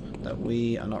path that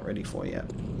we are not ready for yet.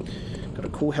 Got a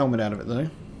cool helmet out of it, though.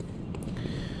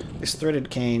 This threaded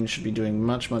cane should be doing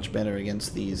much, much better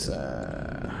against these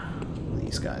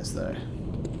guys, though.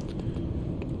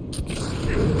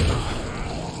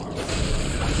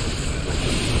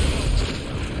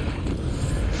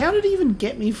 How did he even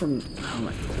get me from... Oh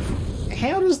my...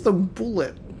 How does the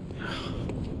bullet...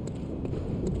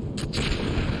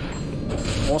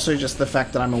 Also just the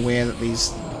fact that I'm aware that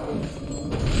these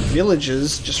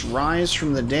villagers just rise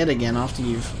from the dead again after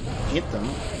you've hit them.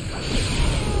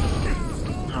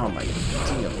 Oh my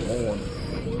dear lord.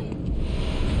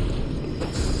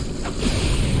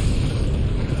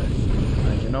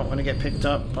 I do not want to get picked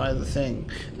up by the thing.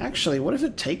 Actually, what if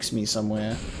it takes me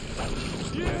somewhere?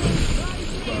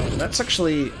 That's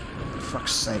actually... For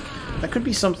fuck's sake. That could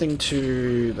be something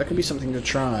to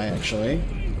try, actually.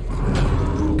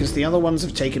 Because the other ones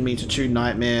have taken me to 2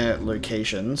 nightmare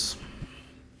locations.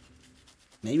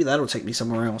 Maybe that'll take me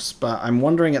somewhere else. But I'm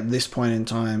wondering at this point in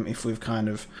time if we've kind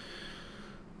of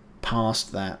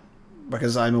past that.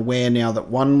 Because I'm aware now that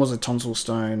one was a tonsil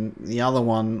stone, the other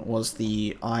one was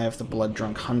the Eye of the Blood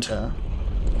Drunk Hunter.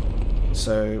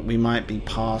 So we might be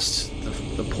past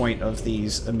the point of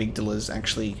these amygdalas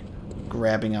actually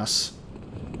grabbing us.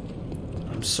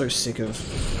 I'm so sick of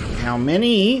how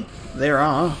many there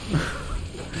are.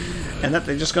 And that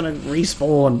they're just gonna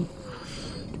respawn.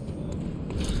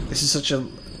 This is such a...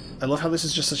 I love how this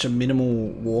is just such a minimal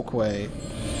walkway.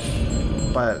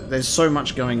 But there's so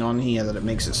much going on here that it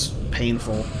makes it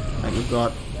painful. Like, we've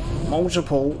got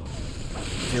multiple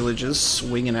villagers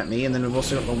swinging at me, and then we've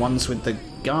also got the ones with the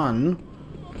gun.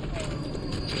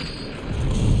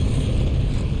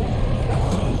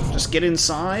 Just get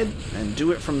inside and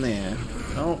do it from there.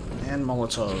 Oh, and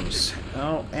Molotovs.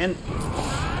 Oh, and...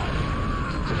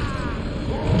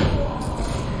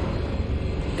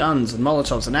 guns and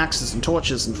Molotovs and axes and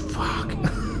torches and fuck.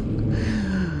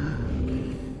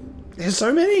 There's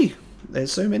so many.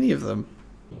 There's so many of them.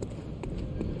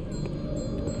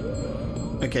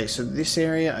 Okay, so this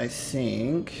area, I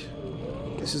think...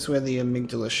 this is where the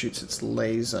amygdala shoots its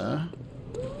laser.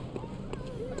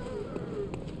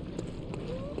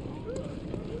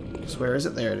 So where is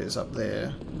it? There it is, up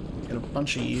there. Got a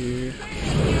bunch of you.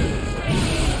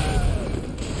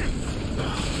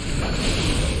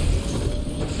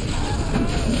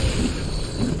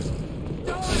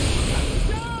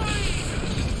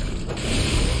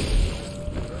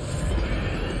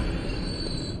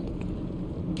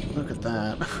 Look at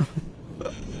that.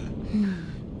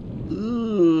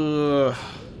 Ugh.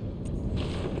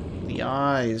 The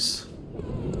eyes.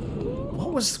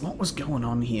 What was going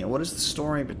on here? What is the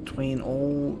story between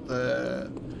all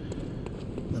the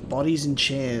bodies in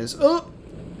chairs? Oh,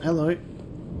 hello.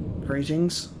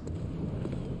 Greetings.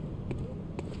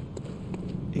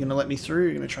 You gonna let me through?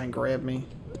 You're gonna try and grab me?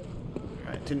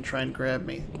 Alright, didn't try and grab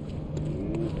me.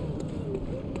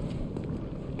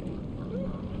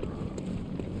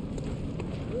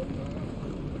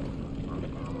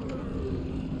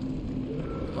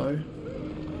 Hello?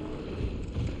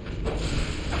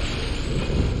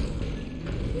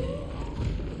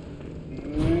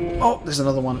 Oh, there's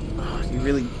another one. Oh, you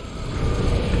really...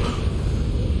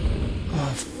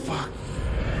 oh, fuck.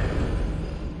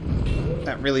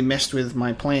 That really messed with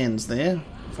my plans there,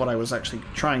 of what I was actually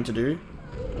trying to do.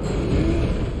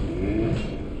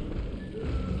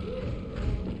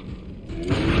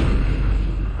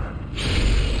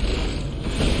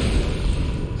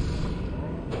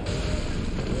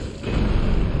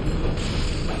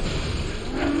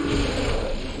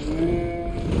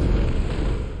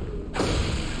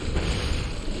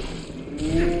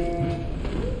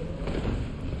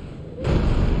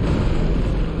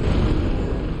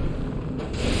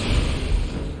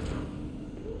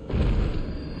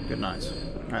 Nice.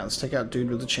 Alright, let's take out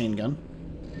dude with the chain gun.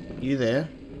 You there.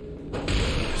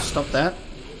 Stop that,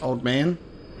 old man.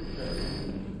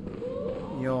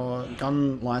 Your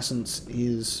gun license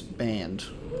is banned.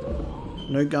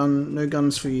 No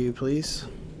guns for you, please.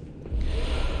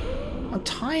 A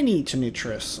tiny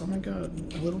Tonitrus. Oh my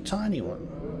god, a little tiny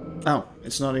one. Oh,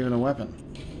 it's not even a weapon.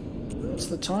 What's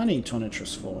the tiny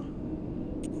Tonitrus for?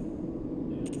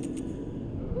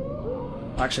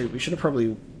 Actually, we should have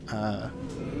probably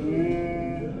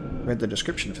read the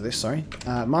description for this, sorry.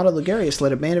 Martyr Logarius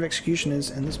led a band of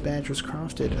executioners, and this badge was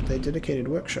crafted at their dedicated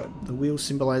workshop. The wheel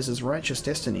symbolizes righteous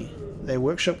destiny. Their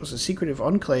workshop was a secretive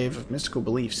enclave of mystical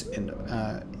beliefs and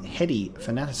heady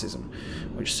fanaticism,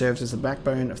 which served as the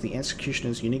backbone of the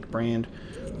executioner's unique brand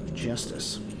of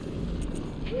justice.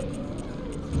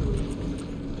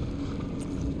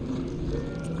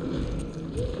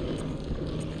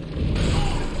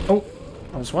 Oh!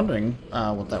 I was wondering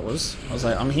what that was. I was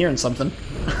like, I'm hearing something.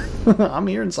 I'm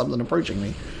hearing something approaching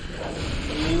me.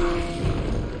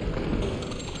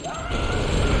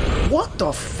 What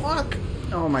the fuck?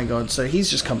 Oh my god, so he's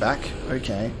just come back.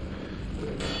 Okay.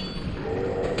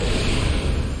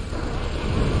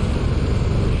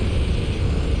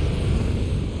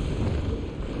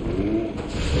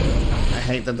 I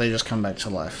hate that they just come back to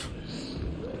life.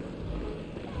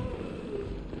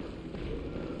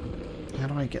 How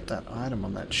do I get that item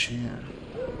on that chair?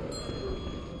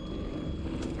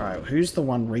 Alright, who's the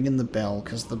one ringing the bell?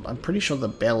 Because I'm pretty sure the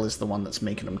bell is the one that's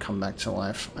making them come back to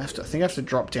life. I think I have to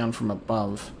drop down from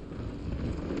above.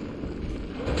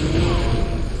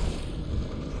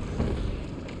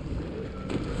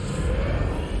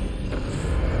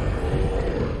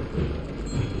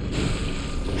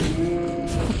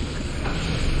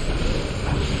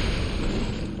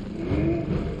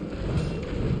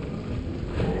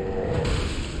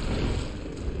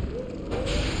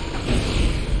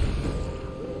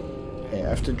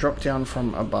 To drop down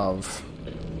from above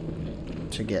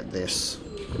to get this.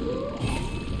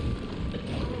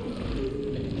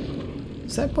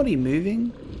 Is that body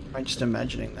moving? Am I just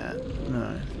imagining that?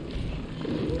 No.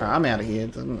 Alright, I'm out of here.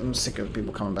 I'm sick of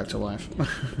people coming back to life.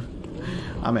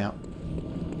 I'm out.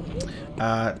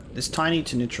 This tiny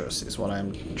Tonitrus is what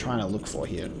I'm trying to look for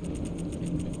here.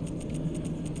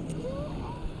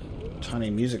 tiny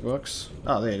music box.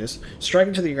 Oh, there it is. Strike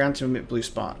into the ground to emit blue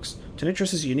sparks.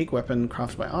 Tenitris is a unique weapon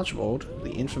crafted by Archibald,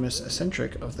 the infamous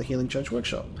eccentric of the Healing Church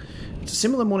Workshop. It's a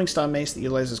similar Morningstar mace that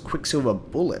utilizes quicksilver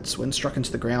bullets. When struck into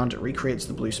the ground, it recreates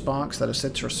the blue sparks that are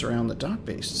said to surround the dark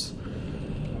beasts.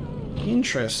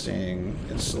 Interesting.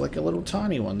 It's like a little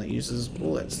tiny one that uses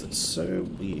bullets. That's so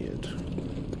weird.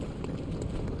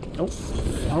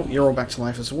 Oh, you're all back to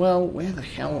life as well. Where the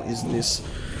hell is this?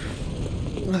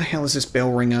 Where the hell is this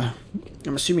bell ringer?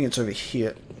 I'm assuming it's over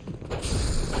here.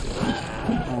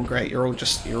 Oh great, you're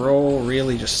all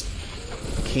really just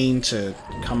keen to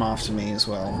come after me as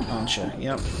well, aren't you?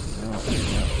 Yep.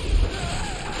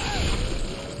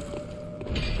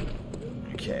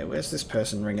 Okay, where's this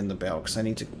person ringing the bell? Because I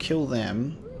need to kill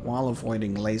them while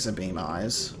avoiding laser beam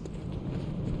eyes.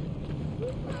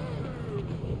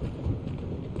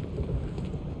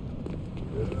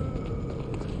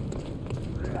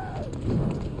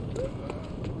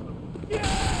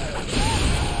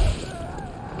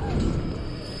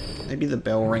 Maybe the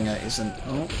bell ringer isn't...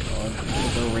 Oh god,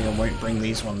 the bell ringer won't bring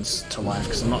these ones to life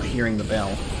because I'm not hearing the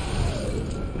bell.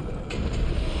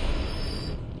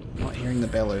 I'm not hearing the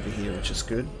bell over here, which is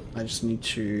good. I just need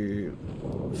to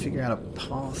figure out a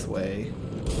pathway.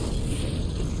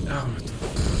 Oh.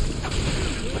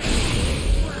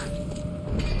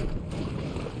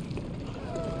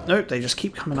 Nope, they just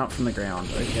keep coming up from the ground.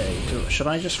 Okay, should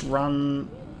I just run...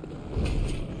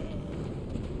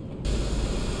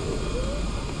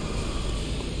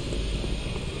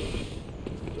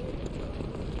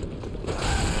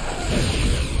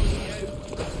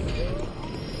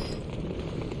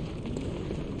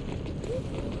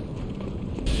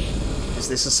 Is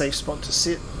this a safe spot to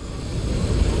sit?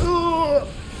 Oh!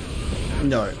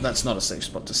 No, that's not a safe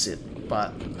spot to sit,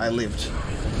 but I lived.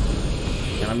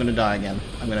 And I'm gonna die again.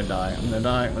 I'm gonna die. I'm gonna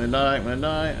die. I'm gonna die. I'm gonna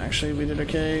die. Actually, we did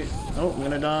okay. Oh, I'm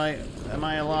gonna die. Am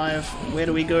I alive? Where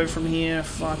do we go from here?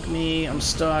 Fuck me. I'm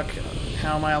stuck.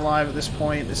 How am I alive at this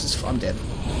point? This is... I'm dead.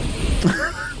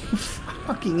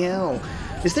 Fucking hell.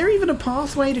 Is there even a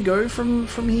pathway to go from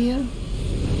here?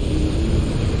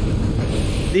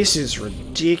 This is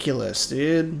ridiculous,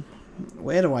 dude.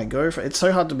 Where do I go? It's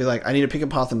so hard to be like, I need to pick a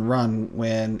path and run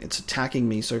when it's attacking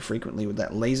me so frequently with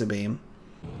that laser beam.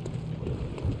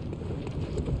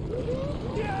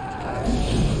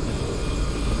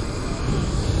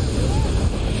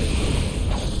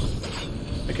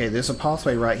 Okay, there's a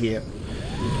pathway right here.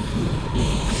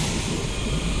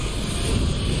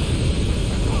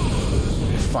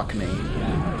 Fuck me.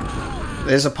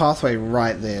 There's a pathway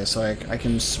right there, so I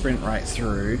can sprint right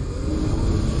through.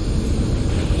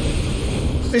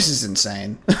 This is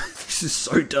insane. This is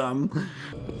so dumb.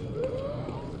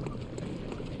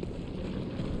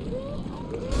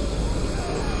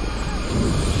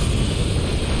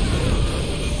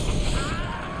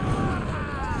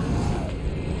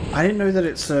 I didn't know that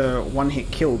it's a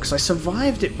one-hit kill, because I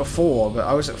survived it before, but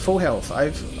I was at full health.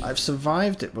 I've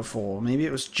survived it before. Maybe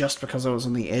it was just because I was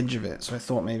on the edge of it, so I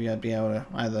thought maybe I'd be able to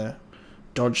either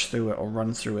dodge through it or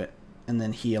run through it and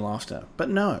then heal after. But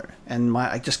no, and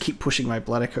I just keep pushing my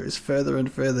blood echoes further and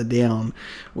further down,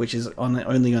 which is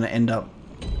only going to end up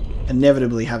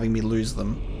inevitably having me lose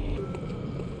them.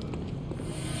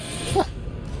 Huh.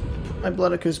 Put my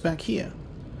blood echoes back here.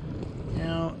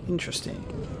 How interesting.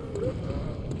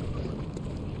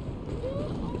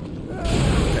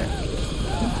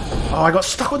 Oh, I got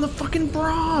stuck on the fucking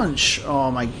branch!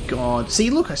 Oh my god. See,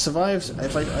 look, I survived.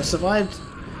 I survived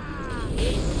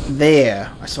there.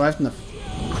 I survived in the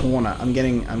corner. I'm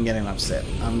getting upset.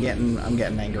 I'm getting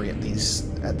angry at this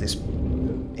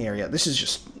area. This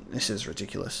is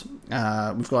ridiculous.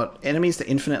 We've got enemies that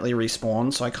infinitely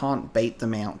respawn, so I can't bait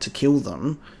them out to kill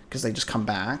them because they just come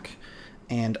back.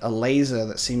 And a laser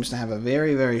that seems to have a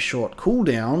very, very short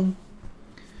cooldown.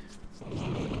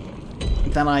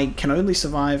 Then I can only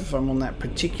survive if I'm on that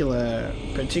particular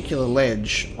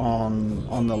ledge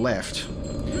on the left.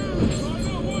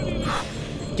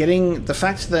 Getting the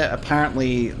fact that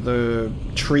apparently the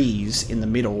trees in the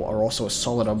middle are also a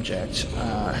solid object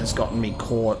has gotten me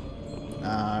caught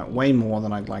way more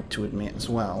than I'd like to admit as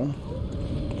well.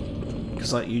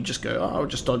 Because like you just go, oh, I'll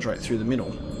just dodge right through the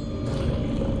middle.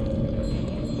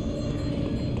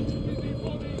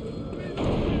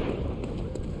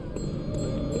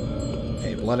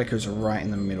 Blood echoes are right in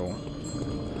the middle.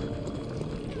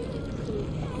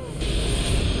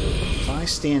 If I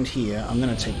stand here, I'm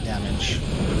going to take damage.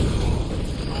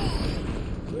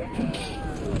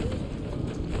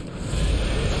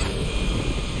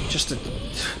 Just a...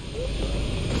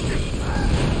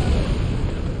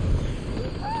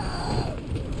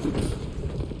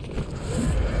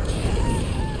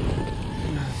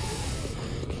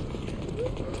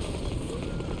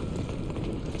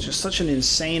 just such an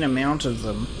insane amount of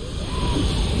them.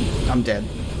 I'm dead.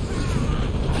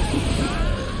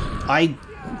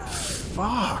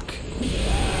 Fuck.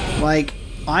 Like,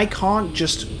 I can't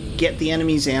just get the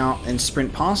enemies out and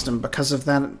sprint past them because of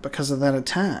that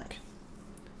attack.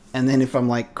 And then if I'm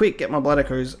like, quick, get my blood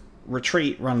echoes,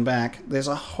 retreat, run back, there's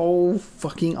a whole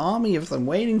fucking army of them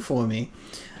waiting for me.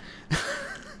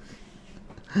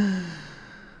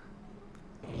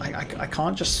 I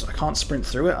can't sprint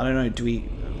through it. I don't know,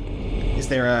 is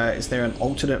there an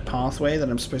alternate pathway that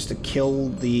I'm supposed to kill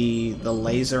the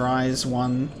laser eyes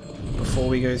one before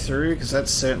we go through? Because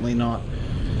that's certainly not,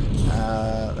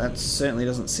 that certainly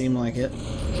doesn't seem like it.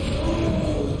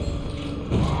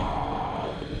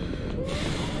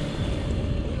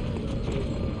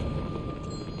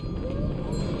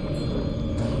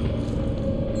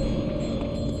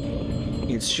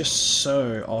 It's just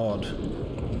so odd.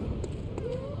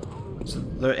 So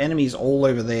the enemies all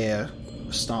over there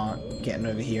start getting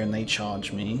over here and they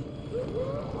charge me.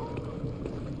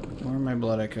 Where are my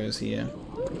blood echoes here?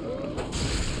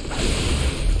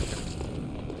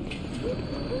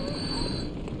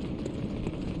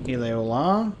 Here they all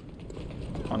are.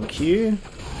 On cue.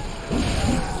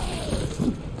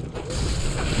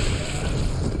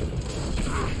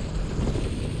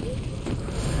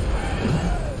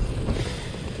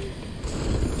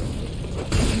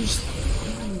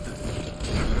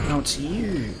 No, it's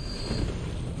you.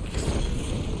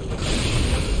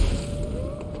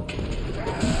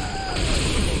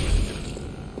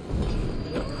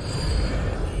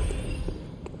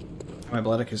 My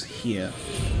blood echoes here.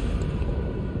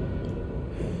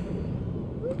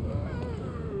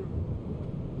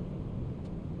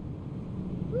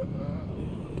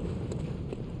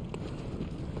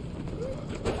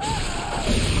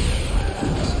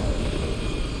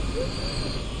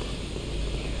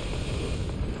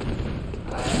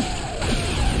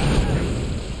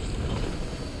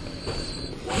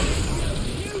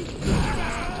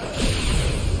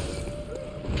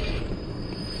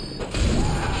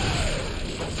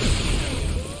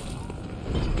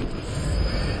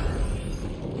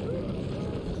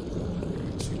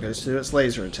 To do its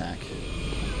laser attack.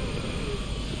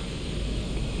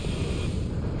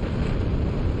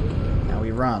 Now we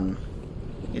run.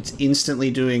 It's instantly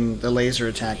doing the laser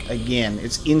attack again.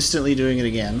 It's instantly doing it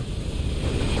again.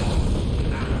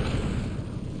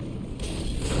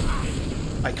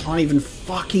 I can't even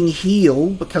fucking heal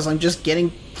because I'm just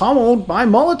getting pummeled by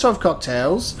Molotov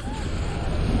cocktails.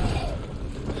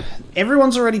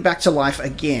 Everyone's already back to life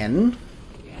again.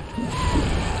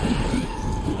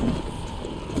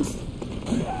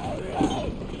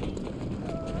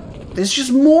 There's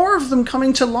just more of them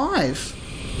coming to life.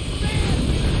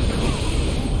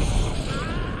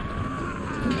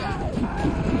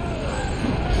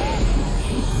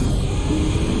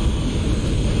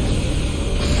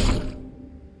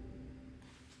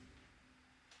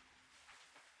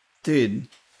 Dude.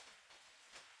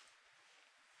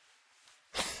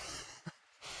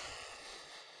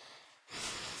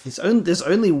 There's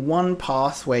only one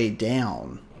pathway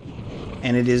down,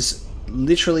 and it is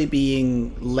literally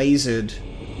being lasered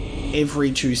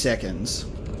every 2 seconds.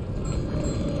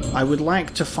 I would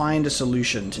like to find a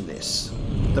solution to this.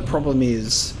 The problem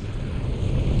is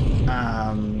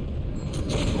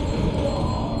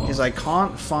I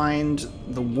can't find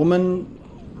the woman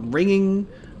ringing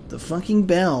the fucking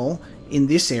bell in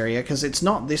this area, because it's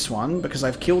not this one, because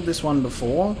I've killed this one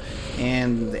before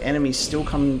and the enemy's still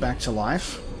coming back to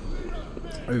life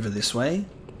over this way.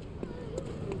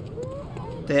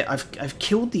 I've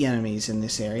killed the enemies in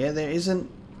this area. There is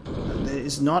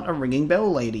not a ringing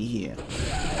bell lady here.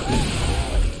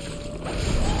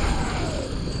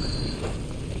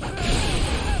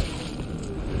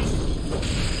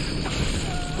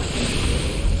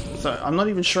 So I'm not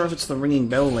even sure if it's the ringing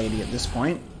bell lady at this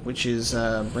point, which is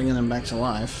bringing them back to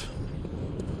life.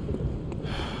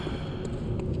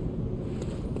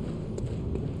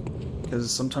 Because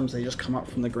sometimes they just come up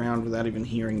from the ground without even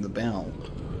hearing the bell.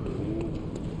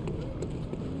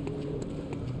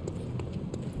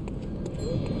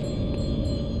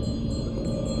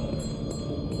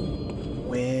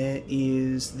 Where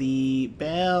is the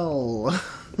bell?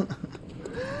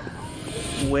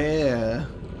 Where?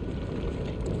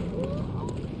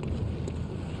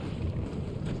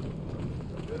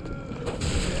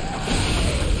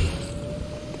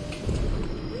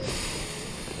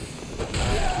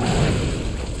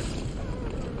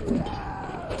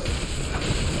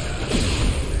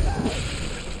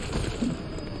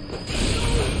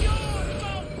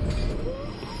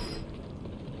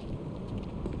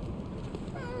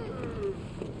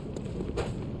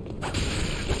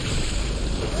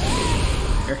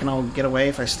 reckon I'll get away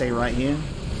if I stay right here?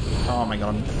 Oh my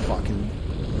god, I'm fucking...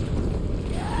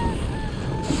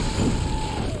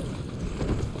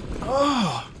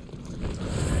 Oh!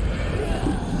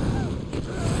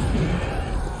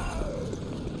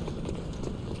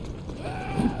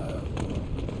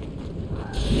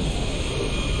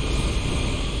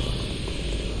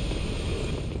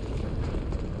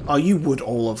 Oh, you would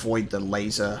all avoid the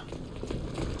laser.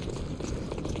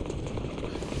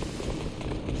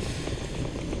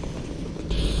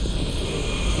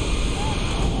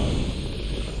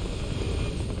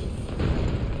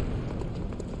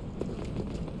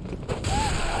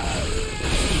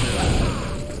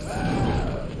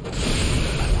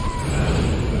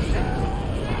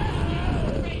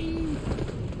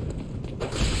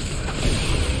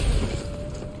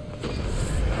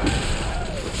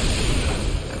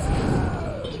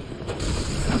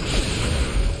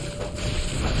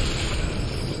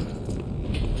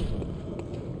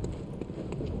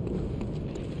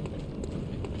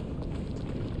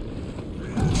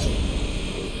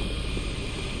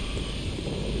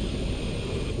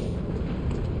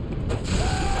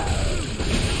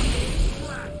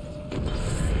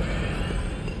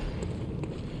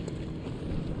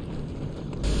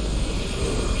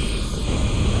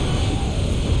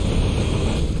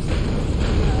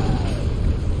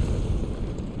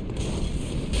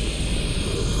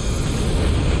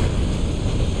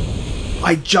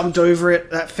 I jumped over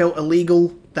it. That felt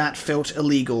illegal. That felt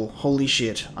illegal. Holy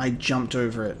shit. I jumped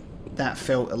over it. That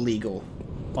felt illegal.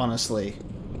 Honestly.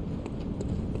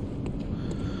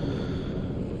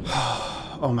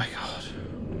 Oh my god.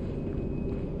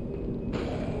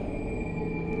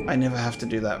 I never have to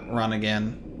do that run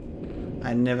again.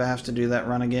 I never have to do that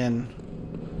run again.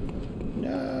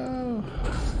 No.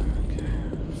 Okay.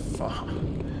 Fuck.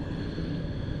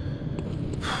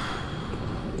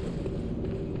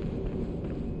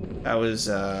 That was,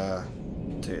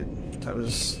 dude, that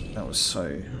was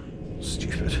so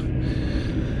stupid.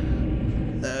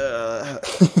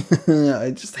 I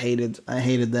just hated that. I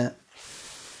hated that.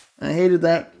 I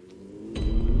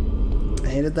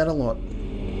hated that a lot.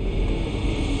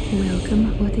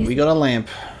 Welcome. What is... We got a lamp.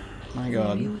 My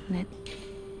god.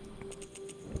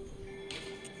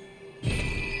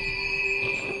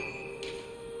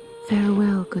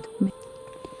 Farewell, good...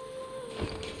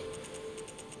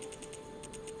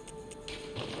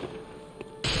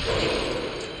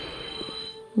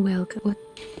 Welcome. What?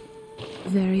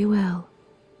 Very well.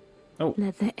 Oh.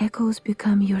 Let the echoes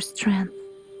become your strength.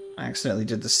 I accidentally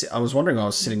did this. I was wondering I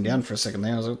was sitting down for a second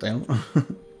there. I was like, damn.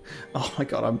 Oh my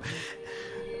god, I'm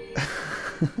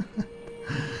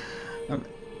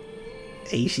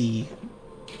 80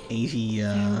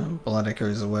 blood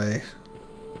echoes away.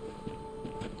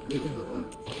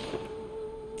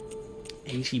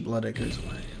 80 blood echoes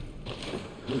away.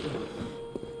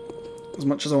 As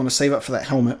much as I want to save up for that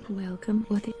helmet. Welcome.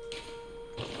 What is...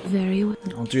 Very well.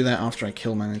 I'll do that after I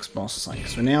kill my next boss. So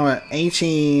we're now at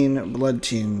 18 blood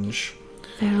tinge.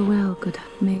 Farewell, good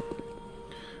mate.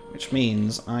 Which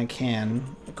means I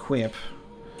can equip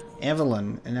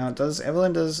Evelyn. And now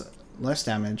Evelyn does less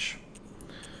damage,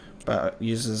 but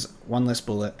uses one less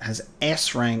bullet, has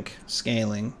S rank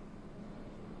scaling.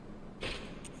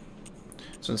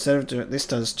 So instead of doing this,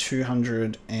 does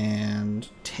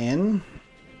 210.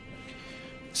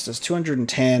 This does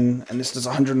 210, and this does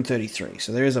 133.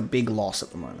 So there is a big loss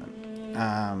at the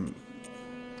moment.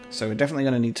 So we're definitely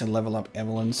going to need to level up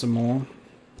Evelyn some more.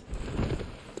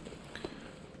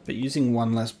 But using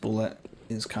one less bullet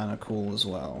is kind of cool as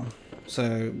well.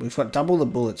 So we've got double the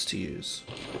bullets to use.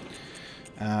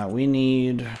 We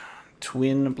need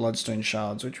twin bloodstone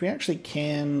shards, which we actually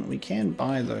can. We can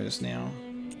buy those now.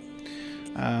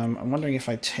 I'm wondering if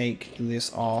I take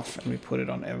this off and we put it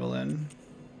on Evelyn.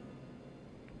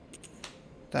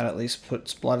 That at least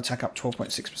puts blood attack up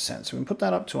 12.6%. So we can put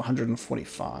that up to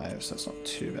 145, so that's not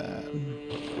too bad.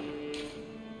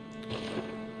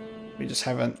 We just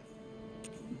haven't...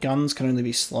 Guns can only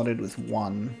be slotted with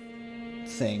one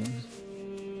thing.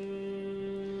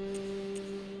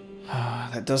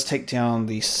 That does take down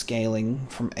the scaling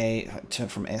from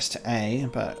from S to A,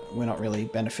 but we're not really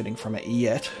benefiting from it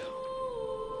yet.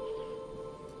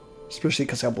 Especially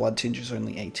because our blood tinge is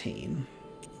only 18.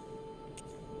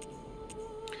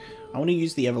 I want to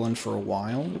use the Evelyn for a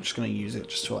while. I'm just going to use it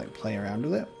just to like play around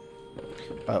with it.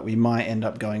 But we might end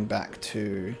up going back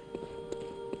to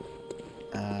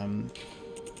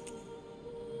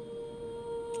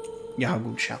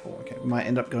Yahagul Chapel. Okay, we might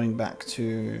end up going back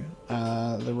to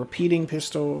the repeating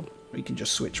pistol. We can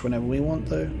just switch whenever we want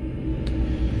though.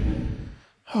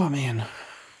 Oh man.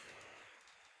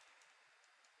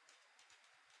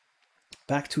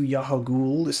 Back to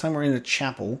Yahagul. This time we're in a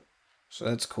chapel, so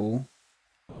that's cool.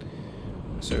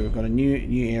 So we've got a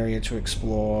new area to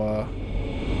explore.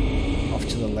 Off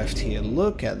to the left here.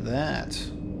 Look at that.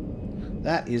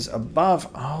 That is above.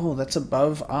 Oh, that's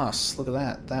above us. Look at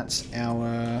that. That's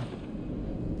our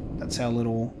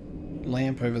little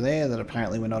lamp over there that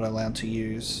apparently we're not allowed to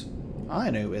use. I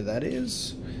know where that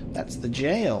is. That's the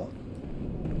jail.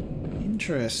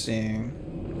 Interesting.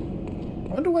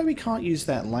 I wonder why we can't use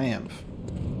that lamp.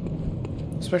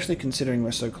 Especially considering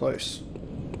we're so close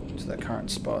to that current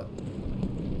spot.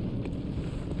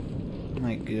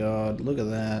 My god, look at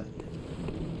that.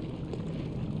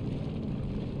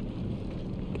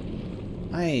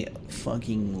 I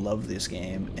fucking love this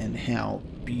game and how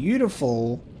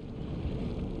beautiful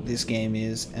this game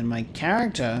is, and my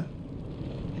character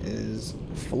is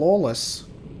flawless.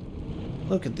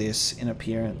 Look at this in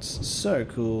appearance. So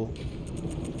cool.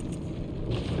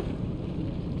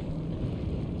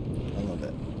 I love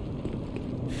it.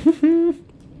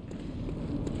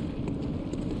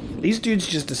 These dudes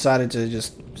just decided to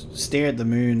just stare at the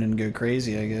moon and go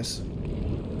crazy, I guess.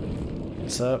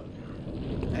 What's up?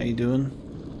 How you doing?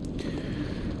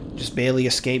 Just barely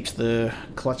escaped the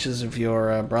clutches of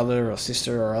your brother or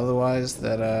sister or otherwise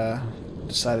that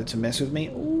decided to mess with me.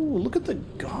 Ooh, look at the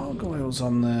gargoyles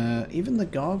on the... Even the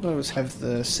gargoyles have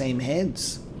the same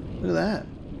heads. Look at that.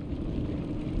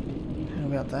 How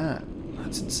about that?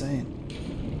 That's insane.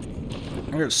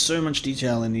 There's so much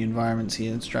detail in the environments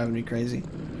here. It's driving me crazy.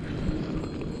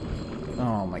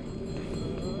 Oh my...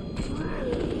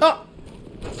 Oh!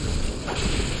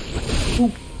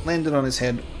 Oop! Landed on his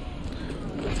head.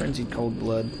 Frenzied cold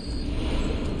blood.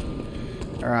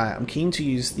 Alright, I'm keen to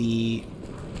use the...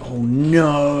 Oh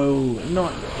no!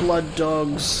 Not blood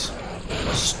dogs!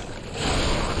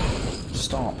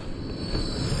 Stop.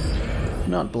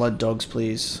 Not blood dogs,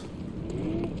 please.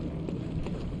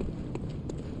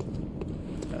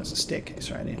 There's a staircase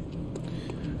right here.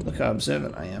 Look how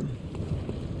observant I am.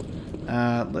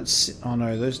 Let's see. Oh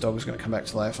no, those dogs are going to come back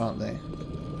to life, aren't they?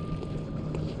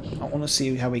 I want to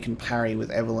see how we can parry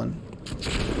with Evelyn.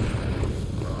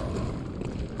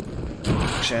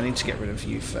 Actually, I need to get rid of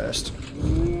you first.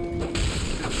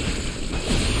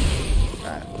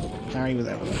 Alright, parry with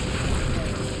Evelyn.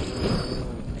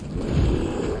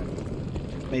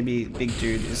 Maybe big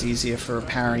dude is easier for a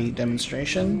parry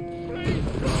demonstration.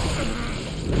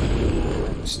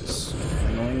 This is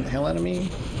annoying the hell out of me.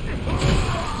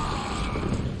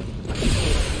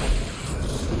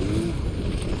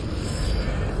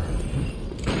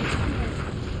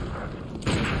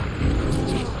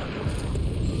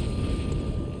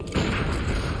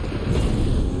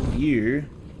 You.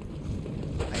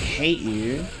 I hate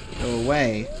you. Go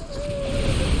away.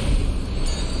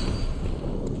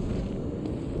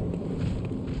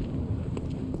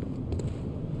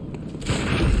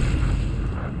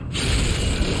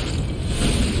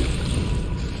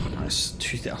 Nice.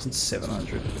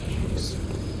 2,700. Jeez.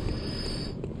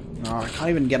 No, I can't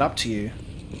even get up to you.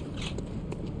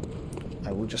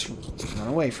 I will just run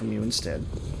away from you instead.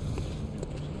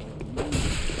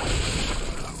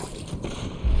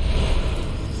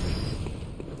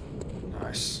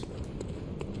 Nice.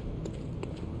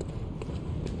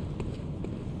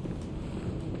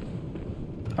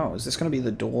 Oh, is this going to be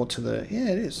the door to the... Yeah,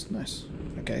 it is. Nice.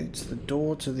 Okay, it's the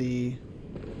door to the...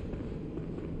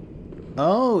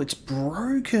 Oh, it's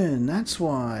broken. That's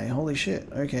why. Holy shit.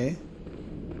 Okay.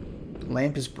 The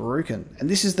lamp is broken. And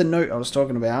this is the note I was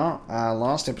talking about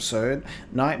last episode.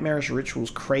 Nightmarish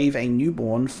rituals crave a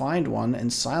newborn, find one,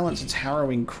 and silence its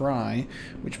harrowing cry,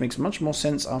 which makes much more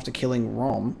sense after killing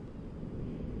Rom.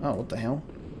 Oh, what the hell?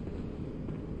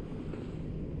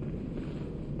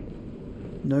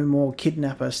 No more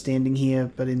kidnapper standing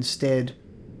here, but instead...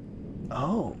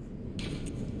 Oh.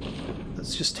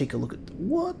 Let's just take a look at...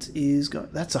 What is going...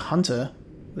 That's a hunter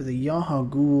with a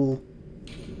Yahagul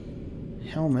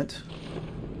helmet.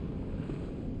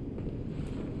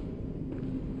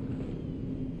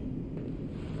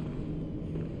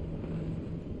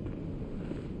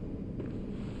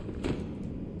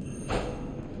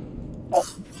 Oh,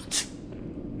 what?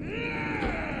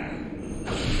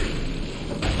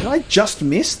 Did I just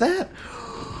miss that?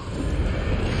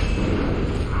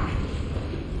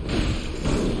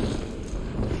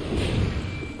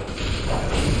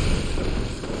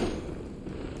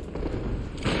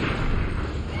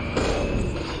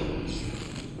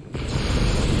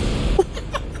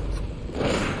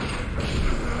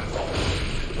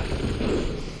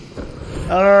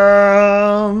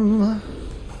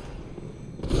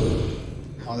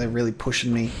 Oh, they're really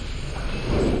pushing me.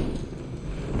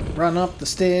 Run up the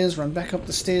stairs, run back up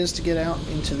the stairs to get out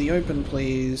into the open,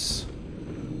 please.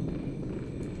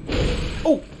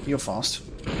 Oh, you're fast.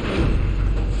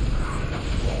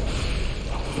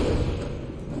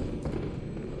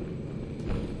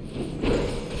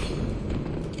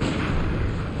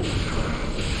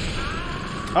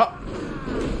 Oh.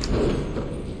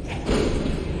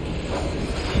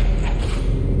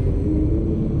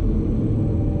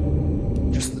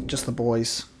 Just the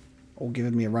boys all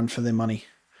giving me a run for their money.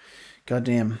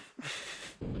 Goddamn.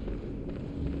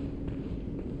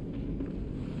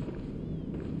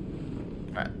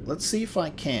 Alright, let's see if I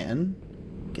can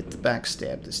get the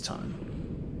backstab this time.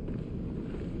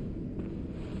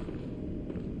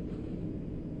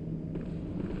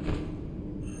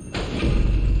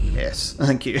 Yes,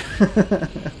 thank you.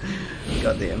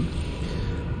 Goddamn.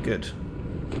 Good.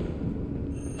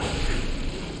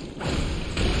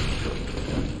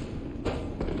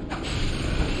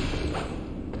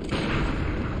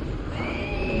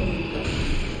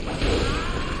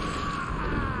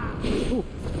 Ooh,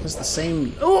 has the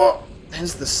same... Oh!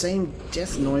 Has the same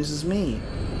death noise as me.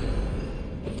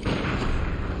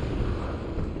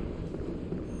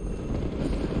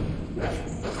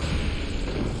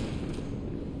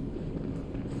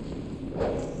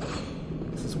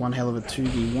 One hell of a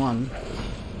 2v1.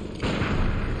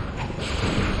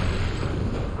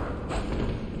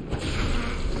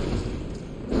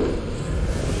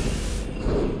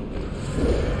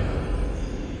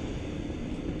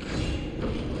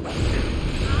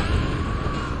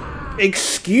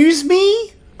 Excuse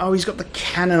me? Oh, he's got the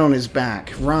cannon on his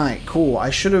back. Right, cool.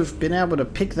 I should have been able to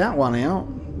pick that one out.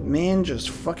 Man just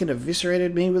fucking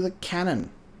eviscerated me with a cannon.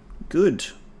 Good.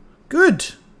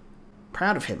 Good.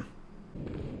 Proud of him.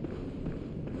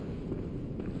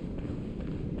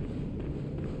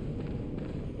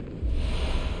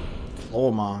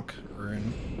 Claw mark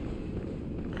rune.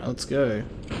 Right, let's go.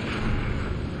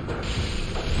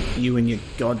 You and your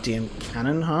goddamn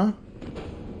cannon, huh?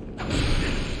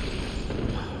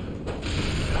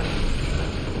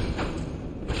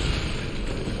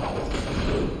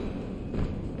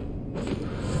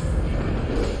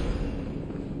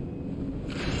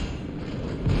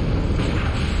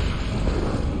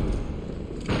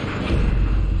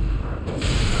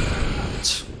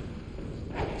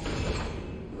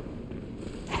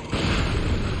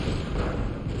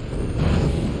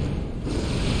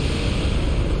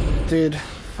 Dude,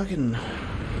 fucking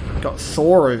got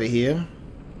Thor over here.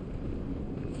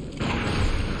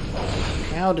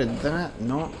 How did that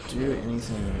not do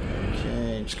anything?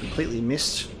 Okay, just completely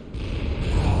missed.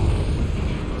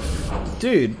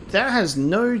 Dude, that has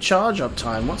no charge up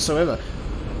time whatsoever.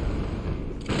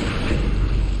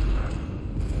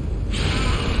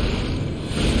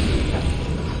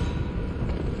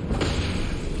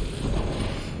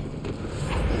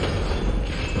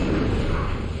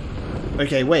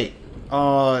 Okay, wait.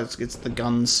 Oh, it's the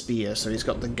gun spear, so he's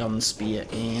got the gun spear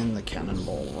and the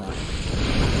cannonball, right.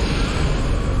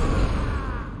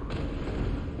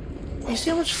 You see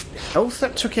how much health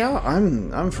that took out?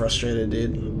 I'm frustrated,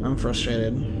 dude. I'm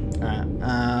frustrated. Alright,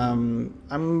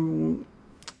 I'm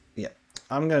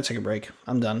gonna take a break.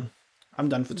 I'm done. I'm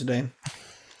done for today.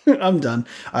 I'm done.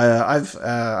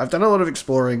 I've done a lot of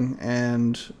exploring,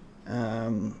 and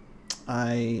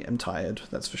I am tired,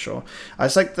 that's for sure.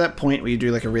 It's like that point where you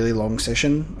do like a really long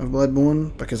session of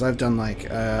Bloodborne, because I've done like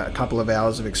a couple of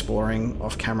hours of exploring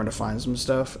off camera to find some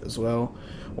stuff as well,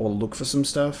 or look for some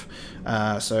stuff.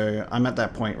 So I'm at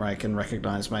that point where I can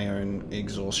recognize my own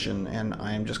exhaustion, and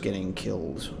I am just getting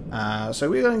killed. So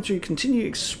we're going to continue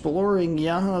exploring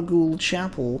Yahar'gul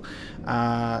Chapel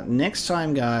next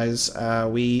time, guys.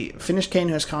 We finished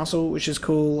Cainhurst Castle, which is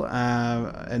cool,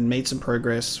 and made some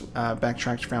progress,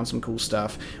 backtracked, found some cool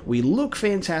stuff. We look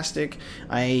fantastic.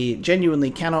 I genuinely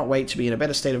cannot wait to be in a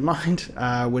better state of mind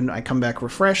when I come back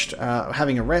refreshed,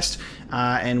 having a rest,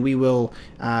 and we will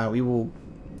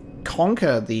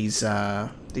conquer these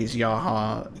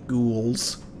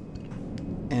Yahar'guls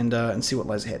and see what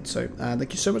lies ahead. So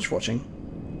thank you so much for watching.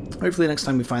 Hopefully next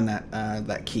time we find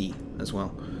that key as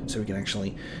well, so we can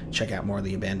actually check out more of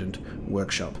the abandoned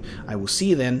workshop. I will see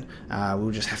you then.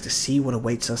 We'll just have to see what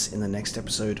awaits us in the next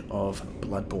episode of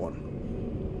Bloodborne.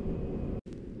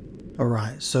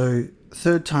 Alright, so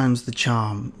third time's the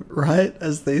charm, right?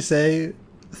 As they say,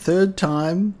 third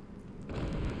time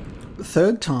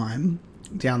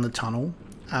down the tunnel.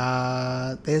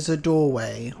 There's a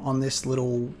doorway on this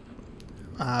little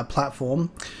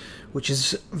platform, which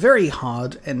is very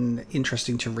hard and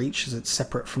interesting to reach as it's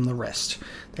separate from the rest.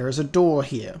 There is a door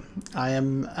here. I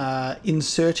am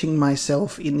inserting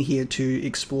myself in here to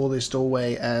explore this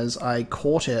doorway, as I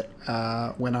caught it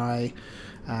when I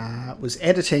was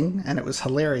editing, and it was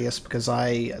hilarious because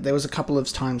there was a couple of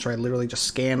times where I literally just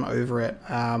scan over it.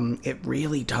 It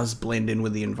really does blend in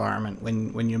with the environment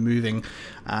when you're moving,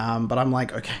 but I'm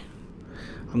like, okay,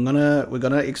 we're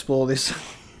gonna explore this.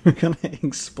 We're gonna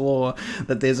explore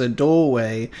that there's a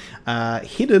doorway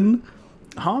hidden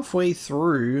halfway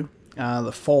through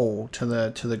the fall to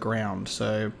the ground.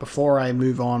 So before I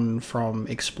move on from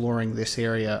exploring this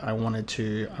area, I wanted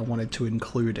to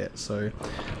include it. So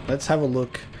let's have a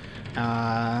look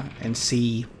and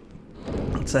see.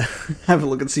 Let's have a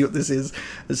look and see what this is.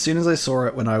 As soon as I saw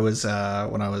it when I was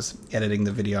editing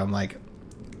the video, I'm like,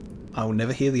 I'll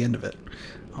never hear the end of it.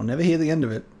 I'll never hear the end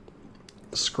of it.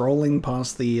 Scrolling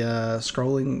past the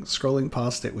scrolling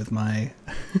past it with my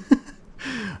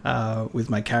with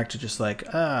my character, just like,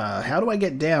 how do I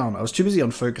get down? I was too busy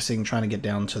on focusing trying to get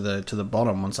down to the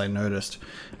bottom once I noticed.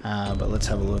 But let's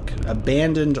have a look.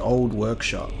 Abandoned old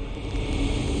workshop.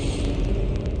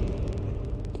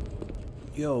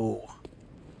 Yo,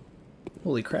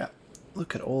 holy crap!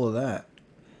 Look at all of that.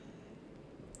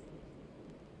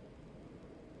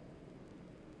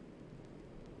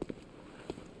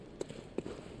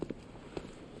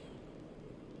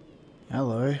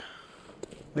 Hello.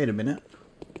 Wait a minute.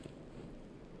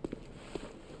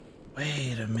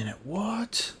 Wait a minute,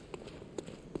 what?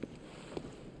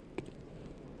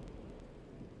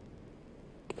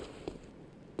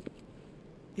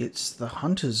 It's the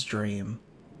hunter's dream.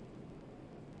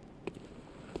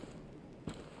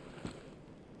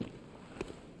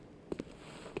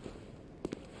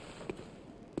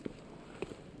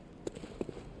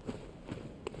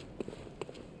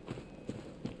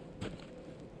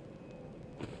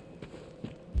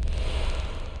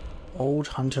 Old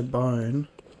hunter bone.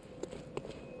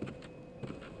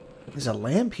 There's a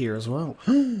lamp here as well.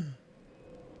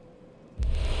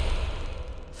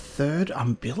 Third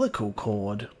umbilical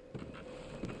cord.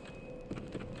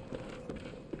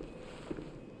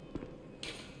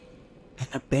 An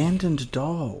abandoned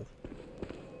doll.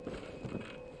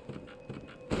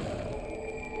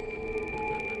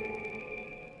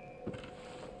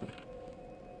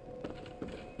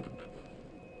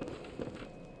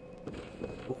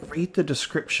 Read the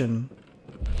description.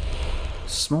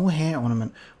 Small hair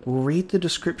ornament. We'll read the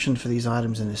description for these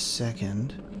items in a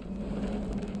second.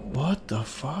 What the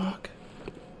fuck?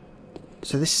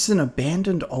 So this is an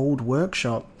abandoned old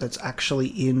workshop that's actually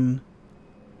in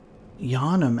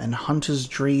Yharnam, and Hunter's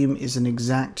Dream is an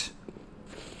exact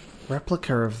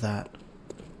replica of that.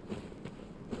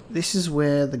 This is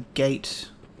where the gate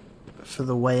for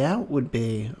the way out would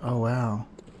be. Oh wow.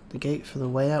 The gate for the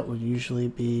way out would usually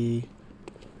be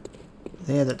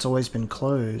there. That's always been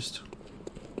closed.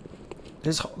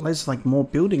 There's like more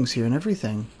buildings here and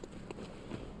everything.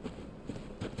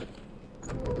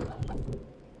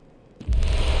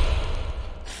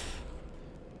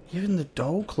 Even the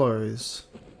doll clothes.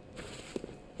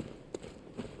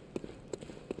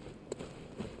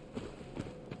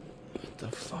 What the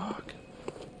fuck?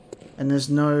 And there's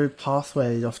no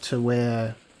pathway off to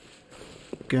where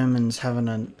Gurman's having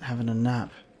a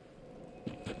nap.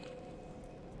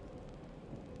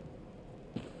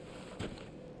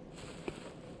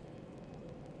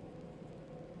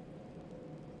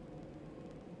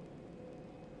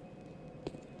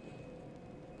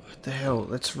 What the hell?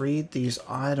 Let's read these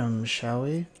items, shall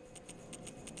we?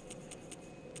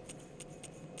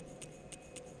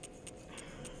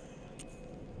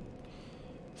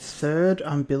 Third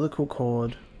umbilical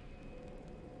cord.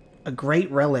 A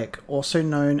great relic, also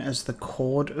known as the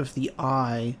Cord of the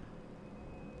Eye.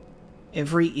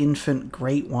 Every infant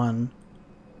great one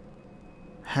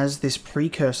has this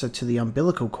precursor to the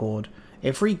umbilical cord.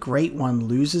 Every great one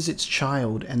loses its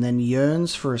child and then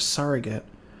yearns for a surrogate.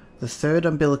 The third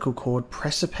umbilical cord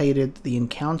precipitated the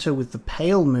encounter with the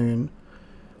pale moon,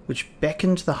 which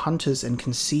beckoned the hunters and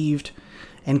conceived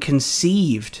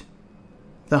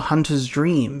the hunter's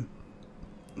dream.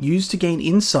 Used to gain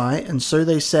insight, and so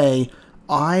they say,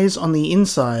 eyes on the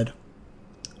inside,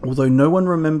 although no one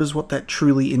remembers what that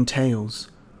truly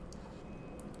entails.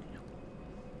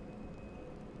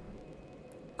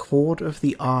 Cord of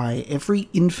the Eye. Every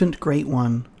infant great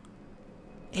one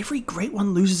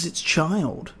loses its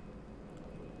child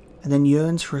and then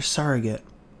yearns for a surrogate.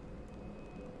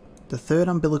 The third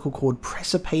umbilical cord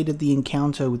precipitated the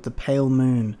encounter with the pale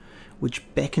moon, which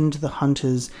beckoned the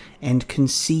hunters and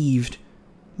conceived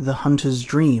the hunter's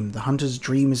dream. The hunter's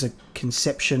dream is a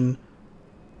conception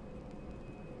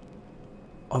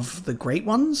of the great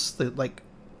ones.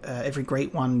 Every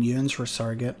great one yearns for a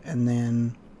surrogate, and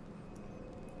then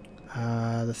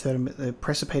the third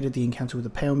precipitated the encounter with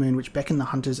the pale moon, which beckoned the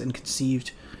hunters and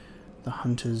conceived the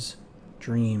hunter's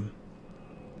dream.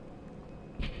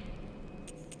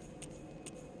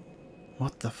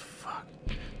 What the fuck?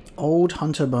 Old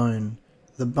hunter bone.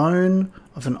 The bone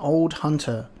of an old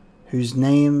hunter whose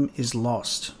name is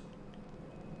lost.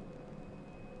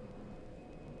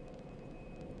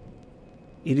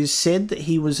 It is said that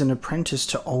he was an apprentice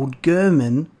to old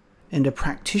German and a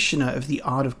practitioner of the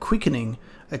art of quickening,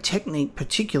 a technique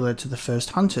particular to the first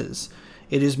hunters.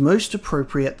 It is most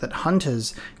appropriate that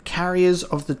hunters, carriers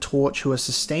of the torch who are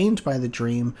sustained by the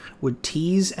dream, would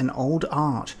tease an old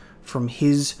art from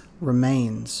his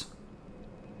remains.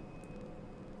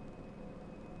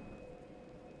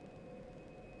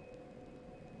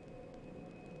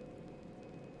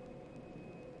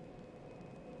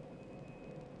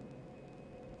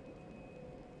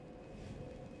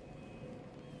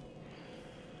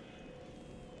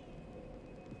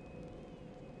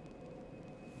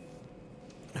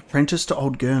 Apprentice to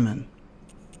old German.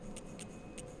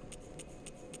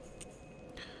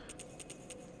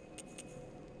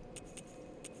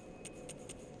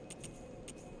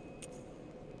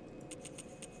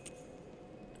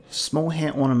 Small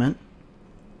hair ornament.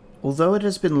 Although it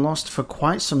has been lost for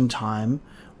quite some time,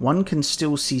 one can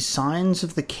still see signs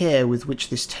of the care with which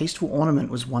this tasteful ornament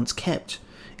was once kept.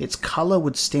 Its colour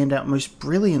would stand out most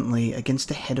brilliantly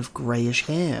against a head of greyish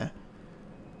hair.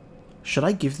 Should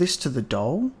I give this to the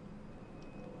doll?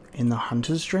 In the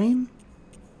hunter's dream?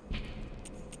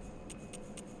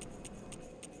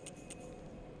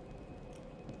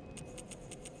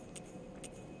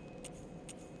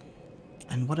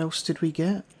 And what else did we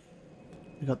get?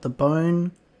 We got the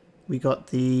bone, we got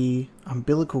the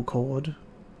umbilical cord.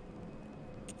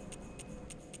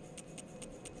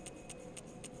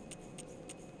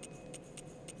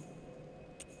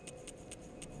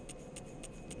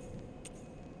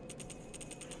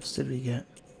 What else did we get?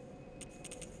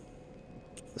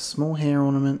 The small hair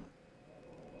ornament.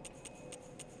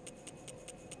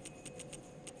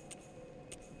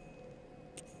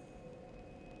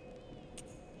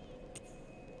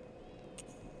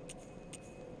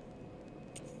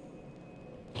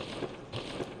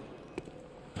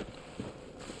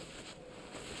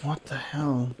 What the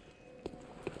hell?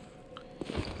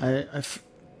 I've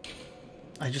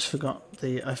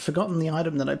forgotten the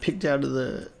item that I picked out of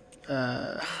the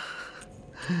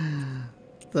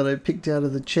that I picked out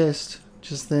of the chest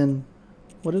just then.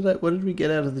 What did we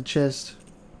get out of the chest?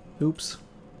 Oops.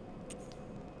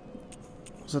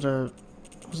 It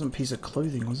wasn't a piece of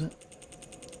clothing, was it?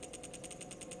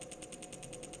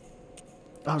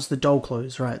 Oh, it's the doll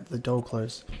clothes, right, the doll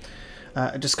clothes.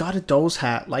 A discarded doll's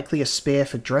hat, likely a spare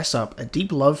for dress-up. A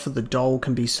deep love for the doll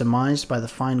can be surmised by the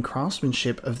fine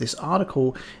craftsmanship of this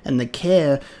article and the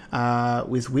care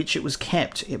with which it was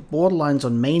kept. It borderlines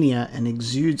on mania and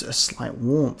exudes a slight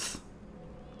warmth.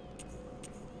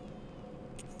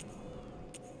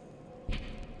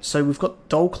 So we've got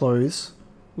doll clothes,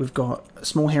 we've got a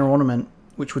small hair ornament,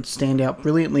 which would stand out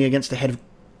brilliantly against a head of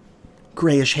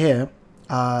greyish hair,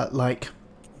 like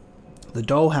the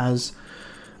doll has.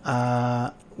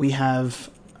 We have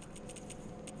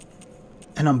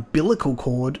an umbilical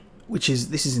cord,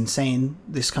 this is insane,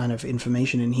 this kind of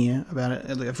information in here about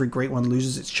it. Every great one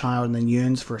loses its child and then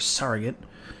yearns for a surrogate.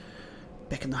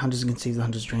 Beckon the hunters and conceive the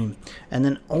hunter's dream. And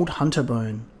then old hunter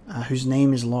bone, whose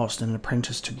name is lost, and an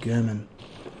apprentice to German.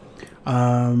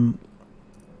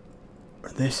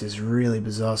 This is really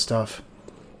bizarre stuff.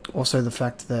 Also the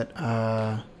fact that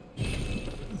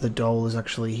the doll is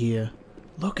actually here.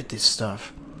 Look at this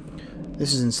stuff.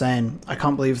 This is insane. I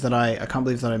can't believe that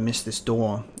I missed this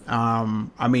door.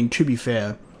 I mean, to be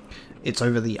fair, it's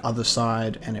over the other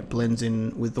side and it blends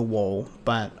in with the wall,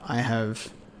 but I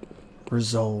have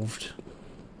resolved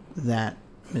that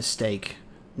mistake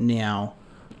now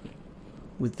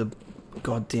with the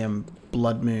goddamn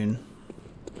blood moon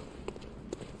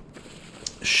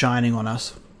shining on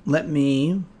us. Let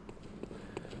me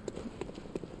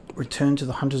return to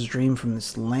the hunter's dream from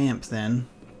this lamp then.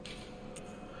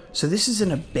 So this is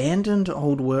an abandoned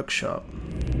old workshop.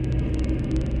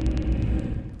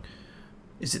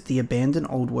 Is it the abandoned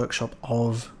old workshop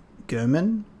of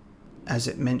German? As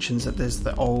it mentions that there's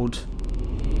the old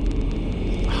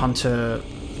hunter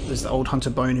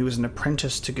bone who was an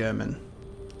apprentice to German.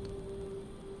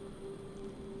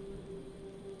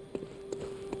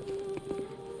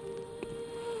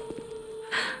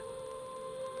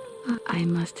 I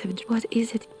must have... What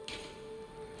is it?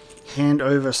 Hand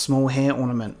over small hair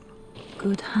ornament.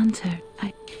 Good hunter,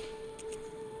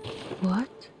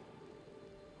 What?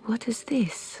 What is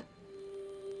this?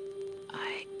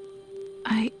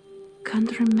 I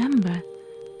can't remember.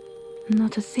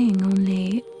 Not a thing,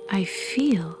 only I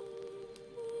feel.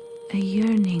 A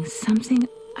yearning, something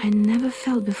I never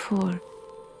felt before.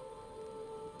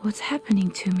 What's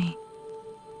happening to me?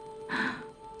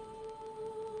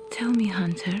 Tell me,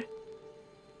 Hunter,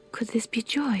 could this be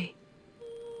joy?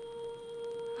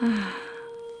 Ah.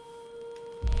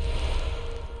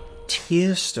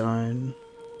 Tearstone.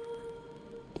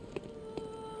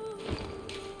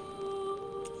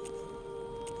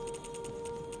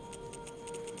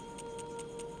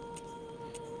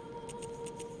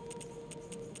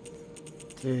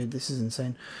 Dude, this is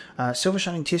insane. Silver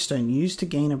Shining Tearstone, used to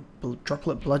gain a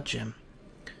droplet blood gem.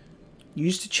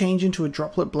 Used to change into a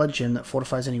droplet blood gem that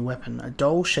fortifies any weapon. A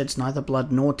doll sheds neither blood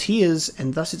nor tears,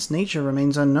 and thus its nature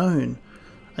remains unknown.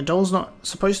 A doll's not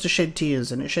supposed to shed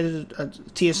tears, and it shedded a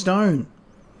tear stone.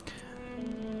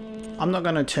 I'm not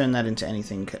going to turn that into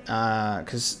anything,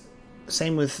 because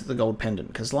same with the gold pendant,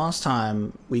 because last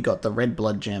time we got the red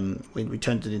blood gem, we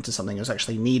turned it into something that was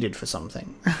actually needed for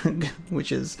something,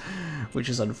 which is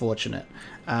unfortunate.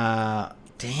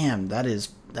 Damn, that is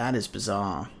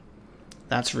bizarre.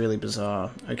 That's really bizarre.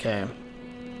 Okay.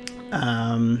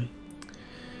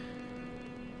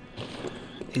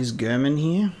 Is Gurman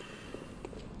here?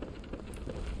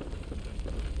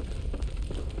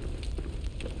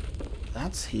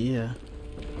 That's here.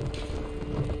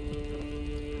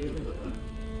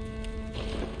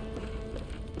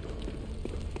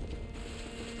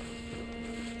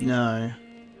 No.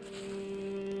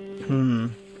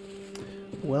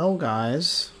 Well,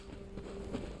 guys,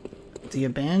 the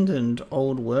abandoned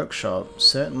old workshop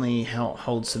certainly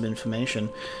holds some information.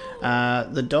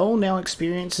 The doll now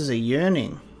experiences a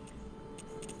yearning.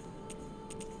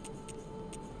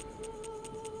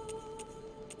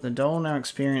 The doll now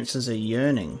experiences a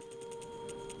yearning.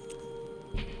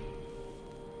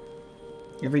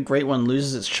 Every great one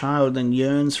loses its child and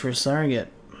yearns for a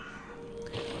surrogate.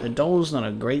 The doll's not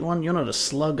a great one. You're not a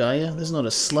slug, are you? There's not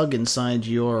a slug inside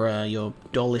your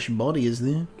dollish body, is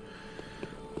there?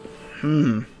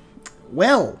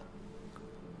 Well,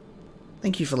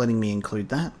 thank you for letting me include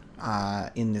that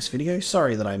in this video.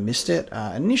 Sorry that I missed it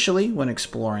initially when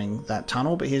exploring that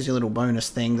tunnel, but here's your little bonus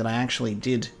thing that I actually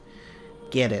did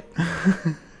get it.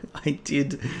 I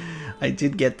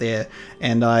did get there,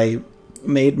 and I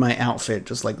made my outfit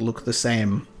just like look the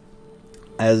same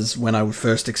as when I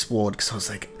first explored, because I was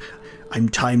like, I'm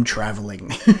time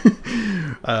traveling.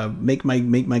 Make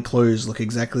my clothes look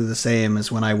exactly the same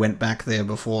as when I went back there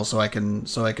before, so I can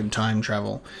time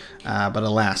travel. But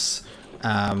alas,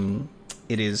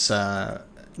 it is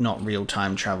not real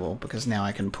time travel, because now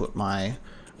I can put my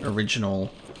original.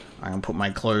 I can put my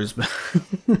clothes back,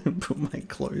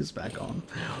 on,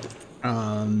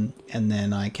 and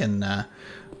then I can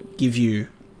give you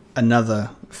another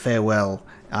farewell.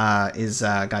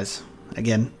 Guys,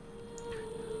 again,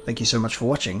 thank you so much for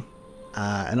watching,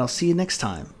 and I'll see you next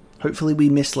time. Hopefully we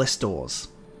miss less doors.